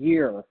after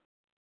year.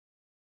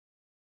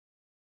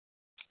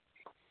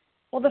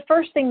 Well, the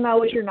first thing,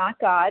 Mo, is you're not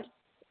God.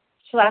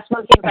 So that's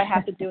one of the things I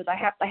have to do is I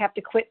have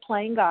to quit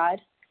playing God.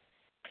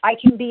 I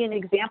can be an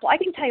example. I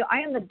can tell you, I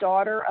am the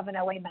daughter of an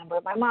OA member.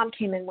 My mom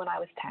came in when I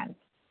was 10.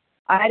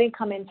 I didn't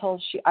come in until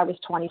I was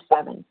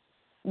 27.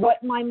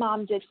 What my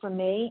mom did for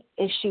me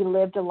is she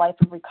lived a life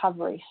of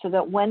recovery so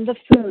that when the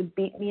food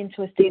beat me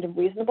into a state of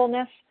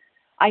reasonableness,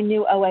 I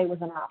knew OA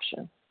was an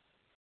option.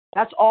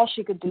 That's all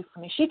she could do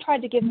for me. She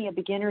tried to give me a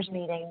beginner's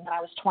meeting when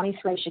I was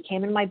 23. She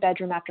came in my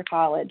bedroom after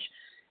college,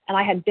 and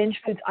I had binge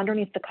foods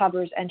underneath the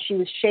covers, and she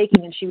was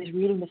shaking, and she was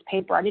reading this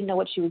paper. I didn't know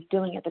what she was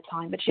doing at the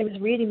time, but she was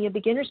reading me a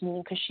beginner's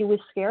meeting because she was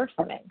scared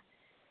for me.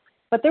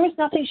 But there was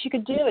nothing she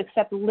could do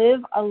except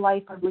live a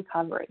life of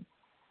recovery.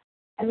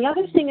 And the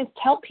other thing is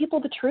tell people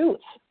the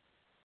truth.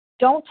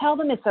 Don't tell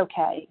them it's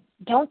okay.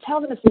 Don't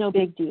tell them it's no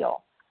big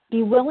deal.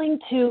 Be willing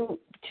to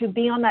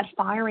be on that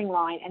firing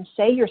line and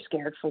say you're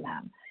scared for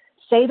them.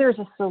 Say there's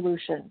a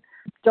solution.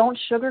 Don't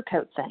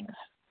sugarcoat things.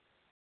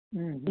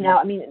 Mm-hmm. You know,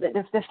 I mean,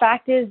 the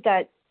fact is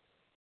that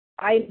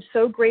I'm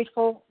so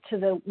grateful to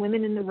the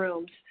women in the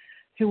rooms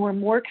who were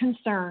more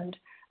concerned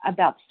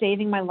about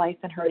saving my life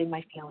than hurting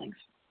my feelings.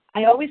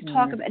 I always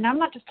talk about, and I'm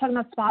not just talking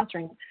about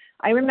sponsoring.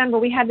 I remember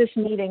we had this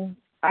meeting.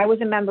 I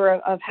was a member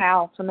of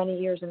HAL for many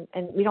years,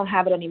 and we don't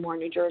have it anymore in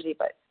New Jersey,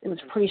 but it was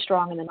pretty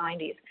strong in the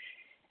 90s.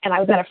 And I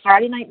was at a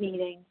Friday night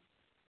meeting,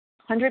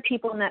 100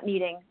 people in that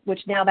meeting,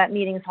 which now that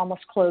meeting is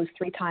almost closed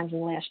 3 times in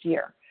the last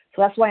year.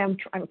 So that's why I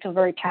feel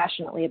very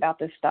passionately about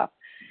this stuff.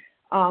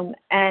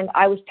 And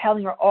I was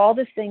telling her all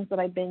the things that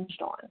I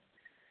binged on.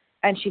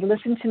 And she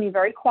listened to me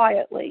very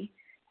quietly.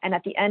 And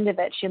at the end of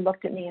it, she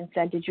looked at me and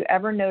said, "Did you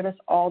ever notice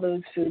all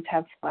those foods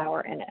have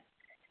flour in it?"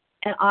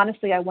 And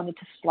honestly, I wanted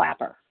to slap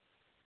her.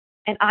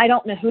 And I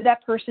don't know who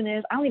that person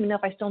is. I don't even know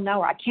if I still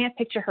know her. I can't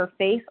picture her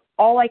face.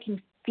 All I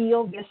can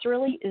feel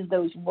viscerally is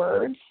those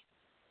words.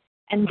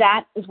 And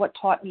that is what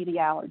taught me the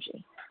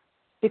allergy,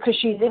 because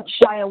she didn't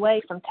shy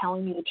away from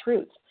telling me the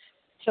truth.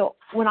 So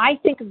when I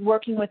think of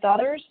working with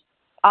others,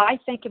 I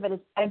think of it as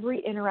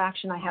every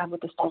interaction I have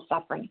with the still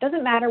suffering. It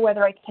doesn't matter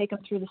whether I take them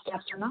through the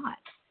steps or not.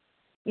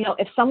 You know,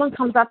 if someone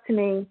comes up to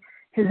me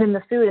who's in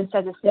the food and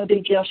says it's no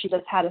big deal, she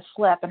just had a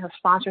slip and her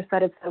sponsor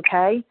said it's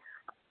okay,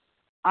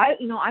 I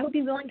would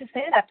be willing to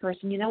say to that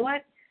person, you know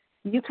what?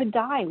 You could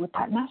die with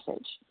that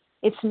message.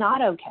 It's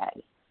not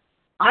okay.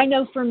 I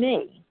know for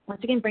me,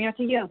 once again, bring it up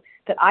to you,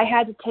 that I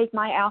had to take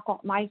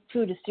my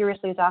food as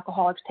seriously as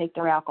alcoholics take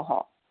their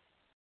alcohol.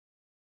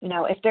 You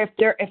know, if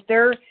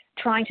they're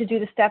trying to do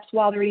the steps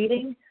while they're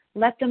eating,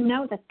 let them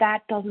know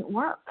that doesn't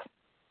work.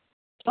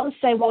 Don't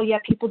say, well, yeah,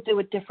 people do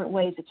it different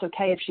ways. It's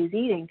okay if she's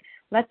eating.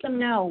 Let them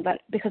know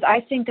that, because I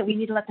think that we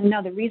need to let them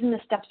know the reason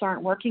the steps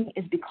aren't working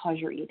is because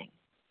you're eating.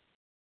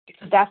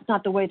 Because that's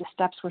not the way the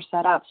steps were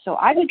set up. So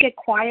I would get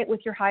quiet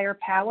with your higher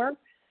power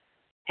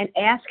and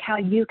ask how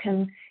you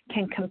can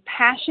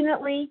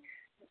compassionately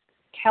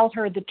tell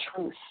her the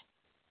truth.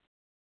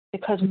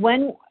 Because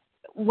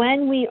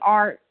when we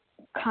are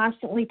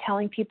constantly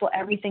telling people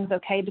everything's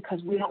okay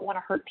because we don't want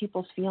to hurt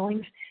people's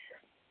feelings,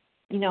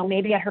 you know,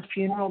 maybe at her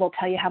funeral they'll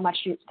tell you how much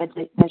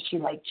that she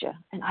liked you,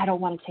 and I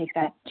don't want to take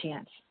that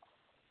chance.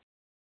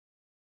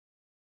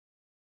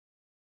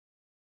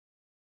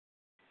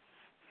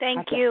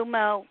 Thank you,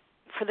 Mo,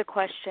 for the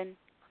question.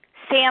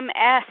 Sam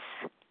S.,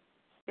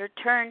 your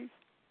turn.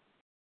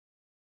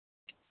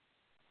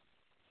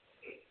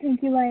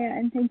 Thank you, Leah,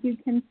 and thank you,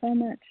 Kim, so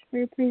much for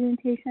your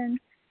presentation.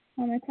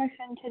 My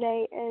question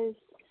today is,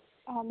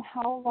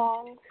 how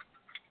long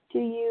do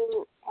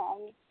you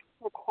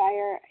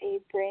require a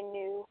brand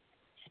new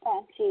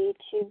sponsee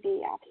to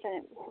be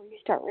abstinent before you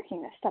start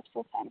working the steps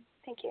with them?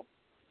 Thank you.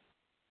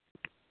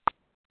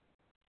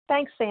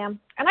 Thanks, Sam.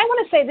 And I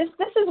want to say this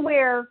is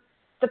where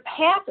the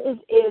path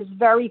is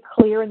very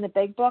clear in the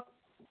big book,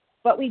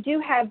 but we do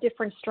have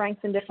different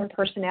strengths and different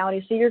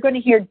personalities, so you're going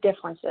to hear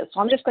differences. So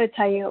I'm just going to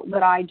tell you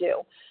what I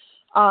do.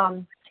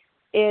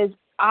 Is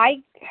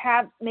I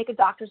make a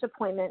doctor's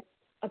appointment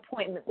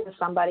with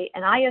somebody,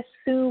 and I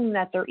assume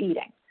that they're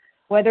eating,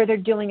 whether they're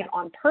doing it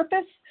on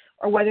purpose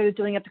or whether they're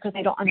doing it because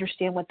they don't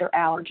understand what their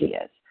allergy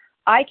is.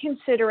 I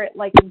consider it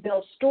like in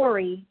Bill's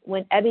story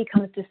when Ebby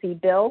comes to see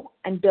Bill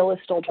and Bill is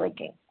still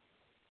drinking.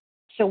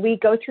 So we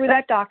go through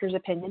that doctor's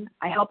opinion.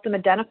 I help them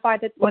identify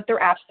what their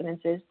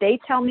abstinence is. They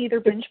tell me their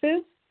binge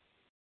foods,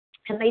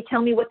 and they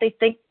tell me what they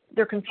think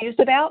they're confused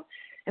about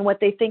and what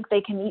they think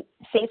they can eat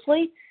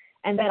safely,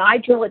 and then I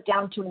drill it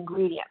down to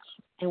ingredients.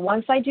 And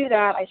once I do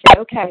that, I say,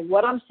 okay,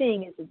 what I'm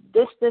seeing is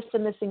this,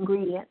 and this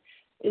ingredient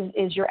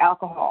is your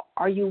alcohol.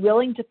 Are you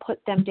willing to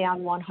put them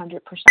down 100%?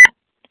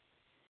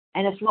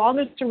 And as long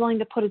as they're willing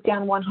to put it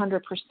down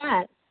 100%,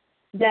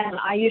 then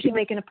I usually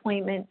make an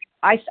appointment.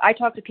 I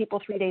talk to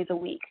people 3 days a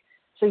week.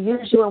 So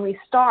usually when we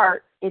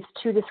start, it's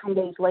 2 to 3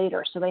 days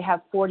later. So they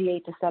have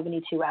 48 to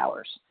 72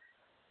 hours.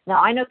 Now,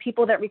 I know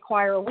people that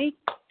require a week,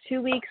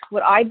 2 weeks.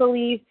 What I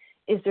believe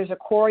is there's a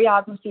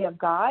choreography of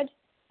God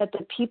that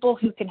the people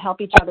who can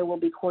help each other will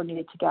be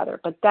coordinated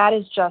together. But that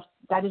is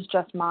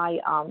just my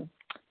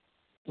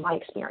my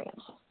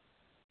experience.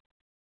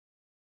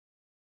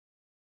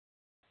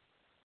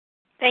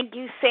 Thank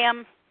you,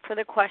 Sam, for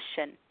the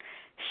question.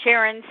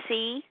 Sharon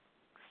C.,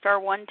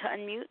 *1 to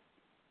unmute.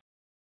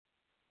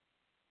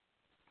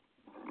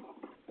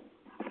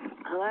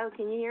 Hello,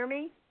 can you hear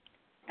me?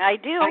 I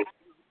do.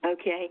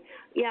 Okay.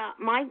 Yeah,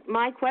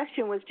 my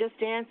question was just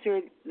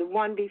answered, the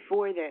one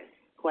before this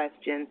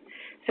question.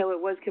 So it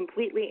was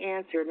completely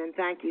answered, and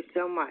thank you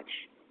so much,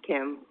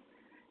 Kim.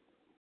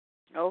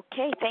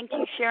 Okay, thank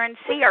you, Sharon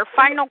C. Our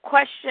final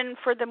question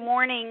for the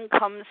morning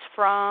comes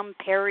from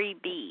Perry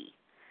B.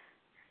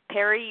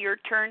 Perry, your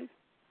turn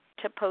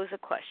to pose a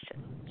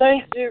question.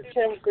 Thank you,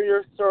 Kim, for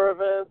your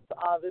service.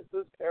 This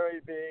is Perry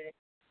B.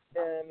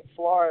 in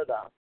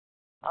Florida.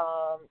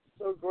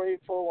 So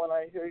grateful when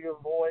I hear your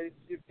voice.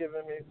 You've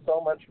given me so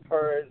much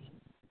courage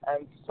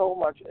and so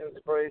much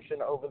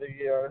inspiration over the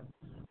years.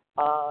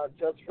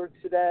 Just for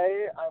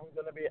today, I'm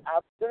going to be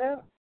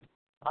abstinent.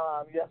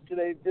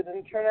 Yesterday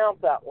didn't turn out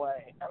that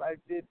way, and I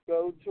did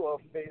go to a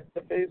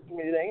face-to-face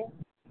meeting,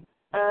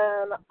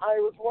 and I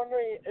was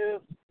wondering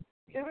if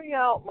giving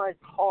out my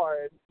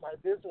card, my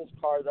business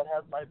card that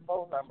has my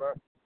phone number,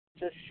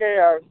 to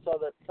share so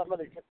that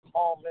somebody could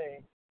call me,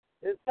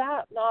 is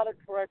that not a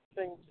correct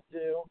thing to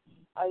do?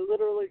 I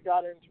literally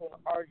got into an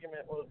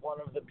argument with one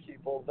of the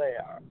people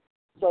there.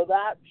 So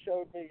that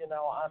showed me,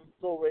 I'm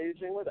still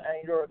raging with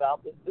anger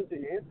about this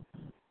disease.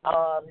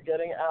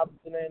 Getting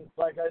abstinent,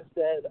 like I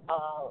said,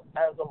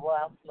 as of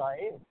last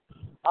night.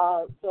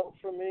 So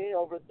for me,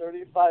 over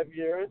 35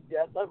 years,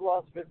 yes, I've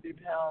lost 50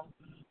 pounds.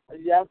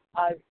 Yes,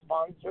 I've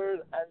sponsored.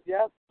 And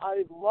yes,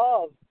 I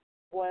love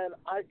when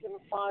I can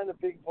find a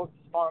big book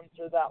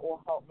sponsor that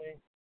will help me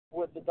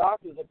with the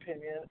doctor's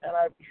opinion. And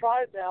I've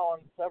tried now on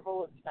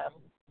several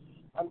attempts.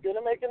 I'm going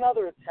to make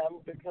another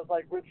attempt because,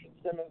 like Richard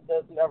Simmons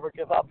says, never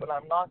give up, and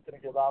I'm not going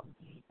to give up.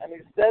 And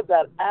he said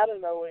that at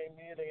an OA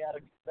meeting at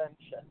a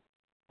convention.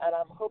 And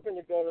I'm hoping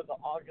to go to the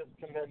August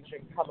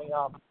convention coming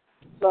up.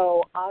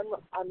 So I'm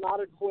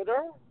not a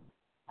quitter.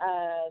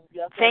 And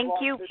yes, thank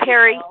you,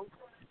 Perry.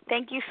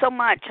 Thank you so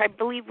much. I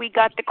believe we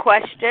got the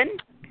question,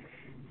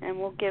 and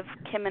we'll give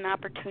Kim an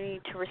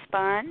opportunity to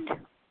respond.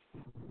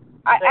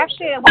 I want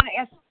to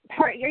ask,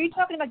 Perry, are you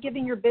talking about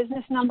giving your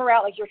business number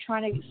out, like you're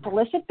trying to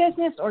solicit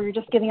business, or you're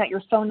just giving out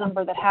your phone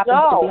number that happens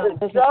to be on the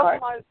business card?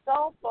 No, it's just my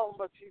cell phone,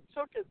 but she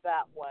took it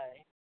that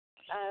way.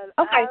 And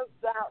okay. As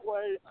that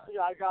way,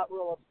 I got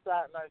real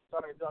upset and I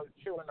started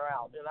chewing her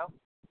out,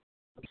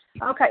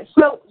 Okay,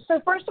 so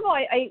first of all,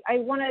 I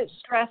want to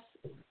stress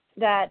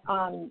that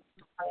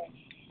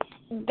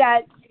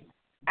that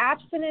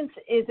abstinence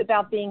is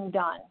about being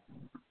done.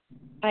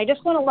 And I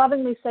just want to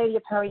lovingly say to you,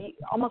 Perry,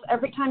 almost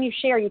every time you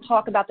share, you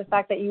talk about the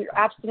fact that you're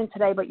abstinent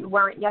today, but you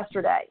weren't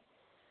yesterday.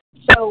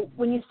 So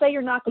when you say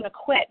you're not going to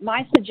quit,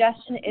 my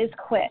suggestion is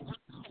quit.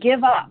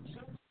 Give up.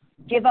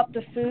 Give up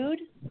the food.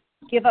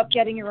 Give up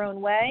getting your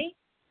own way.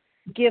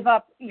 Give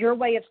up your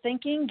way of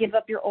thinking. Give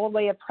up your old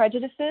way of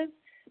prejudices,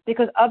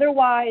 because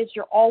otherwise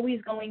you're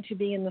always going to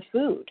be in the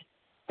food.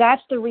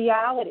 That's the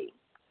reality.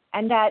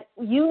 And that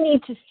you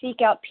need to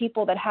seek out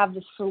people that have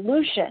the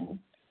solution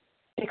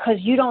because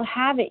you don't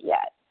have it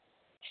yet.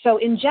 So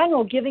in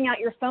general, giving out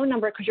your phone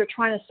number because you're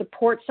trying to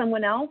support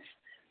someone else,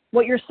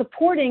 what you're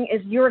supporting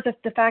is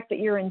the fact that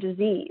you're in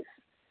disease.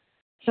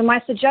 So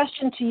my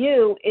suggestion to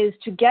you is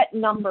to get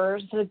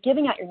numbers, instead of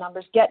giving out your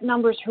numbers, get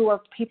numbers who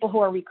are people who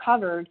are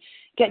recovered,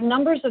 get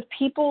numbers of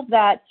people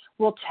that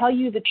will tell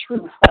you the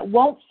truth, that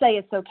won't say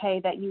it's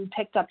okay that you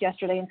picked up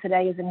yesterday and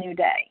today is a new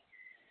day.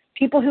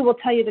 People who will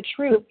tell you the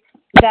truth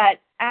that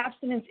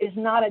abstinence is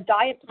not a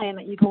diet plan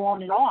that you go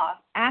on and off.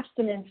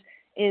 Abstinence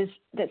is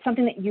that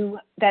something that you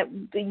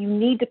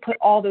need to put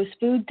all those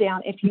foods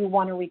down if you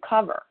want to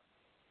recover.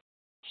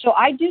 So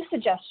I do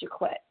suggest you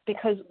quit,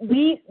 because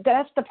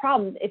that's the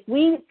problem. If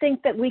we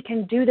think that we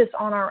can do this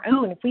on our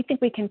own, if we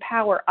think we can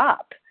power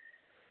up,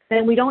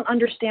 then we don't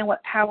understand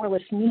what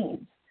powerless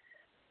means.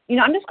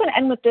 I'm just going to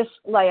end with this,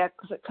 Leah,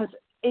 because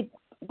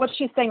what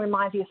she's saying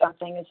reminds me of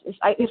something.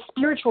 It's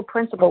spiritual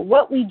principle.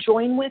 What we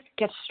join with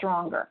gets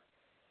stronger,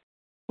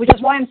 which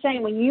is why I'm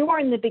saying when you are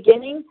in the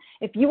beginning,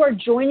 if you are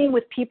joining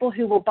with people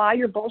who will buy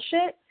your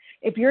bullshit,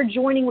 if you're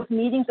joining with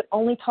meetings that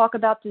only talk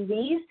about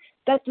disease,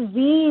 that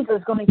disease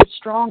is going to get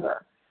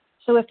stronger.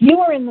 So if you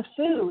are in the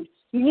food,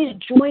 you need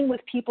to join with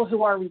people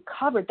who are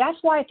recovered. That's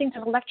why I think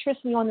there's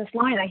electricity on this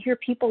line. I hear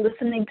people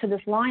listening to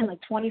this line like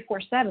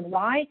 24/7.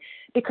 Why?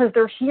 Because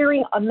they're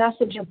hearing a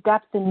message of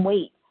depth and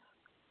weight.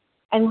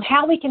 And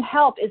how we can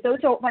help is those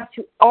of us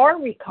who are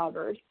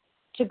recovered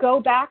to go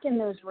back in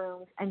those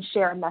rooms and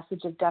share a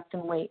message of depth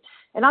and weight.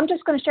 And I'm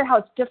just going to share how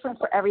it's different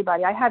for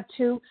everybody. I have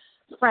two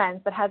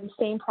friends that had the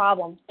same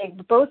problem. They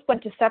both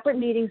went to separate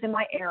meetings in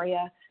my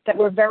area that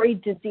were very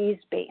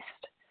disease-based.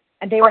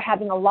 And they were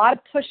having a lot of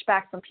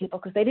pushback from people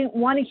because they didn't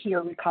want to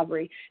hear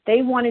recovery.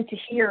 They wanted to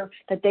hear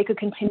that they could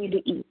continue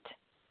to eat.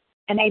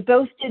 And they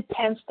both did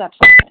 10 steps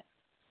on it.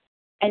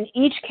 And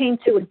each came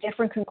to a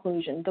different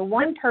conclusion. The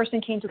one person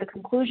came to the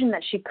conclusion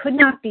that she could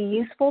not be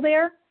useful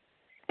there,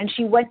 and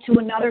she went to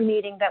another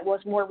meeting that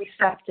was more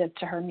receptive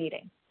to her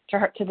meeting,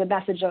 to the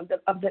message of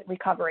the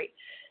recovery.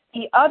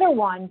 The other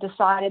one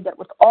decided that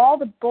with all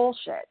the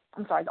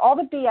all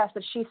the BS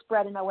that she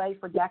spread in OA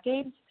for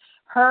decades,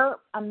 her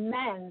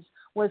amends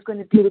was going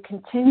to be to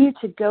continue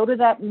to go to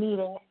that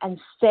meeting and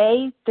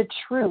say the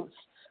truth,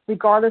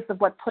 regardless of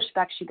what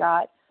pushback she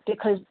got.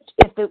 Because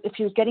if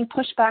she was getting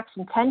pushback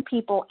from 10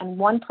 people and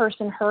one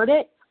person heard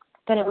it,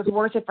 then it was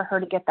worth it for her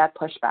to get that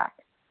pushback.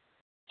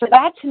 So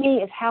that, to me,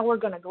 is how we're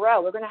going to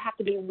grow. We're going to have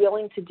to be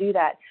willing to do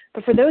that.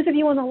 But for those of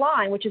you on the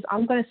line, which is,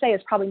 I'm going to say,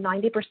 is probably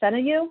 90%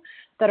 of you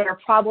that are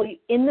probably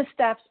in the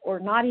steps or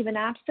not even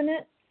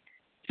abstinent,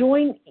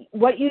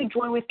 what you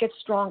join with gets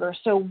stronger.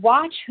 So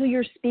watch who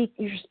you're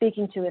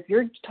speaking to. If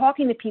you're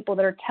talking to people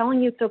that are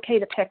telling you it's okay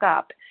to pick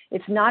up,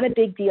 it's not a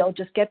big deal,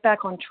 just get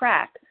back on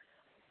track,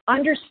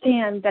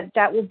 understand that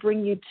that will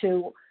bring you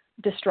to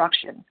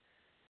destruction.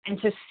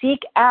 And to seek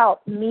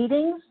out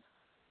meetings,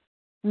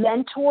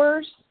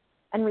 mentors,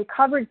 and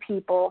recovered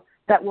people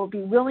that will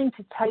be willing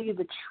to tell you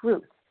the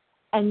truth,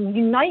 and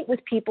unite with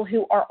people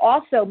who are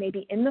also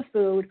maybe in the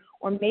food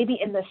or maybe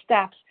in the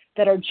steps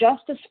that are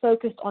just as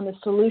focused on the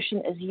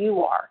solution as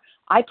you are.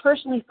 I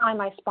personally find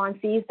my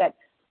sponsees that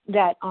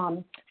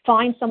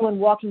find someone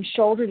walking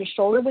shoulder to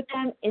shoulder with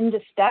them in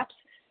the steps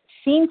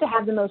seem to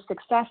have the most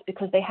success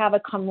because they have a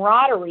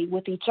camaraderie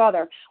with each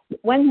other.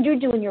 When you're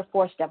doing your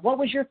 4th step, what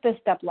was your 5th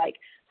step like?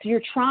 So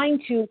you're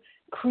trying to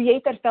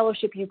create that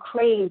fellowship you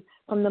crave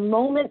from the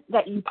moment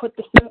that you put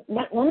the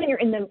moment you're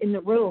in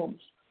the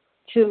rooms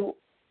to,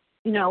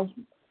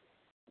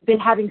 been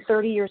having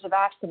 30 years of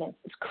abstinence.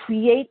 Is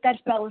create that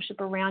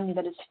fellowship around you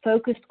that is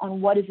focused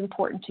on what is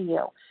important to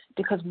you.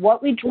 Because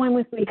what we join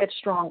with, we get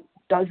strong,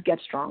 does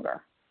get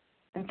stronger.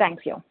 And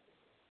thank you.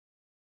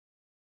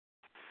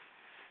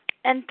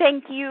 And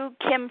thank you,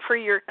 Kim, for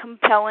your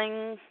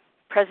compelling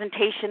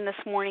presentation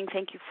this morning.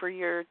 Thank you for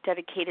your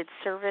dedicated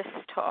service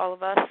to all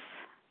of us,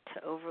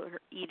 to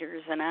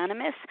Overeaters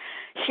Anonymous.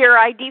 Share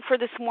ID for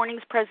this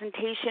morning's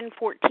presentation,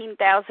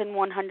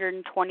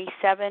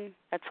 14,127.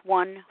 That's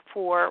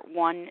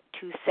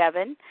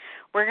 14127.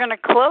 We're going to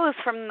close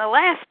from the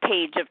last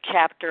page of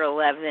Chapter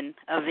 11,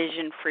 A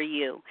Vision for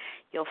You.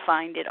 You'll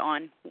find it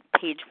on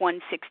page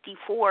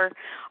 164.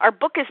 Our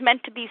book is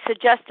meant to be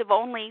suggestive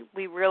only.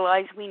 We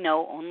realize we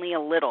know only a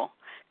little.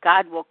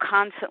 God will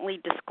constantly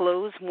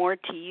disclose more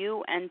to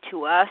you and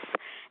to us.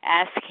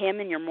 Ask Him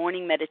in your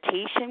morning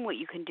meditation what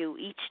you can do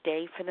each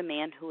day for the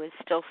man who is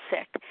still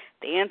sick.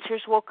 The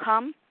answers will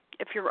come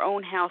if your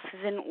own house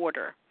is in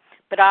order.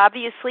 But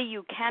obviously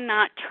you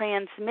cannot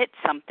transmit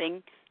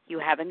something you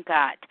haven't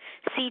got.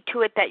 See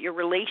to it that your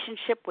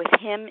relationship with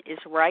Him is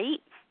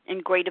right,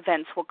 and great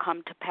events will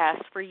come to pass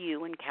for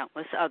you and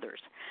countless others.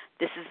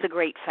 This is the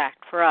great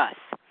fact for us.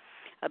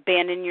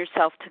 Abandon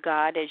yourself to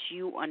God as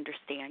you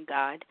understand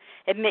God.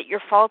 Admit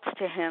your faults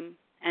to Him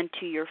and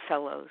to your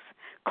fellows.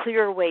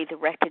 Clear away the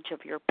wreckage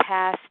of your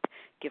past.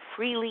 Give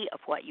freely of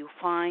what you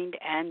find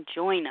and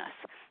join us.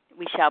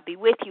 We shall be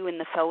with you in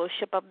the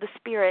fellowship of the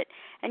Spirit,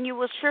 and you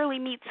will surely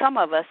meet some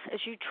of us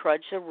as you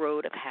trudge the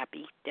road of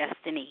happy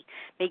destiny.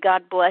 May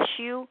God bless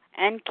you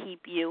and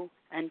keep you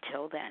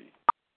until then.